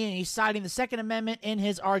 vaccine, and he's citing the Second Amendment in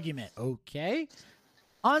his argument. Okay.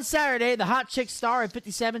 On Saturday, the hot chick star at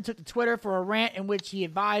 57 took to Twitter for a rant in which he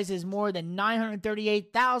advised his more than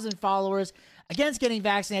 938,000 followers against getting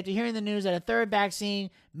vaccinated after hearing the news that a third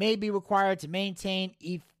vaccine may be required to maintain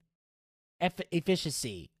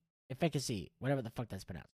efficacy, whatever the fuck that's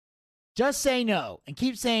pronounced. Just say no and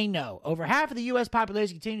keep saying no. Over half of the U.S.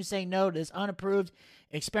 population continue to say no to this unapproved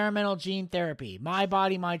experimental gene therapy. My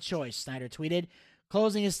body, my choice, Snyder tweeted,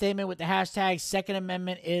 closing his statement with the hashtag Second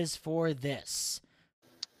Amendment is for this.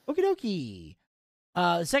 Okie dokie.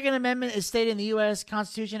 The Second Amendment is stated in the U.S.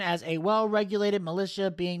 Constitution as a well-regulated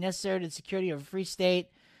militia being necessary to the security of a free state.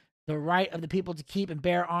 The right of the people to keep and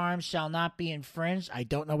bear arms shall not be infringed. I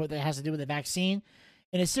don't know what that has to do with the vaccine.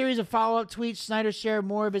 In a series of follow-up tweets, Snyder shared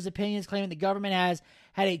more of his opinions, claiming the government has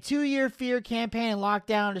had a 2-year fear campaign and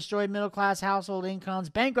lockdown, destroyed middle-class household incomes,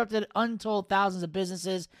 bankrupted untold thousands of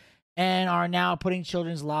businesses, and are now putting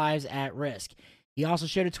children's lives at risk. He also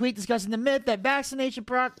shared a tweet discussing the myth that vaccination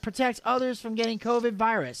protects others from getting COVID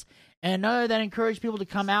virus, and another that encouraged people to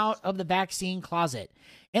come out of the vaccine closet.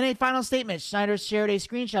 In a final statement, Schneider shared a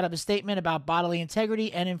screenshot of a statement about bodily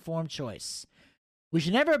integrity and informed choice. We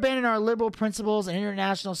should never abandon our liberal principles and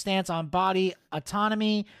international stance on body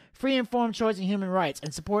autonomy, free informed choice, and human rights,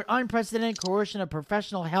 and support unprecedented coercion of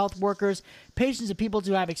professional health workers, patients, and people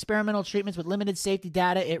to have experimental treatments with limited safety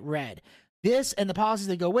data, it read. This and the policies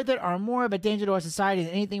that go with it are more of a danger to our society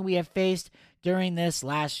than anything we have faced during this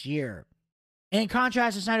last year. In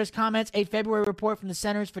contrast to Snyder's comments, a February report from the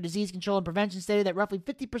Centers for Disease Control and Prevention stated that roughly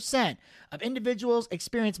 50% of individuals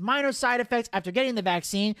experience minor side effects after getting the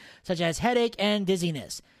vaccine, such as headache and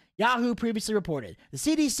dizziness. Yahoo previously reported. The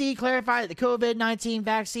CDC clarified that the COVID-19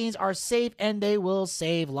 vaccines are safe and they will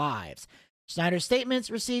save lives. Snyder's statements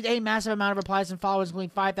received a massive amount of replies from followers,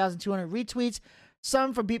 including 5,200 retweets,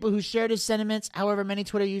 some from people who shared his sentiments. However, many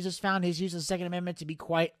Twitter users found his use of the Second Amendment to be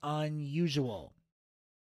quite unusual.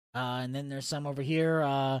 And then there's some over here.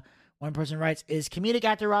 One person writes, is comedic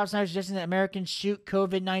actor Rob Snyder suggesting that Americans shoot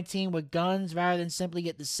COVID-19 with guns rather than simply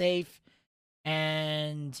get the safe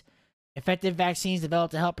and effective vaccines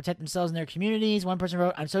developed to help protect themselves and their communities? One person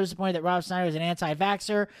wrote, I'm so disappointed that Rob Snyder is an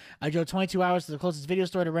anti-vaxxer. I drove 22 hours to the closest video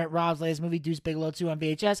store to rent Rob's latest movie, Deuce Bigalow 2 on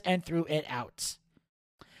VHS, and threw it out.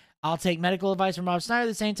 I'll take medical advice from Rob Snyder at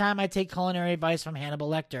the same time I take culinary advice from Hannibal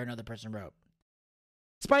Lecter, another person wrote.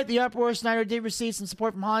 Despite the uproar, Snyder did receive some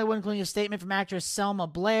support from Hollywood, including a statement from actress Selma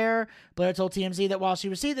Blair. Blair told TMZ that while she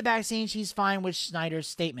received the vaccine, she's fine with Snyder's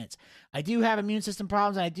statements. I do have immune system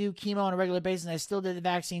problems, and I do chemo on a regular basis, and I still did the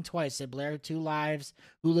vaccine twice, said Blair, who lives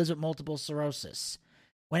with multiple sclerosis.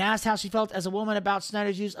 When asked how she felt as a woman about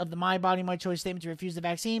Snyder's use of the My Body, My Choice statement to refuse the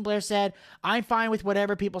vaccine, Blair said, I'm fine with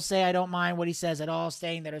whatever people say. I don't mind what he says at all,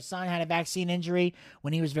 stating that her son had a vaccine injury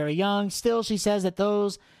when he was very young. Still, she says that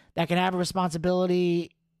those that can have a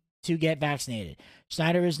responsibility to get vaccinated.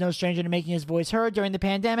 Snyder is no stranger to making his voice heard during the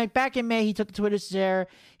pandemic. Back in May, he took to Twitter to share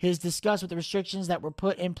his disgust with the restrictions that were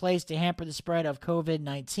put in place to hamper the spread of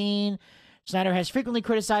COVID-19. Snyder has frequently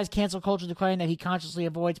criticized cancel culture, declaring that he consciously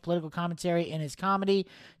avoids political commentary in his comedy.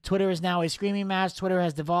 Twitter is now a screaming match. Twitter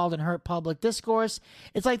has devolved and hurt public discourse.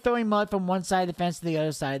 It's like throwing mud from one side of the fence to the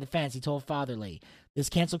other side of the fence, he told Fatherly. This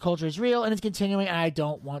cancel culture is real and it's continuing, and I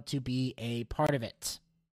don't want to be a part of it.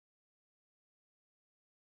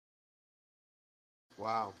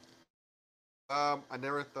 Wow. I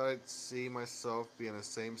never thought I'd see myself be on the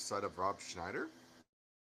same side of Rob Schneider.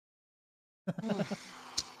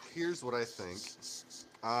 Here's what I think.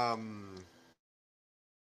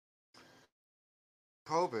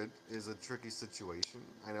 COVID is a tricky situation.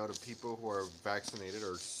 I know the people who are vaccinated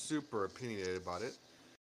are super opinionated about it.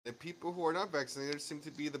 And people who are not vaccinated seem to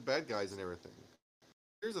be the bad guys and everything.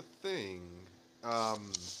 Here's the thing.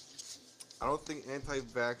 I don't think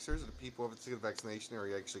anti-vaxxers or the people who have taken vaccination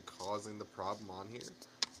are actually causing the problem on here.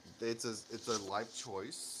 It's a life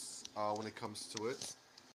choice when it comes to it.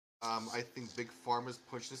 I think Big Pharma's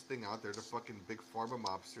pushed this thing out there to fucking Big Pharma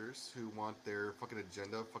mobsters who want their fucking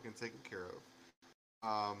agenda fucking taken care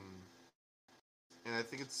of. And I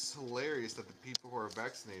think it's hilarious that the people who are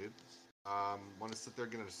vaccinated want to sit there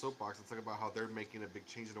and get on a soapbox and talk about how they're making a big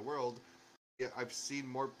change in the world. Yet I've seen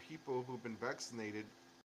more people who've been vaccinated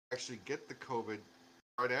actually get the COVID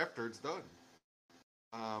right after it's done.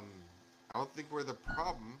 I don't think we're the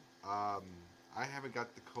problem. I haven't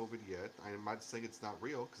got the COVID yet. I'm not saying it's not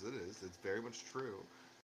real, because it is. It's very much true.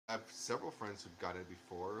 I have several friends who've gotten it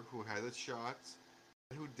before, who had the shot,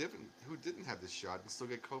 and who didn't have the shot and still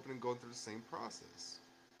get COVID and going through the same process.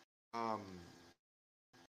 I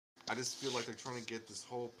just feel like they're trying to get this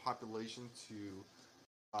whole population to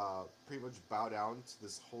pretty much bow down to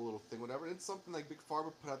this whole little thing, whatever. And it's something like Big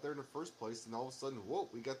Pharma put out there in the first place, and all of a sudden, whoa,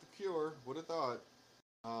 we got the cure. Would have thought?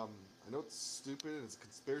 I know it's stupid and it's a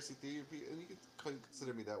conspiracy theory, and you can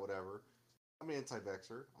consider me that, whatever. I'm an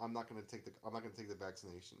anti-vaxxer. I'm not gonna take the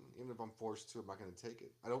vaccination, even if I'm forced to. I'm not gonna take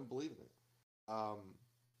it. I don't believe in it.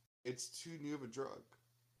 It's too new of a drug.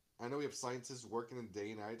 I know we have scientists working in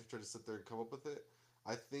day and night to try to sit there and come up with it.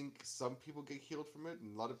 I think some people get healed from it,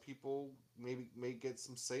 and a lot of people may get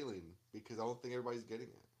some saline, because I don't think everybody's getting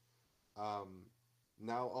it.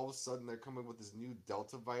 Now all of a sudden they're coming with this new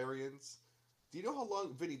Delta variant. Do you know how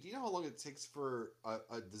long, Vinny? Do you know how long it takes for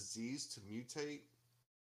a disease to mutate?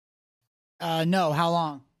 No. How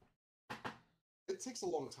long? It takes a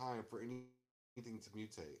long time for anything to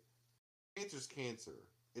mutate. Cancer's cancer.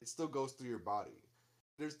 It still goes through your body.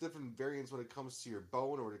 There's different variants when it comes to your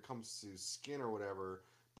bone or when it comes to skin or whatever,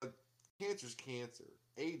 but cancer's cancer.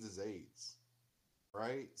 AIDS is AIDS,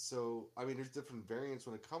 right? So, I mean, there's different variants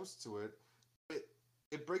when it comes to it, but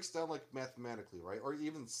it breaks down like mathematically, right? Or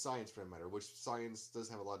even science for that matter, which science does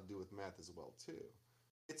have a lot to do with math as well, too.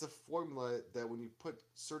 It's a formula that when you put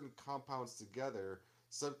certain compounds together,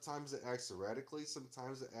 sometimes it acts erratically,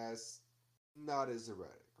 sometimes it acts not as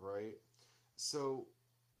erratic, right? So,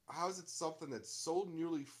 how is it something that's so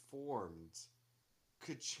newly formed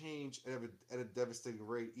could change at a devastating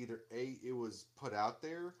rate? Either A, it was put out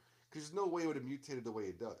there, because there's no way it would have mutated the way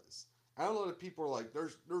it does. I know a lot of people are like,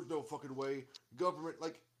 there's no fucking way. Government,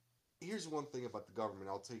 like, here's one thing about the government.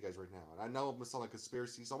 I'll tell you guys right now, and I know I'm gonna sound like a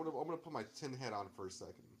conspiracy, so I'm gonna put my tin hat on for a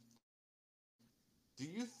second. Do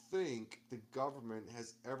you think the government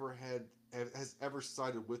has ever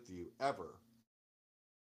sided with you ever?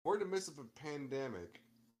 We're in the midst of a pandemic.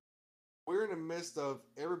 We're in the midst of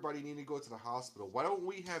everybody needing to go to the hospital. Why don't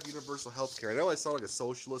we have universal health care? I know I sound like a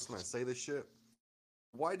socialist when I say this shit.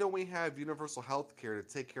 Why don't we have universal health care to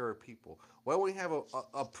take care of people? Why don't we have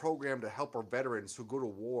a program to help our veterans who go to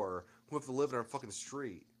war, who have to live in our fucking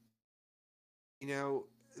street? You know,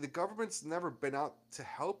 the government's never been out to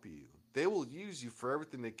help you. They will use you for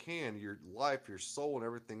everything they can, your life, your soul, and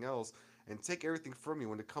everything else, and take everything from you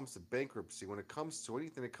when it comes to bankruptcy, when it comes to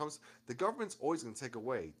anything that comes. The government's always going to take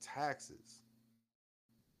away taxes.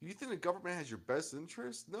 You think the government has your best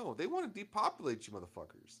interest? No, they want to depopulate you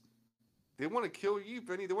motherfuckers. They want to kill you,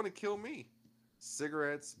 Vinny. They want to kill me.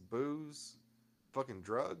 Cigarettes, booze, fucking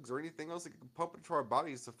drugs, or anything else that can pump into our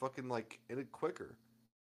bodies to fucking, like, end it quicker.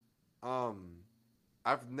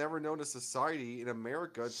 I've never known a society in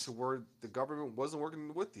America to where the government wasn't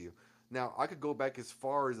working with you. Now, I could go back as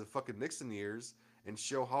far as the fucking Nixon years and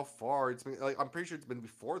show how far it's been. Like, I'm pretty sure it's been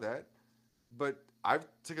before that, but I've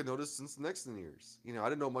taken notice since the Nixon years. You know, I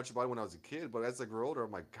didn't know much about it when I was a kid, but as I grew older,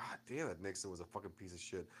 I'm like, God damn, that Nixon was a fucking piece of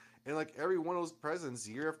shit. And like every one of those presidents,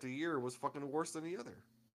 year after year, was fucking worse than the other.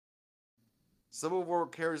 Some of them were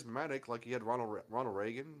charismatic, like you had Ronald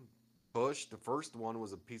Reagan, Bush. The first one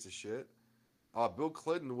was a piece of shit. Bill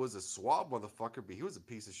Clinton was a swab motherfucker, but he was a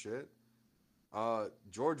piece of shit.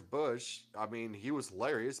 George Bush, I mean, he was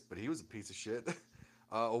hilarious, but he was a piece of shit.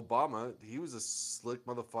 Obama, he was a slick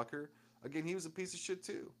motherfucker. Again, he was a piece of shit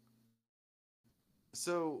too.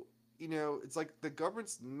 So, you know, it's like the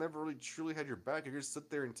government's never really truly had your back. You're going to sit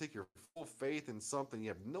there and take your full faith in something you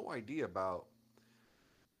have no idea about.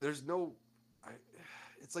 There's no, I,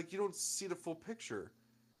 it's like you don't see the full picture.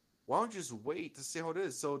 Why don't you just wait to see how it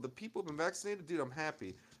is? So the people who've been vaccinated, dude, I'm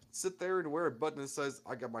happy. Sit there and wear a button that says,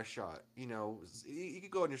 I got my shot. You know, you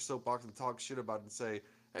could go on your soapbox and talk shit about it and say,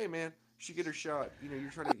 hey man, she get her shot. You know,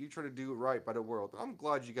 you're trying to do it right by the world. I'm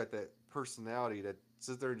glad you got that personality that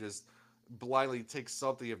sits there and just blindly takes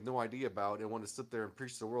something you have no idea about and want to sit there and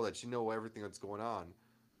preach to the world that you know everything that's going on.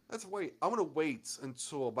 Let's wait. I'm gonna wait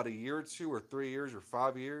until about a year or 2 or 3 years or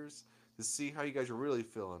 5 years to see how you guys are really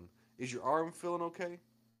feeling. Is your arm feeling okay?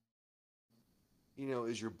 You know,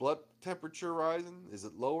 is your blood temperature rising? Is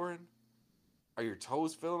it lowering? Are your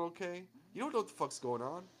toes feeling okay? You don't know what the fuck's going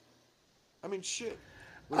on. I mean, shit.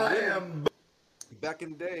 Back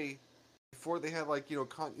in the day, before they had like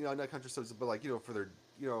not contraceptives, but like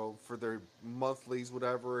for their monthlies,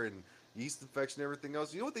 whatever, and yeast infection, and everything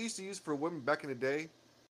else. You know what they used to use for women back in the day?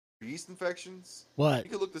 For yeast infections. What?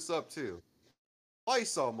 You can look this up too.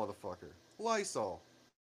 Lysol, motherfucker. Lysol.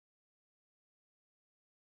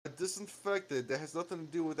 A disinfectant that has nothing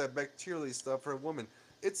to do with that bacterial stuff for a woman.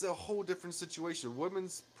 It's a whole different situation.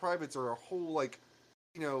 Women's privates are a whole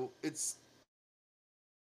it's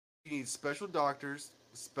you need special doctors,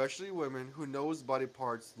 especially women who knows body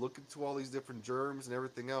parts, look into all these different germs and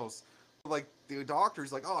everything else. Like the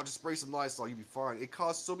doctors, like, oh, just spray some Lysol, you'll be fine. It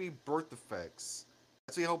caused so many birth defects.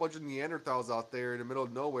 That's why a whole bunch of Neanderthals out there in the middle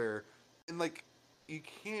of nowhere, and like you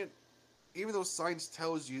can't. Even though science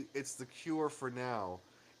tells you it's the cure for now.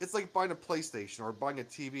 It's like buying a PlayStation or buying a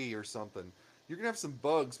TV or something. You're going to have some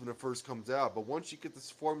bugs when it first comes out, but once you get this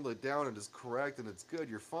formula down and it's correct and it's good,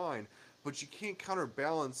 you're fine. But you can't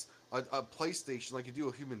counterbalance a PlayStation like you do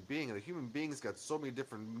a human being. And a human being's got so many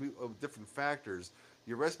different factors.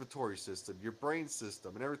 Your respiratory system, your brain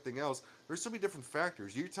system, and everything else. There's so many different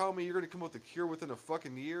factors. You're telling me you're going to come up with a cure within a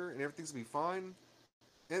fucking year and everything's going to be fine?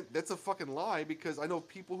 And that's a fucking lie, because I know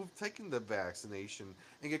people who've taken the vaccination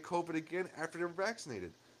and get COVID again after they're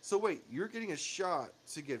vaccinated. So wait, you're getting a shot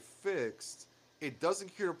to get fixed. It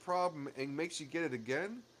doesn't cure the problem and makes you get it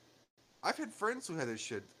again? I've had friends who had this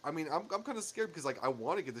shit. I mean, I'm kind of scared because like I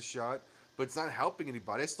want to get the shot, but it's not helping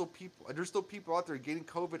anybody. There's still people out there getting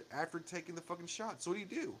COVID after taking the fucking shot. So what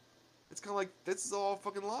do? It's kind of like, this is all a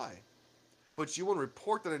fucking lie. But you want to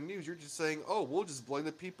report that on the news, you're just saying, oh, we'll just blame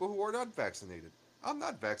the people who are not vaccinated. I'm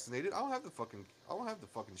not vaccinated. I don't have the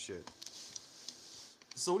fucking shit.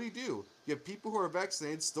 So what do? You have people who are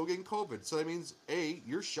vaccinated still getting COVID. So that means, A,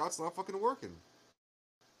 your shot's not fucking working.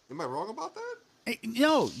 Am I wrong about that?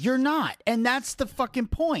 No, you're not. And that's the fucking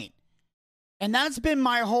point. And that's been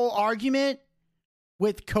my whole argument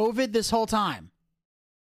with COVID this whole time.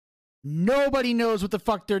 Nobody knows what the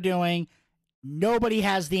fuck they're doing. Nobody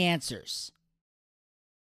has the answers.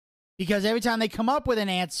 Because every time they come up with an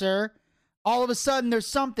answer, all of a sudden there's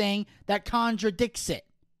something that contradicts it.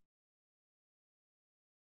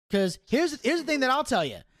 Because here's the thing that I'll tell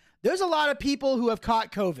you. There's a lot of people who have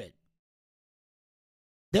caught COVID.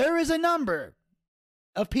 There is a number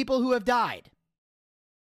of people who have died.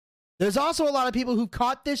 There's also a lot of people who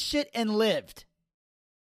caught this shit and lived.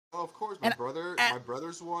 Oh, of course, my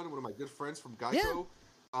brother's one of my good friends from Geico.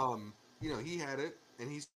 Yeah. He had it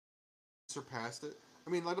and he surpassed it. I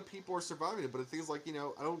mean, a lot of people are surviving it, but the thing is, like,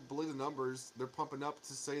 I don't believe the numbers they're pumping up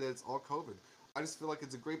to say that it's all COVID. I just feel like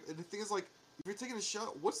it's a great. And the thing is, like, if you're taking a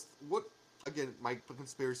shot, what? Again, my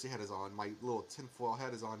conspiracy hat is on. My little tinfoil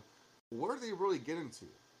hat is on. What are they really getting to?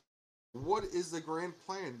 What is the grand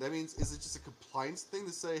plan? That means, is it just a compliance thing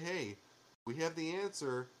to say, hey, we have the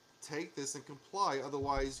answer, take this and comply,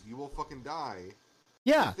 otherwise you will fucking die?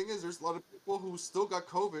 Yeah. The thing is, there's a lot of people who still got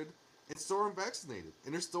COVID and still aren't vaccinated,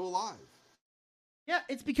 and they're still alive. Yeah,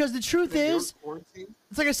 it's because the truth is,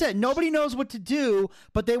 it's like I said, nobody knows what to do,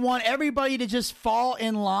 but they want everybody to just fall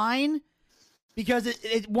in line because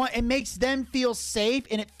it makes them feel safe,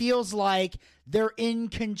 and it feels like they're in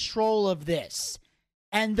control of this.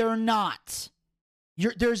 And they're not.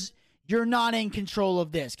 You're not in control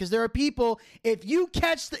of this because there are people. If you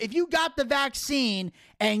got the vaccine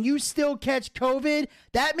and you still catch COVID,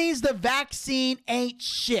 that means the vaccine ain't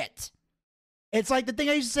shit. It's like the thing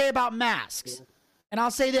I used to say about masks, and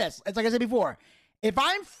I'll say this. It's like I said before. If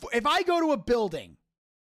I go to a building,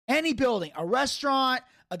 any building, a restaurant,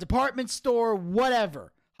 a department store,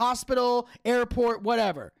 whatever, hospital, airport,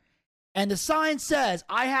 whatever, and the sign says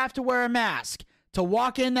I have to wear a mask to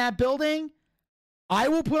walk in that building, I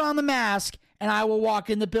will put on the mask and I will walk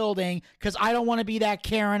in the building because I don't want to be that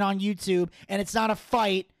Karen on YouTube, and it's not a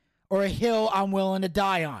fight or a hill I'm willing to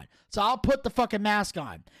die on. So I'll put the fucking mask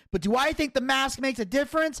on. But do I think the mask makes a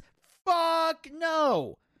difference? Fuck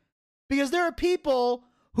no. Because there are people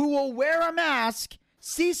who will wear a mask,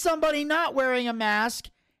 see somebody not wearing a mask,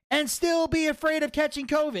 and still be afraid of catching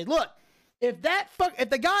COVID. Look, if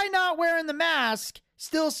the guy not wearing the mask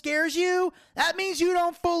still scares you, that means you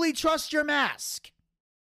don't fully trust your mask.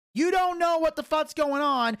 You don't know what the fuck's going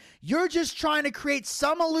on. You're just trying to create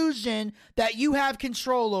some illusion that you have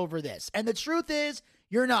control over this. And the truth is,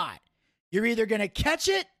 you're not. You're either going to catch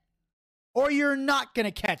it or you're not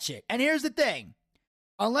going to catch it. And here's the thing.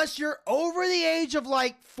 Unless you're over the age of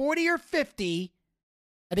like 40 or 50,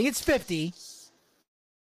 I think it's 50,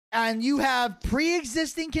 and you have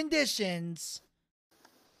pre-existing conditions,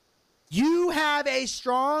 you have a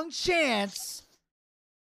strong chance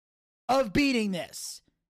of beating this.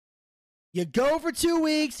 You go for 2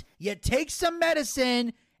 weeks, you take some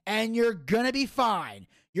medicine, and you're going to be fine.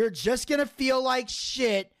 You're just going to feel like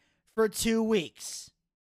shit for 2 weeks.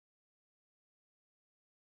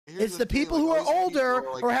 It's the people who are older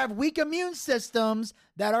or have weak immune systems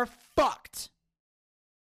that are fucked.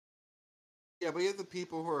 Yeah, but you have the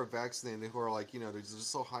people who are vaccinated who are like, they're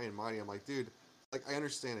just so high and mighty. I'm like, dude, like, I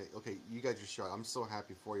understand it. Okay, you got your shot. I'm so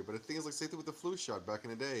happy for you. But the thing is, like, same thing with the flu shot back in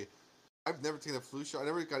the day. I've never taken a flu shot. I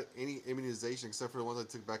never got any immunization except for the ones I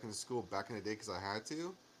took back in school back in the day because I had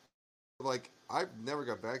to. But, like, I've never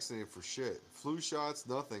got vaccinated for shit. Flu shots,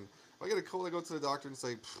 nothing. If I get a cold, I go to the doctor and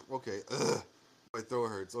say, okay, my throat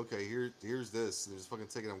hurts. Okay, here's this. And just fucking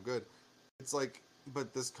take it. I'm good. It's like,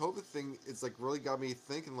 but this COVID thing, it's like really got me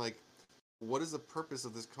thinking, like, what is the purpose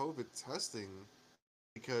of this COVID testing?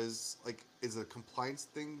 Because, like, is it a compliance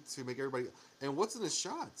thing to make everybody... And what's in the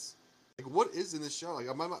shots? Like, what is in the shot? Like,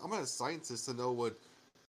 I'm not a scientist to know what,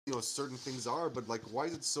 certain things are, but, like, why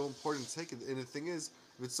is it so important to take it? And the thing is,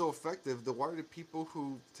 if it's so effective, then why are the people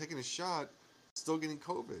who taking a shot still getting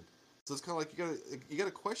COVID? So it's kind of like you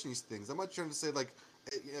gotta question these things. I'm not trying to say, like,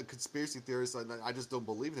 conspiracy theorists, I just don't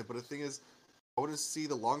believe in it, but the thing is, I want to see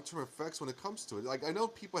the long-term effects when it comes to it. Like, I know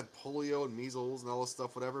people had polio and measles and all this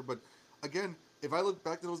stuff, whatever, but, again, if I look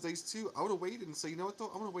back to those days too, I would have waited and say, you know what though,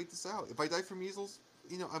 I'm gonna wait this out. If I die from measles,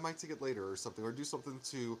 I might take it later or something, or do something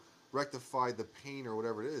to rectify the pain or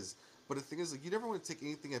whatever it is. But the thing is, like, you never want to take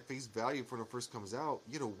anything at face value when it first comes out.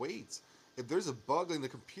 You gotta wait. If there's a bug in the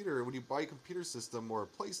computer, when you buy a computer system or a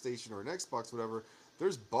PlayStation or an Xbox, whatever,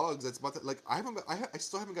 there's bugs that's about to, like, I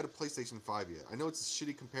still haven't got a PlayStation 5 yet. I know it's a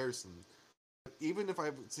shitty comparison. But even if I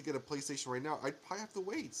have to get a PlayStation right now, I'd probably have to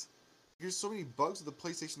wait. There's so many bugs with the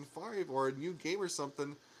PlayStation 5 or a new game or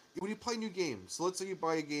something. When you play a new game, so let's say you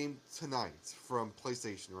buy a game tonight from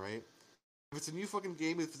PlayStation, right? If it's a new fucking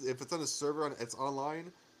game, if it's on a server, it's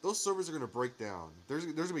online, those servers are going to break down. There's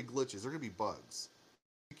going to be glitches. There are going to be bugs.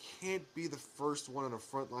 You can't be the first one on the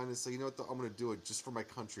front line and say, you know what, I'm going to do it just for my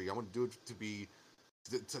country. I want to do it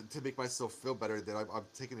to make myself feel better that I'm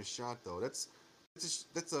taking a shot, though. That's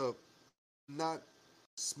a not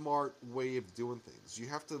smart way of doing things. You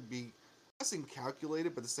have to be, I saying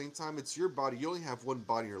calculated, but at the same time, it's your body. You only have one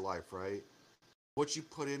body in your life, right? What you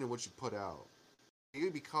put in and what you put out. You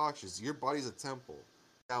gotta be cautious. Your body's a temple.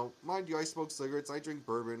 Now, mind you, I smoke cigarettes, I drink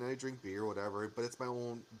bourbon, I drink beer, whatever, but it's my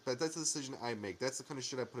own, but that's a decision I make. That's the kind of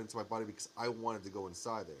shit I put into my body because I wanted to go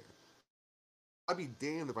inside there. I'd be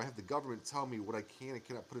damned if I have the government tell me what I can and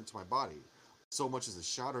cannot put into my body. So much as a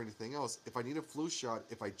shot or anything else. If I need a flu shot,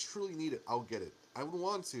 if I truly need it, I'll get it. I would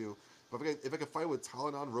want to, but if I can fight with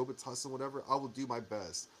Tylenol, Robitussin, whatever, I will do my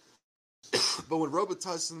best. But when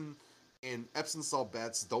Robitussin and Epsom salt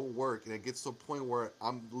baths don't work, and it gets to a point where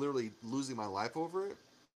I'm literally losing my life over it,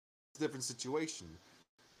 it's a different situation.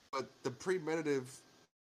 But the premeditative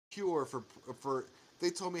cure for they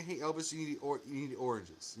told me, hey Elvis, you need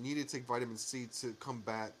oranges. You need to take vitamin C to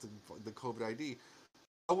combat the COVID ID.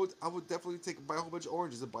 I would definitely buy a whole bunch of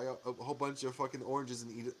oranges and buy a whole bunch of fucking oranges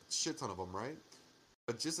and eat a shit ton of them, right?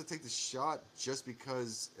 But just to take the shot just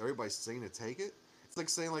because everybody's saying to take it, it's like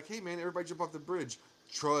saying like, hey man, everybody jump off the bridge.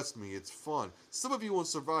 Trust me, it's fun. Some of you won't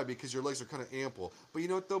survive because your legs are kind of ample. But you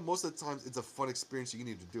know what though? Most of the times it's a fun experience. You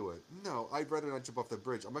need to do it. No, I'd rather not jump off the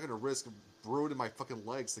bridge. I'm not gonna risk ruining my fucking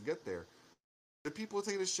legs to get there. The people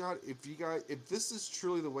taking a shot, if this is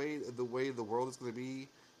truly the way the world is gonna be,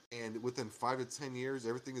 and within 5 to 10 years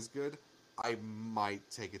everything is good, I might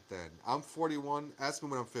take it then. I'm 41. Ask me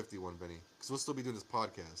when I'm 51, Vinny, because we'll still be doing this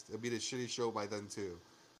podcast. It'll be a shitty show by then too.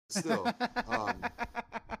 Still, at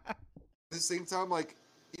the same time, like,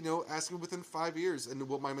 you know, ask me within 5 years and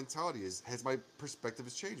what my mentality is. Has my perspective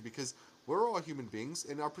has changed? Because we're all human beings,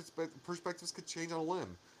 and our perspectives could change on a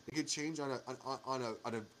limb. It could change on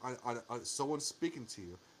someone speaking to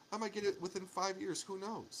you. I might get it within 5 years. Who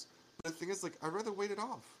knows? But the thing is, like, I'd rather wait it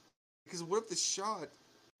off. Because what if the shot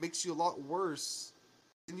makes you a lot worse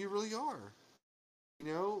than you really are?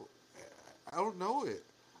 You know, I don't know it.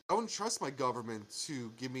 I don't trust my government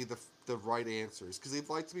to give me the right answers because they've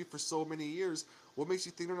lied to me for so many years. What makes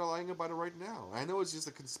you think they're not lying about it right now? I know it's just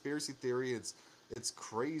a conspiracy theory. It's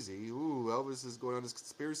crazy. Ooh, Elvis is going on this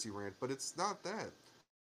conspiracy rant, but it's not that.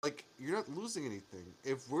 Like, you're not losing anything.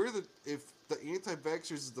 If the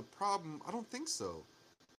anti-vaxxers is the problem, I don't think so.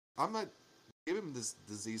 I'm not giving this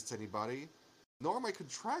disease to anybody, nor am I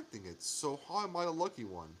contracting it. So how am I the lucky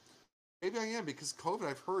one? Maybe I am, because COVID,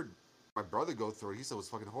 I've heard my brother go through it. He said it was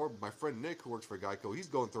fucking horrible. My friend Nick, who works for Geico, he's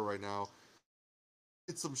going through it right now.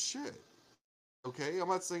 It's some shit. Okay? I'm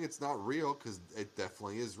not saying it's not real, because it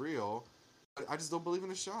definitely is real. But I just don't believe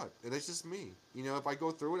in a shot. And that's just me. You know, if I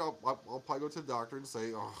go through it, I'll probably go to the doctor and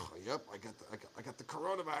say, oh, yep, I got the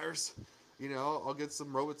coronavirus. You know, I'll get some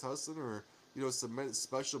Robitussin or, you know, some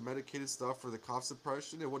special medicated stuff for the cough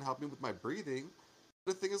suppression. It wouldn't help me with my breathing.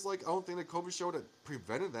 But the thing is, like, I don't think the COVID shot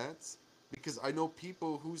prevented that. Because I know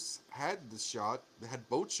people who's had the shot, they had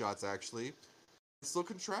both shots actually, and still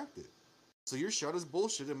contracted. So your shot is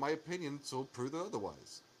bullshit, in my opinion, to prove that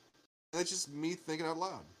otherwise. And that's just me thinking out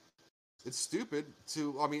loud. It's stupid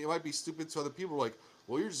it might be stupid to other people, like,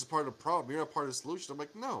 well, you're just part of the problem, you're not part of the solution. I'm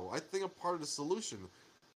like, no, I think I'm part of the solution.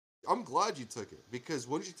 I'm glad you took it, because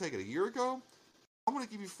when did you take it? A year ago? I'm going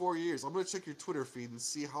to give you 4 years. I'm going to check your Twitter feed and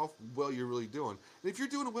see how well you're really doing. And if you're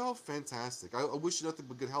doing well, fantastic. I wish you nothing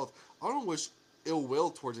but good health. I don't wish ill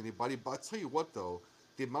will towards anybody, but I'll tell you what, though,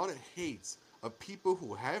 the amount of hate of people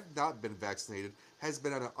who have not been vaccinated has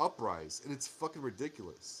been on an uprise, and it's fucking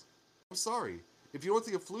ridiculous. I'm sorry. If you want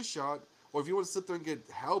to take a flu shot, or if you want to sit there and get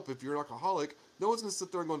help if you're an alcoholic, no one's going to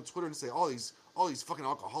sit there and go on Twitter and say, all these fucking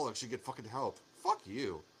alcoholics should get fucking help. Fuck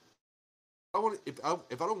you. If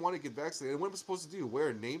I don't want to get vaccinated, what am I supposed to do? Wear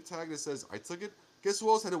a name tag that says I took it? Guess who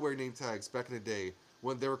else had to wear name tags back in the day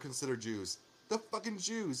when they were considered Jews? The fucking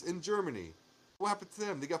Jews in Germany. What happened to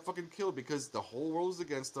them? They got fucking killed because the whole world was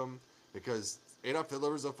against them, because Adolf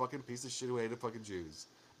Hitler was a fucking piece of shit who hated fucking Jews.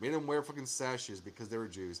 Made them wear fucking sashes because they were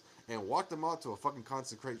Jews, and walked them out to a fucking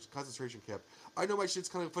concentration camp. I know my shit's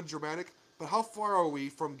kind of fun dramatic, but how far are we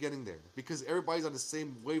from getting there? Because everybody's on the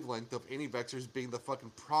same wavelength of anti-vaxxers being the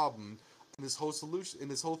fucking problem in this whole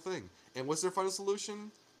thing. And what's their final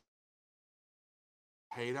solution?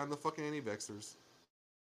 Hate on the fucking anti-vaxxers.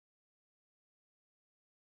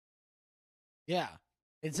 Yeah,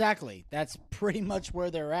 exactly. That's pretty much where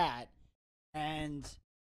they're at. And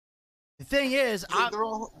the thing is, they're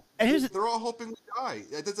all hoping we die.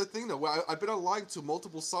 That's the thing, though. I've been online to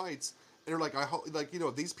multiple sites, and they're like,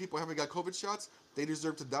 these people haven't got COVID shots, they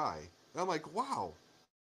deserve to die. And I'm like, wow,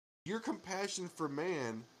 your compassion for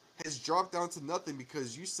man has dropped down to nothing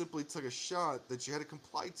because you simply took a shot that you had to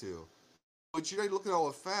comply to. But you're not looking at all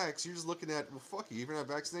the facts. You're just looking at, well, fuck you. If you're not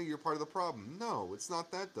vaccinated, you're part of the problem. No, it's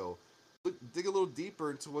not that, though. Dig a little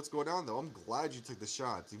deeper into what's going on, though. I'm glad you took the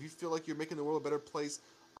shots. If you feel like you're making the world a better place,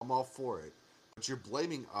 I'm all for it. But you're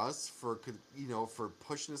blaming us for, for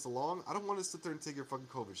pushing this along. I don't want to sit there and take your fucking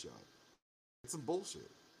COVID shot. It's some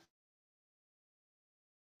bullshit.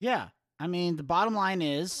 Yeah. I mean, the bottom line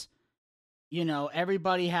is,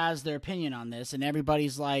 everybody has their opinion on this, and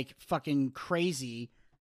everybody's like fucking crazy.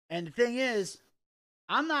 And the thing is,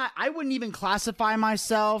 I wouldn't even classify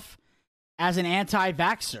myself as an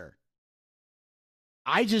anti-vaxxer.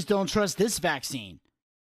 I just don't trust this vaccine.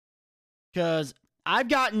 Because I've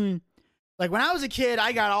gotten, like when I was a kid,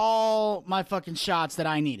 I got all my fucking shots that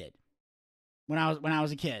I needed when I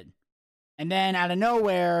was a kid. And then out of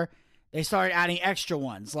nowhere, they started adding extra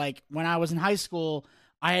ones. Like when I was in high school,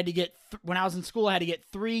 I had to get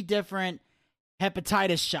 3 different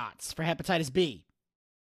hepatitis shots for hepatitis B.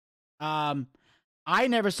 I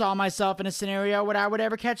never saw myself in a scenario where I would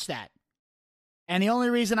ever catch that. And the only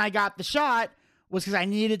reason I got the shot was because I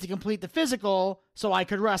needed to complete the physical so I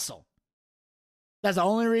could wrestle. That's the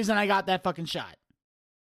only reason I got that fucking shot.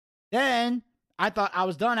 Then I thought I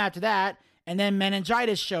was done after that, and then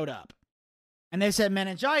meningitis showed up. And they said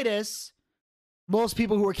meningitis, most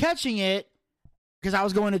people who were catching it, because I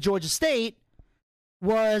was going to Georgia State,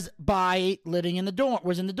 was by living in the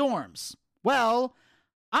dorms. Well,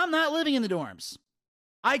 I'm not living in the dorms.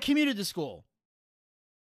 I commuted to school.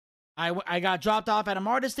 I got dropped off at a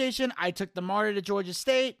MARTA station. I took the MARTA to Georgia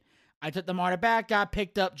State. I took the MARTA back, got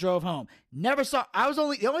picked up, drove home.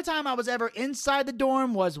 The only time I was ever inside the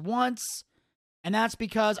dorm was once, and that's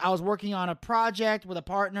because I was working on a project with a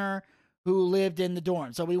partner who lived in the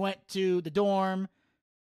dorm. So we went to the dorm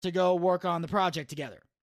to go work on the project together.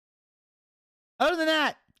 Other than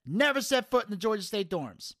that, never set foot in the Georgia State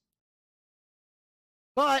dorms.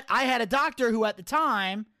 But I had a doctor who at the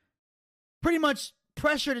time pretty much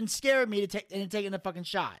pressured and scared me into taking the fucking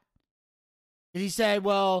shot. He said,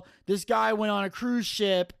 well, this guy went on a cruise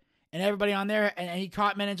ship and everybody on there, and he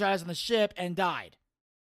caught meningitis on the ship and died.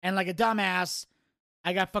 And like a dumbass,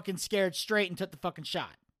 I got fucking scared straight and took the fucking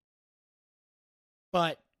shot.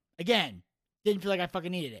 But again, didn't feel like I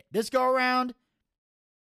fucking needed it. This go around,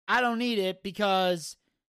 I don't need it because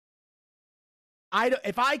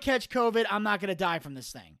if I catch COVID, I'm not going to die from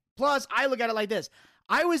this thing. Plus, I look at it like this.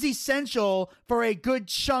 I was essential for a good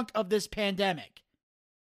chunk of this pandemic.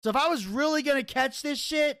 So if I was really going to catch this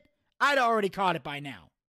shit, I'd already caught it by now.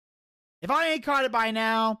 If I ain't caught it by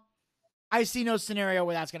now, I see no scenario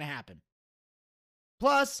where that's going to happen.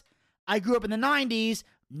 Plus, I grew up in the 90s.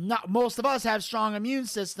 Most of us have strong immune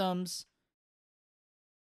systems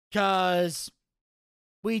because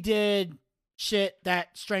we did shit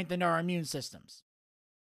that strengthened our immune systems.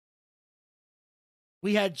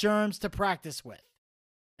 We had germs to practice with,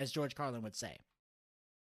 as George Carlin would say.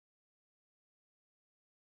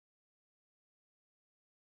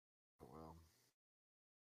 Well,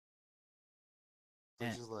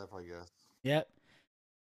 that's just life, I guess. Yep.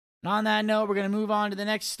 And on that note, we're going to move on to the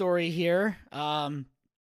next story here.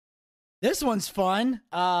 This one's fun.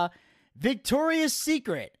 Victoria's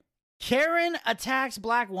Secret. Karen attacks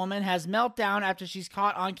black woman, has meltdown after she's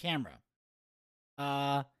caught on camera.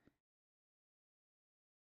 Ijamina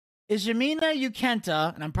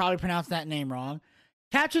Ukenta, and I'm probably pronouncing that name wrong,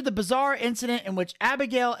 captured the bizarre incident in which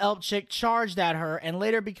Abigail Elpchick charged at her and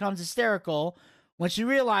later becomes hysterical when she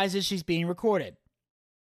realizes she's being recorded.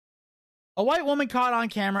 A white woman caught on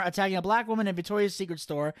camera attacking a black woman in Victoria's Secret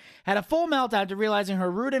store had a full meltdown after realizing her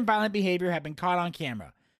rude and violent behavior had been caught on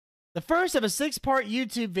camera. The first of a 6-part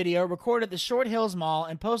YouTube video recorded at the Short Hills Mall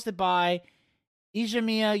and posted by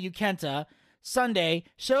Ijamia Ukenta Sunday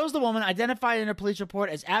shows the woman identified in her police report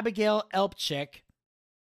as Abigail Elpchick,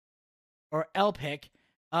 or Elpick,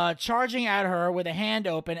 charging at her with a hand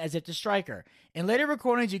open as if to strike her. In later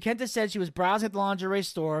recordings, Ukenta said she was browsing at the lingerie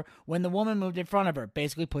store when the woman moved in front of her,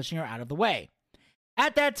 basically pushing her out of the way.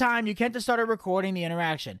 At that time, Ukenta started recording the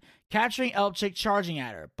interaction, capturing Elpchick charging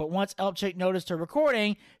at her. But once Elpchick noticed her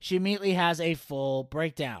recording, she immediately has a full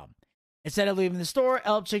breakdown. Instead of leaving the store,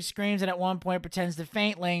 Elpchick screams and at one point pretends to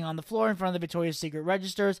faint, laying on the floor in front of the Victoria's Secret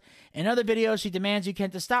registers. In other videos, she demands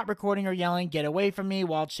Ukenta stop recording her yelling, "Get away from me,"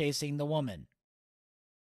 while chasing the woman.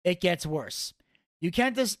 It gets worse.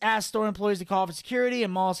 Ukenta asks store employees to call for security,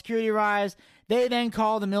 and mall security arrives. They then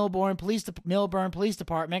call the Millburn Police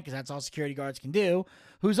Department, because that's all security guards can do,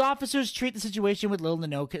 whose officers treat the situation with little to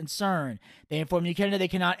no concern. They inform Ukenta they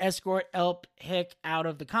cannot escort Elpchick out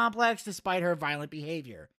of the complex despite her violent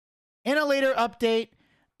behavior. In a later update,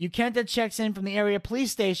 Ukenta checks in from the area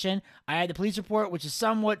police station. I had the police report, which is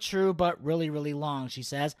somewhat true, but really, really long, she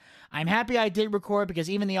says. I'm happy I did record because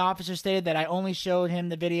even the officer stated that I only showed him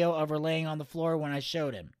the video of her laying on the floor when I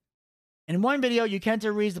showed him. In one video,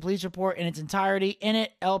 Ukenta reads the police report in its entirety. In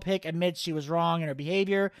it, Elpick admits she was wrong in her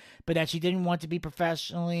behavior, but that she didn't want to be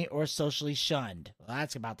professionally or socially shunned. Well,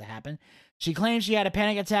 that's about to happen. She claims she had a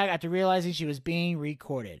panic attack after realizing she was being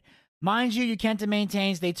recorded. Mind you, Ukenta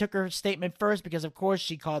maintains they took her statement first because, of course,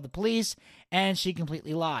 she called the police, and she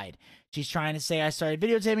completely lied. She's trying to say I started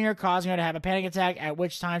videotaping her, causing her to have a panic attack, at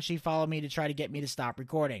which time she followed me to try to get me to stop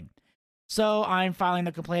recording. So I'm filing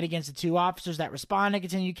the complaint against the 2 officers that responded,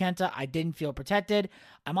 continued Kenta. I didn't feel protected.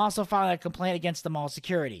 I'm also filing a complaint against the mall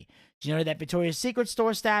security. She noted that Victoria's Secret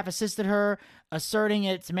store staff assisted her, asserting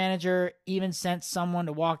its manager even sent someone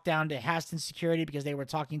to walk down to Haston's security because they were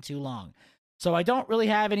talking too long. So I don't really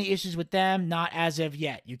have any issues with them, not as of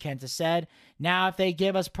yet, Ukenta said. Now, if they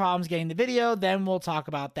give us problems getting the video, then we'll talk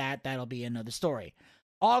about that. That'll be another story.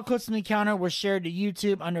 All clips from the encounter were shared to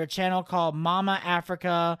YouTube under a channel called Mama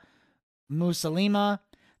Africa Musalima.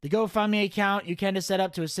 The GoFundMe account Ukenta set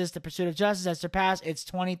up to assist the pursuit of justice has surpassed its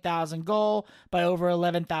 $20,000 goal by over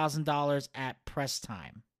 $11,000 at press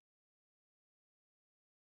time.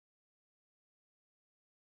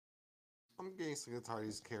 I'm getting sick and tired of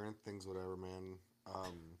these Karen things, whatever, man. I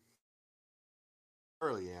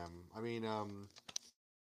really am. I mean, I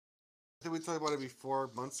think we talked about it before,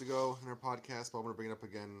 months ago in our podcast, but I'm going to bring it up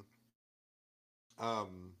again.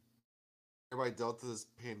 Everybody dealt with this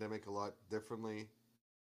pandemic a lot differently.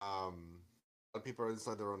 A lot of people are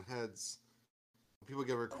inside their own heads. When people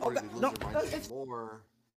get recorded, they lose their minds even more.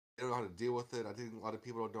 They don't know how to deal with it. I think a lot of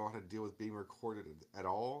people don't know how to deal with being recorded at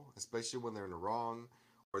all, especially when they're in the wrong,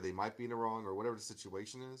 or they might be in the wrong, or whatever the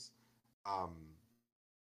situation is. I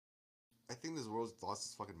think this world's lost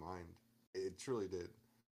its fucking mind. It truly did.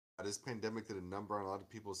 This pandemic did a number on a lot of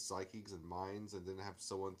people's psyches and minds, and didn't have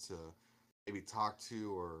someone to maybe talk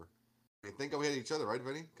to, or I mean, thank God we had each other, right,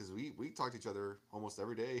 Vinny? Because we talked to each other almost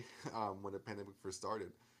every day when the pandemic first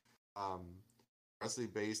started.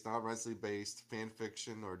 Wrestling based, not wrestling based, fan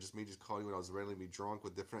fiction, or just me just calling when I was randomly drunk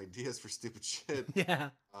with different ideas for stupid shit.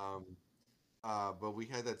 Yeah. But we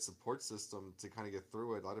had that support system to kind of get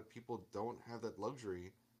through it. A lot of people don't have that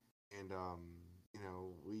luxury, and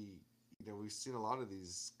we've seen a lot of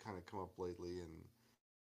these kind of come up lately, and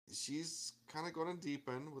she's kind of going on deep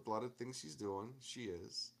end with a lot of things she's doing. She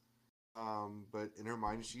is, but in her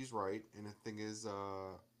mind, she's right. And the thing is,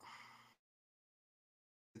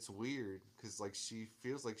 it's weird because like she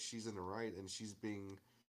feels like she's in the right, and she's being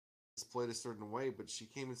displayed a certain way, but she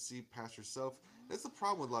can't even see past herself. That's the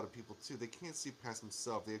problem with a lot of people too. They can't see past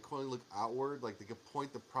themselves. They can only look outward, like they can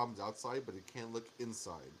point the problems outside, but they can't look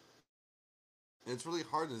inside. And it's really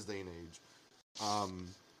hard in this day and age.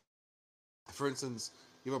 For instance,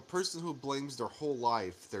 you have a person who blames their whole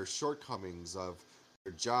life, their shortcomings of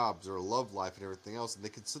their jobs or love life and everything else, and they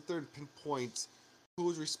can sit there and pinpoint who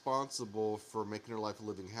is responsible for making their life a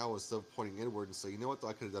living hell instead of pointing inward and say, you know what,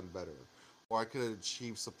 I could have done better, or I could have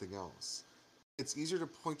achieved something else. It's easier to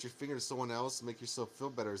point your finger to someone else and make yourself feel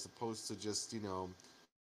better as opposed to just,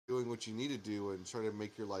 doing what you need to do and try to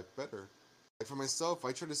make your life better. Like for myself,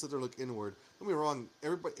 I try to sit there and look inward. Don't be wrong,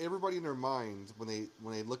 everybody in their mind, when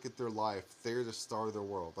they look at their life, they're the star of their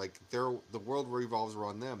world. Like the world revolves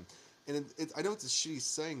around them. And I know it's a shitty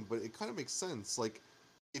saying, but it kind of makes sense. Like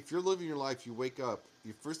if you're living your life, you wake up,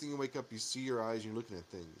 your first thing you wake up, you see your eyes, you're looking at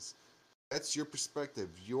things. That's your perspective.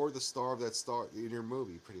 You're the star of that star in your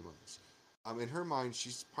movie, pretty much. In her mind,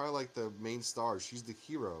 she's probably like the main star. She's the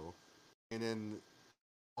hero. And then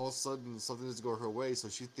all of a sudden, something doesn't go her way, so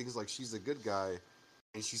she thinks like she's a good guy,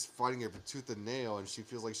 and she's fighting it for tooth and nail, and she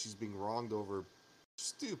feels like she's being wronged over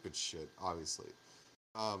stupid shit, obviously.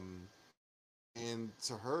 And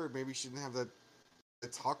to her, maybe she didn't have that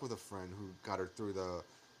talk with a friend who got her through the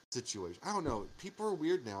situation. I don't know. People are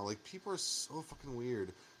weird now. Like, people are so fucking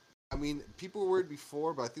weird. I mean, people were weird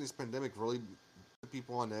before, but I think this pandemic really put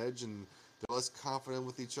people on edge, and they're less confident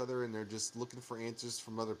with each other, and they're just looking for answers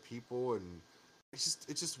from other people, and it's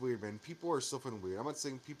just weird, man. People are so fucking weird. I'm not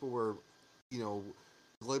saying people were,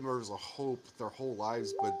 glimmers of hope their whole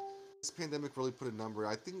lives, but this pandemic really put a number.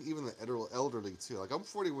 I think even the elderly too. Like I'm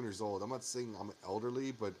 41 years old. I'm not saying I'm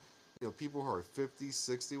elderly, but people who are 50,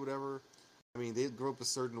 60, whatever. I mean, they grew up a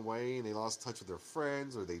certain way and they lost touch with their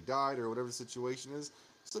friends, or they died, or whatever the situation is.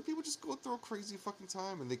 Some people just go through a crazy fucking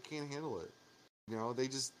time and they can't handle it.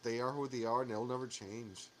 They are who they are and they'll never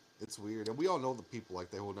change. It's weird, and we all know the people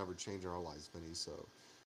like that will never change in our lives, Vinny. So,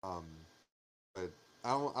 but I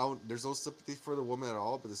don't. There's no sympathy for the woman at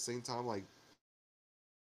all. But at the same time, like,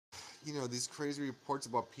 these crazy reports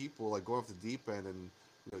about people like going off the deep end and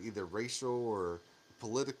either racial or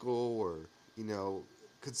political or you know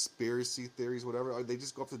conspiracy theories, whatever. They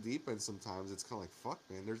just go off the deep end sometimes. It's kind of like fuck,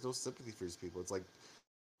 man. There's no sympathy for these people. It's like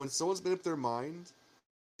when someone's made up their mind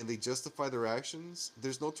and they justify their actions,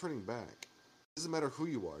 there's no turning back. It doesn't matter who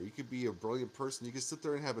you are. You could be a brilliant person. You could sit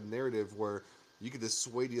there and have a narrative where you could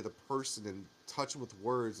dissuade the other person and touch them with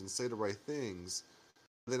words and say the right things.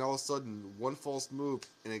 But then all of a sudden, one false move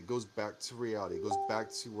and it goes back to reality. It goes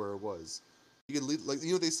back to where it was. You can lead, like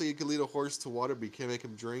they say, you can lead a horse to water, but you can't make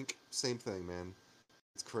him drink. Same thing, man.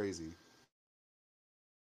 It's crazy.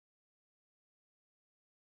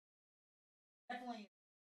 Definitely.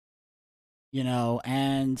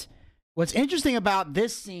 And what's interesting about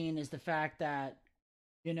this scene is the fact that,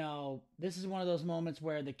 this is one of those moments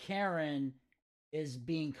where the Karen is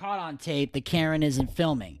being caught on tape, the Karen isn't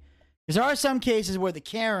filming. Because there are some cases where the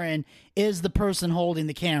Karen is the person holding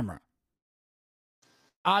the camera.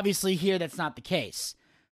 Obviously, here that's not the case.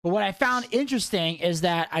 But what I found interesting is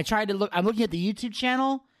that I'm looking at the YouTube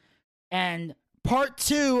channel, and part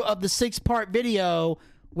 2 of the 6-part video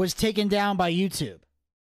was taken down by YouTube.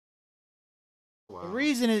 Wow. The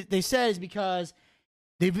reason they said is because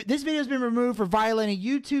this video has been removed for violating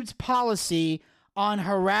YouTube's policy on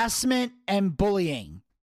harassment and bullying.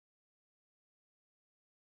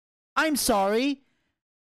 I'm sorry.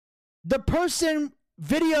 The person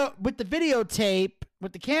with the videotape,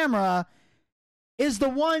 with the camera, is the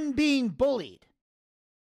one being bullied.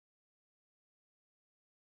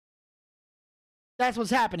 That's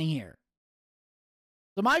what's happening here.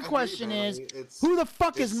 So my question is, who the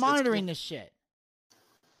fuck is monitoring this shit?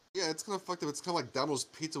 Yeah, it's kind of fucked up. It's kind of like Domino's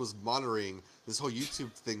Pizza was monitoring this whole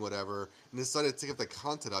YouTube thing, whatever, and decided to take up the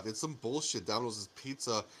content off. It's some bullshit Domino's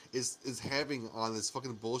Pizza is having on this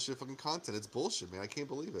fucking bullshit fucking content. It's bullshit, man. I can't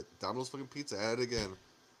believe it. Domino's fucking Pizza at it again.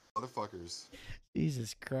 Motherfuckers.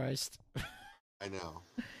 Jesus Christ. I know.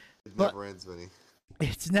 It never ends, Vinny.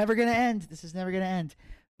 It's never going to end. This is never going to end.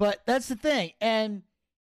 But that's the thing. And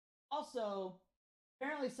also,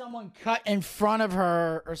 apparently someone cut in front of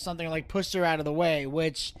her or something, like pushed her out of the way,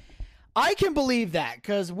 which I can believe that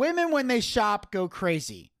because women, when they shop, go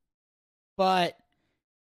crazy. But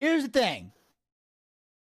here's the thing.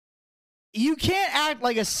 You can't act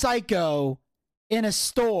like a psycho in a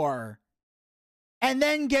store and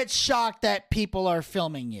then get shocked that people are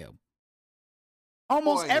filming you.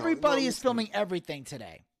 Almost everybody is filming everything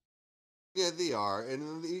today. Yeah, they are.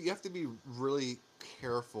 And you have to be really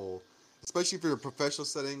careful, especially if you're in a professional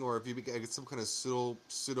setting or if you get some kind of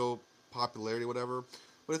pseudo popularity, whatever.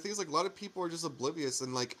 But the thing is, like, a lot of people are just oblivious,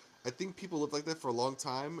 and like I think people live like that for a long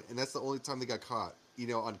time, and that's the only time they got caught,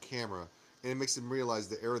 on camera, and it makes them realize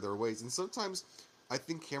the error of their ways. And sometimes I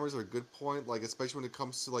think cameras are a good point, like especially when it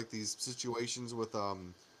comes to like these situations with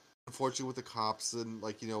unfortunately with the cops and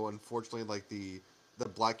like unfortunately like the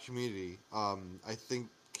black community. I think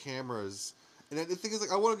cameras. And the thing is,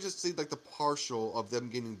 like, I want to just see, like, the partial of them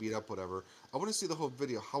getting beat up, whatever. I want to see the whole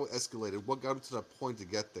video, how it escalated, what got them to that point to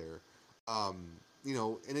get there. And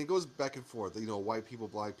it goes back and forth. White people,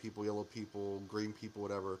 black people, yellow people, green people,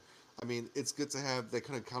 whatever. I mean, it's good to have that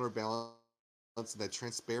kind of counterbalance and that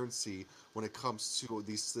transparency when it comes to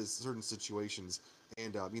these certain situations.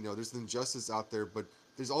 And, there's an injustice out there, but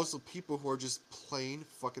there's also people who are just plain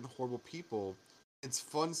fucking horrible people. It's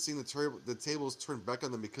fun seeing the tables turn back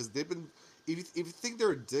on them because they've been... If you think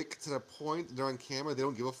they're a dick to that point, they're on camera, they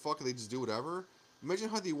don't give a fuck, and they just do whatever. Imagine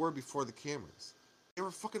how they were before the cameras. They were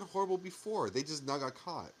fucking horrible before. They just now got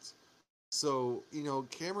caught. So,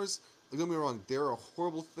 cameras, don't get me wrong, they're a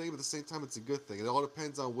horrible thing, but at the same time, it's a good thing. It all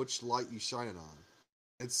depends on which light you shine it on.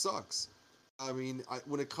 It sucks. I mean,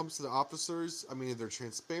 when it comes to the officers, I mean, if they're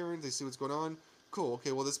transparent, they see what's going on, cool,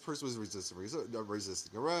 okay, well, this person was resisting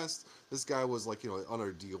arrest. This guy was, like,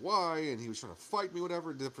 under DUI, and he was trying to fight me,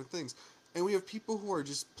 whatever, different things. And we have people who are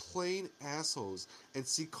just plain assholes and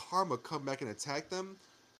see karma come back and attack them.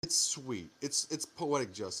 It's sweet. It's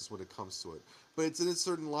poetic justice when it comes to it. But it's in a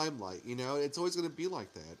certain limelight, It's always going to be like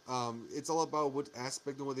that. It's all about what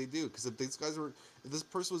aspect and what they do. Because if this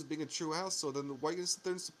person was being a true asshole, then why are you going to sit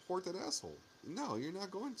there and support that asshole? No, you're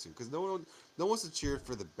not going to. Because no one wants to cheer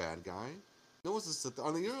for the bad guy. No one wants to sit there.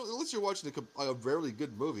 I mean, unless you're watching a rarely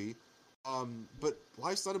good movie. But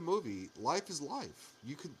life's not a movie. Life is life.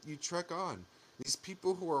 You trek on. These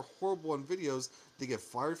people who are horrible on videos, they get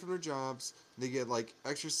fired from their jobs. They get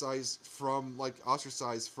ostracized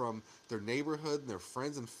from their neighborhood and their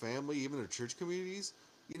friends and family, even their church communities.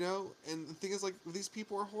 And the thing is, these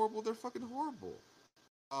people are horrible. They're fucking horrible.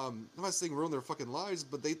 I'm not saying ruin their fucking lives,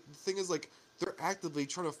 but the thing is, they're actively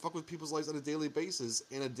trying to fuck with people's lives on a daily basis,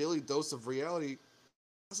 and a daily dose of reality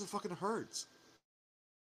doesn't fucking hurt.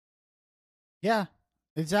 Yeah,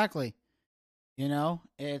 exactly.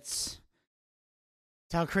 It's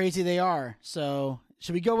how crazy they are. So,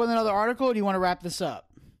 should we go with another article, or do you want to wrap this up?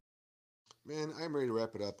 Man, I'm ready to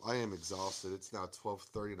wrap it up. I am exhausted. It's now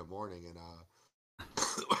 12:30 in the morning, and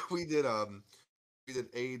we did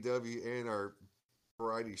AEW and our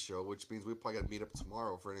variety show, which means we probably got to meet up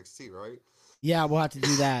tomorrow for NXT, right? Yeah, we'll have to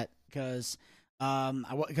do that because I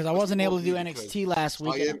wasn't able to do NXT last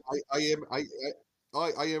week. I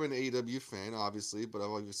am an AEW fan, obviously, but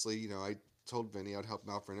obviously, I told Vinny I'd help him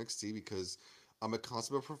out for NXT because I'm a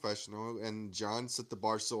consummate professional, and John set the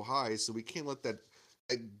bar so high, so we can't let that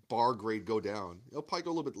bar grade go down. It'll probably go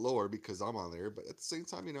a little bit lower because I'm on there, but at the same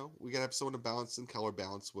time, we gotta have someone to balance and color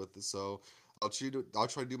balance with it. So I'll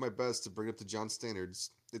try to do my best to bring it up to John's standards.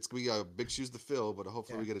 It's gonna be big shoes to fill, but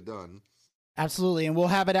hopefully we get it done. Absolutely, and we'll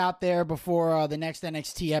have it out there before the next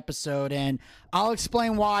NXT episode, and I'll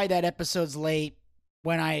explain why that episode's late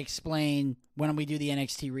when we do the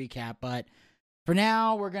NXT recap. But for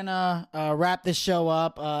now, we're gonna wrap this show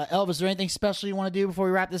up. Elvis, is there anything special you want to do before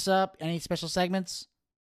we wrap this up? Any special segments?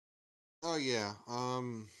 Oh yeah,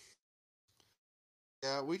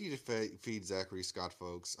 yeah, we need to feed Zachary Scott,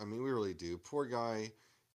 folks. I mean, we really do. Poor guy.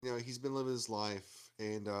 He's been living his life,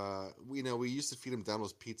 and we used to feed him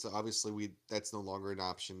Domino's pizza. Obviously, that's no longer an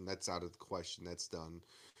option. That's out of the question. That's done.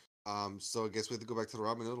 So I guess we have to go back to the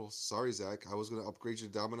ramen noodles. Sorry, Zach. I was gonna upgrade you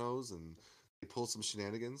to Domino's, and they pulled some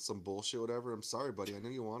shenanigans, some bullshit, whatever. I'm sorry, buddy. I know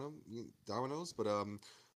you want them, Domino's, but I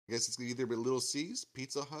guess it's gonna either be Little C's,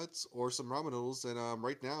 Pizza Huts, or some ramen noodles. And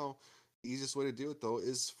right now, the easiest way to do it though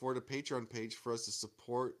is for the Patreon page for us to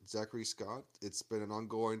support Zachary Scott. It's been an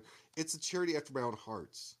ongoing. It's a charity after my own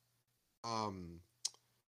heart.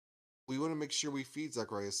 We want to make sure we feed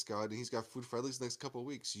Zachariah Scott, and he's got food for at least the next couple of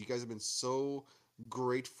weeks. You guys have been so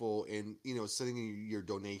grateful in sending in your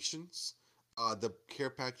donations. The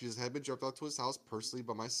care packages have been dropped out to his house personally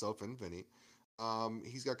by myself and Vinny.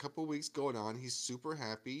 He's got a couple of weeks going on. He's super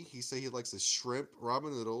happy. He said he likes the shrimp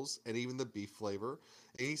ramen noodles and even the beef flavor.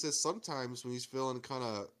 And he says sometimes when he's feeling kind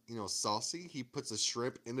of saucy, he puts the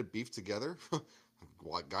shrimp and the beef together.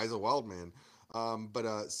 Guy's a wild man.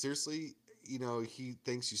 But seriously, he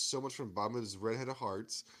thanks you so much from the bottom of his redheaded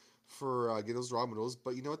hearts for getting those ramen noodles.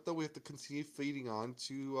 But you know what, though? We have to continue feeding on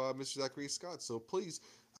to Mr. Zachary Scott. So please,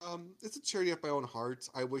 it's a charity of my own heart.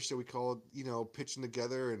 I wish that we called, pitching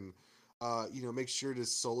together and, make sure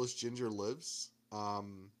this soulless ginger lives.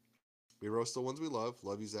 We roast the ones we love.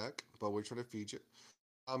 Love you, Zach. But we're trying to feed you.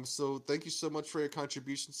 So thank you so much for your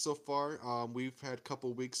contributions so far. We've had a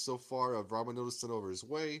couple weeks so far of ramen noodles sent over his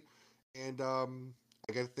way. And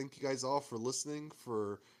I got to thank you guys all for listening,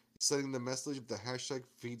 for sending the message of the hashtag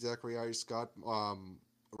Feed Zachary Scott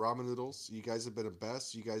ramen noodles. You guys have been the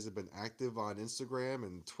best. You guys have been active on Instagram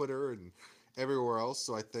and Twitter and everywhere else.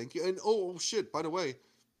 So I thank you. And oh shit, by the way,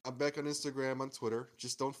 I'm back on Instagram, on Twitter.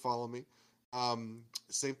 Just don't follow me.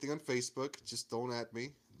 Same thing on Facebook. Just don't at me.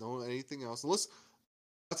 Don't anything else. Unless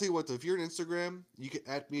I'll tell you what, though, if you're on Instagram, you can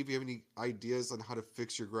at me if you have any ideas on how to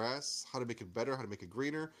fix your grass, how to make it better, how to make it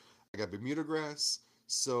greener. I got Bermuda grass.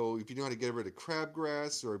 So if you know how to get rid of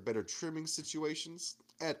crabgrass or better trimming situations,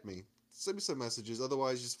 at me. Send me some messages.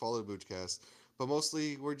 Otherwise, just follow the Bootcast. But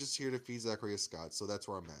mostly, we're just here to feed Zachary Scott. So that's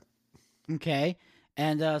where I'm at. Okay.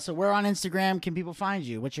 And so where on Instagram can people find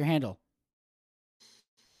you? What's your handle?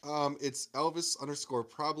 It's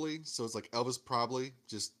Elvis_probably. So it's like Elvis probably,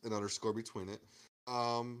 just an underscore between it.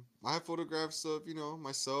 I have photographs of,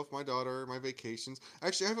 myself, my daughter, my vacations.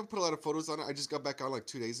 Actually, I haven't put a lot of photos on it. I just got back on like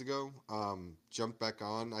 2 days ago. Jumped back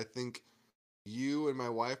on. I think you and my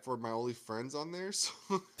wife were my only friends on there. So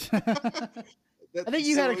I think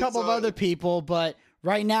you had a couple of other people, but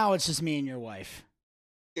right now it's just me and your wife.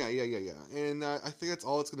 Yeah. And I think that's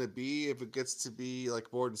all it's going to be. If it gets to be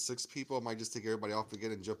like more than 6 people, I might just take everybody off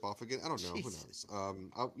again and jump off again. I don't know. Jesus.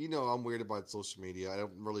 Who knows? I'm weird about social media. I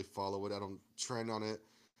don't really follow it. I don't trend on it.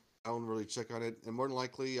 I don't really check on it. And more than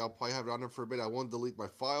likely, I'll probably have it on there for a bit. I won't delete my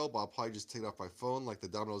file, but I'll probably just take it off my phone, like the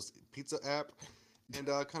Domino's Pizza app, and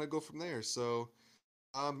kind of go from there. So,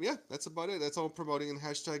 yeah, that's about it. That's all I'm promoting. And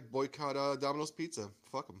hashtag boycott Domino's Pizza.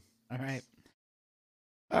 Fuck them. All right.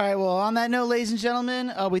 All right, well, on that note, ladies and gentlemen,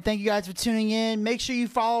 we thank you guys for tuning in. Make sure you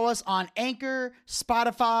follow us on Anchor,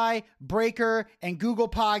 Spotify, Breaker, and Google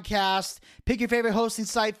Podcast. Pick your favorite hosting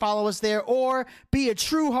site, follow us there, or be a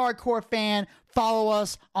true hardcore fan, follow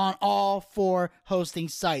us on all 4 hosting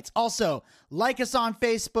sites. Also, like us on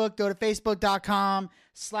Facebook. Go to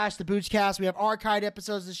facebook.com/theboochcast. We have archived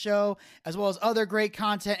episodes of the show, as well as other great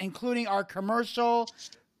content, including our commercial,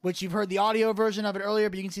 which you've heard the audio version of it earlier,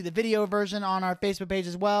 but you can see the video version on our Facebook page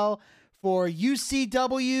as well. for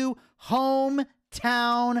UCW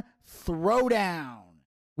Hometown Throwdown,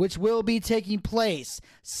 which will be taking place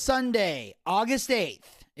Sunday, August 8th.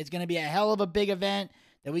 It's going to be a hell of a big event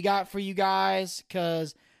that we got for you guys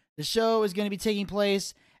because the show is going to be taking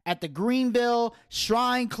place at the Greenville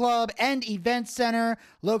Shrine Club and Event Center,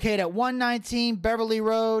 located at 119 Beverly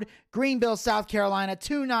Road, Greenville, South Carolina,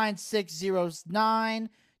 29609.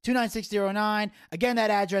 Again, that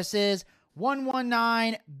address is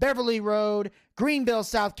 119 Beverly Road, Greenville,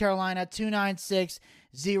 South Carolina,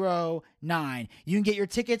 29609. You can get your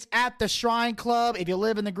tickets at the Shrine Club if you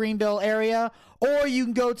live in the Greenville area, or you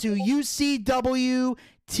can go to ucwtv.com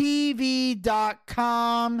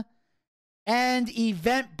and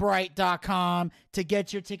eventbrite.com to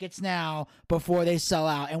get your tickets now before they sell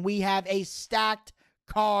out. And we have a stacked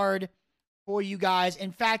card for you guys.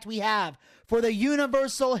 In fact, we have for the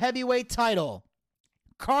Universal Heavyweight title,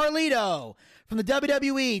 Carlito from the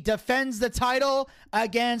WWE defends the title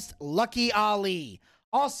against Lucky Ali.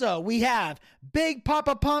 Also, we have Big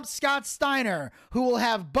Papa Pump Scott Steiner, who will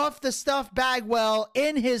have Buff the Stuff Bagwell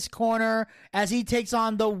in his corner as he takes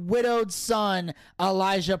on the widowed son,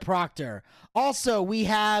 Elijah Proctor. Also, we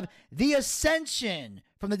have The Ascension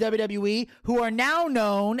from the WWE, who are now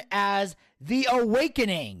known as The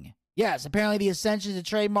Awakening. Yes, apparently The Ascension is a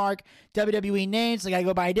trademark WWE name, so they gotta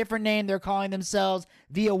go by a different name. They're calling themselves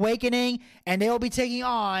The Awakening, and they will be taking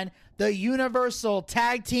on the Universal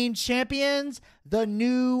Tag Team Champions, the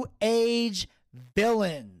New Age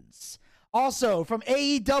Villains. Also, from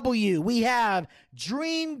AEW, we have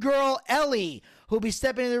Dream Girl Ellie, who will be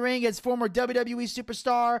stepping in the ring as former WWE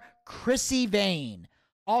superstar Chrissy Vane.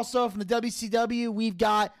 Also, from the WCW, we've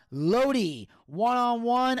got Lodi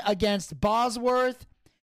one-on-one against Bosworth.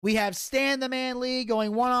 We have Stan the Man Lee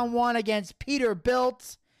going one-on-one against Peter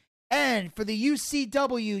Bilt. And for the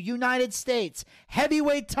UCW United States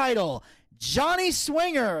Heavyweight title, Johnny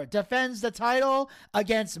Swinger defends the title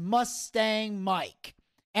against Mustang Mike.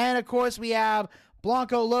 And, of course, we have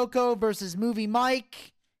Blanco Loco versus Movie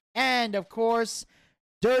Mike. And, of course,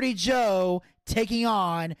 Dirty Joe taking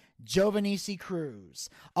on Giovanni Cruz.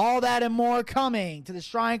 All that and more coming to the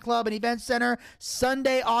Shrine Club and Event Center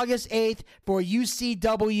Sunday, August 8th for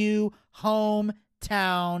UCW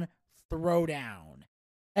Hometown Throwdown.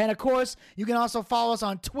 And, of course, you can also follow us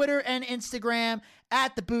on Twitter and Instagram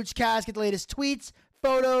at The Boochcast. Get the latest tweets,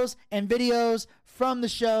 photos, and videos from the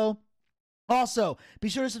show. Also, be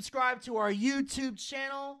sure to subscribe to our YouTube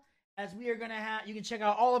channel, as we are going to have, you can check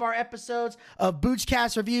out all of our episodes of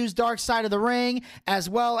Boochcast Reviews, Dark Side of the Ring, as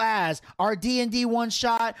well as our D&D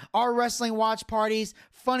one-shot, our wrestling watch parties,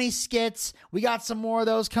 funny skits. We got some more of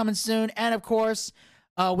those coming soon. And, of course,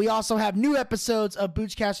 we also have new episodes of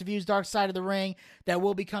Boochcast Reviews, Dark Side of the Ring that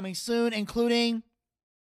will be coming soon, including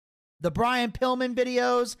the Brian Pillman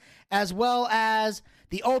videos, as well as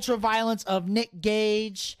the Ultra Violence of Nick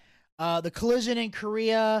Gage, the Collision in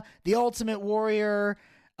Korea, the Ultimate Warrior,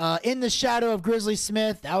 In the Shadow of Grizzly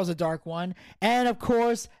Smith, that was a dark one, and of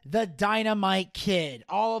course, the Dynamite Kid.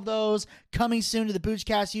 All of those coming soon to the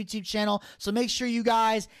Boochcast YouTube channel, so make sure you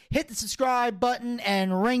guys hit the subscribe button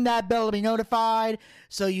and ring that bell to be notified,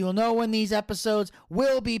 so you'll know when these episodes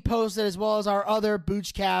will be posted, as well as our other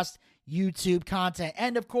Boochcast YouTube content.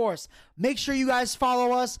 And of course, make sure you guys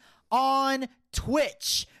follow us on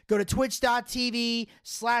Twitch. Go to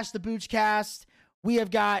twitch.tv/theboochcast. We have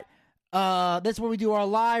got that's where we do our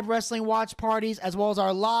live wrestling watch parties, as well as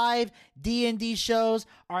our live D&D shows.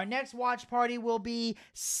 Our next watch party will be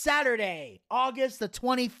Saturday, August the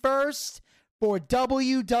 21st for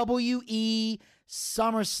WWE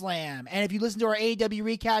SummerSlam. And if you listen to our AEW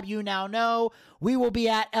recap, you now know we will be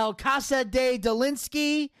at El Casa de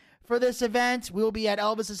Delinsky for this event. We will be at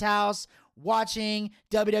Elvis's house watching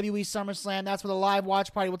WWE SummerSlam. That's where the live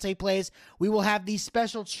watch party will take place. We will have the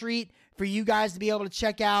special treat for you guys to be able to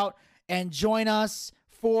check out and join us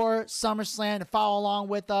for SummerSlam, to follow along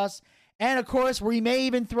with us. And, of course, we may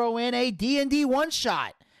even throw in a D&D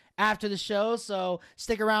one-shot after the show, so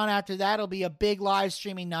stick around after that. It'll be a big live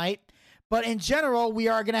streaming night. But in general, we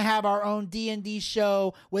are going to have our own D&D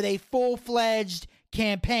show with a full-fledged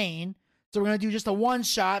campaign. So we're going to do just a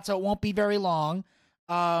one-shot, so it won't be very long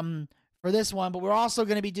for this one. But we're also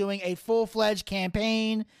going to be doing a full-fledged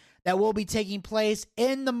campaign that will be taking place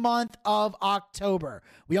in the month of October.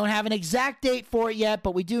 We don't have an exact date for it yet,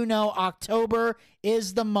 but we do know October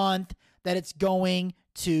is the month that it's going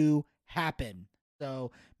to happen.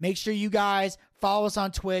 So make sure you guys follow us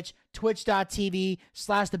on Twitch,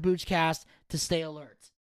 twitch.tv/theboochcast to stay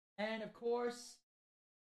alert. And of course,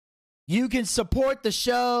 You can support the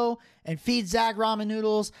show and feed Zach ramen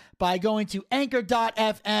noodles by going to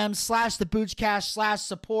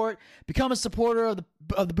anchor.fm/theboochcast/support. Become a supporter of the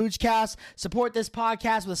Boochcast. Support this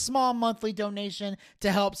podcast with a small monthly donation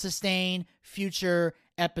to help sustain future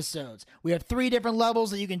episodes. We have 3 different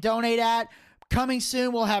levels that you can donate at. Coming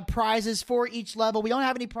soon, we'll have prizes for each level. We don't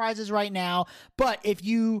have any prizes right now, but if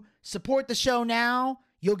you support the show now,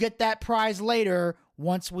 you'll get that prize later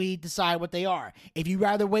once we decide what they are. If you'd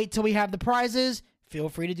rather wait till we have the prizes, feel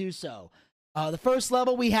free to do so. The first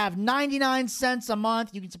level, we have 99 cents a month.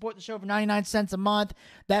 You can support the show for 99 cents a month.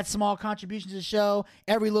 That small contribution to the show,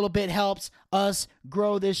 every little bit helps us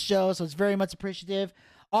grow this show, so it's very much appreciative.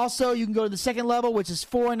 Also, you can go to the second level, which is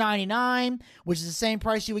 $4.99, which is the same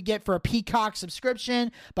price you would get for a Peacock subscription.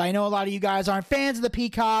 But I know a lot of you guys aren't fans of the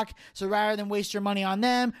Peacock, so rather than waste your money on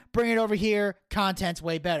them, bring it over here. Content's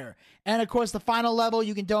way better. And, of course, the final level,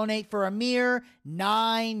 you can donate for a mere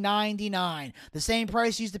 $9.99. The same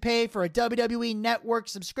price you used to pay for a WWE Network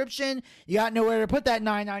subscription. You got nowhere to put that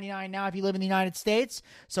 $9.99 now if you live in the United States.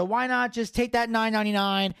 So why not just take that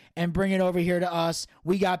 $9.99 and bring it over here to us?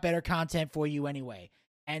 We got better content for you anyway.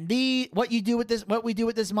 And what we do with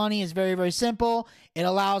this money is very, very simple. It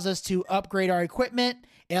allows us to upgrade our equipment.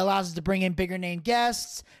 It allows us to bring in bigger name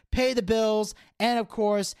guests, pay the bills, and of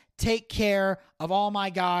course, take care of all my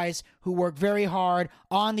guys who work very hard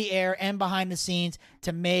on the air and behind the scenes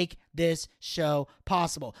to make this show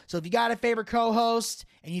possible. So if you got a favorite co-host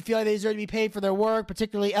and you feel like they deserve to be paid for their work,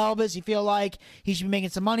 particularly Elvis, you feel like he should be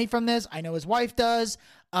making some money from this. I know his wife does.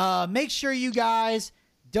 Make sure you guys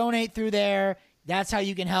donate through there. That's how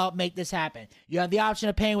you can help make this happen. You have the option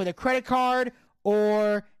of paying with a credit card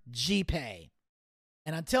or GPay.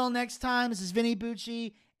 And until next time, this is Vinny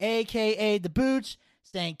Bucci, a.k.a. The Booch,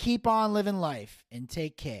 saying keep on living life and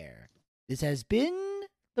take care. This has been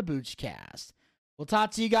the Boochcast. We'll talk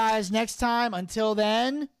to you guys next time. Until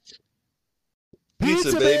then,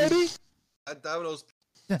 pizza baby. At Domino's.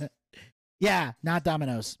 Yeah, not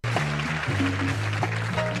Domino's.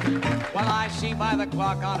 Well, I see by the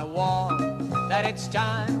clock on the wall that it's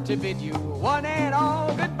time to bid you one and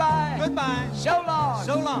all goodbye. Goodbye. So long.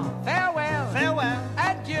 So long. Farewell. Farewell.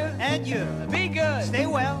 Adieu. Adieu. Be good. Stay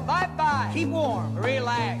well. Bye-bye. Keep warm.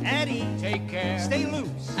 Relax. At ease. Take care. Stay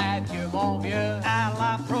loose. Adieu, mon vieux. À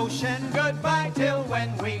la prochaine. Goodbye till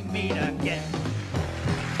when we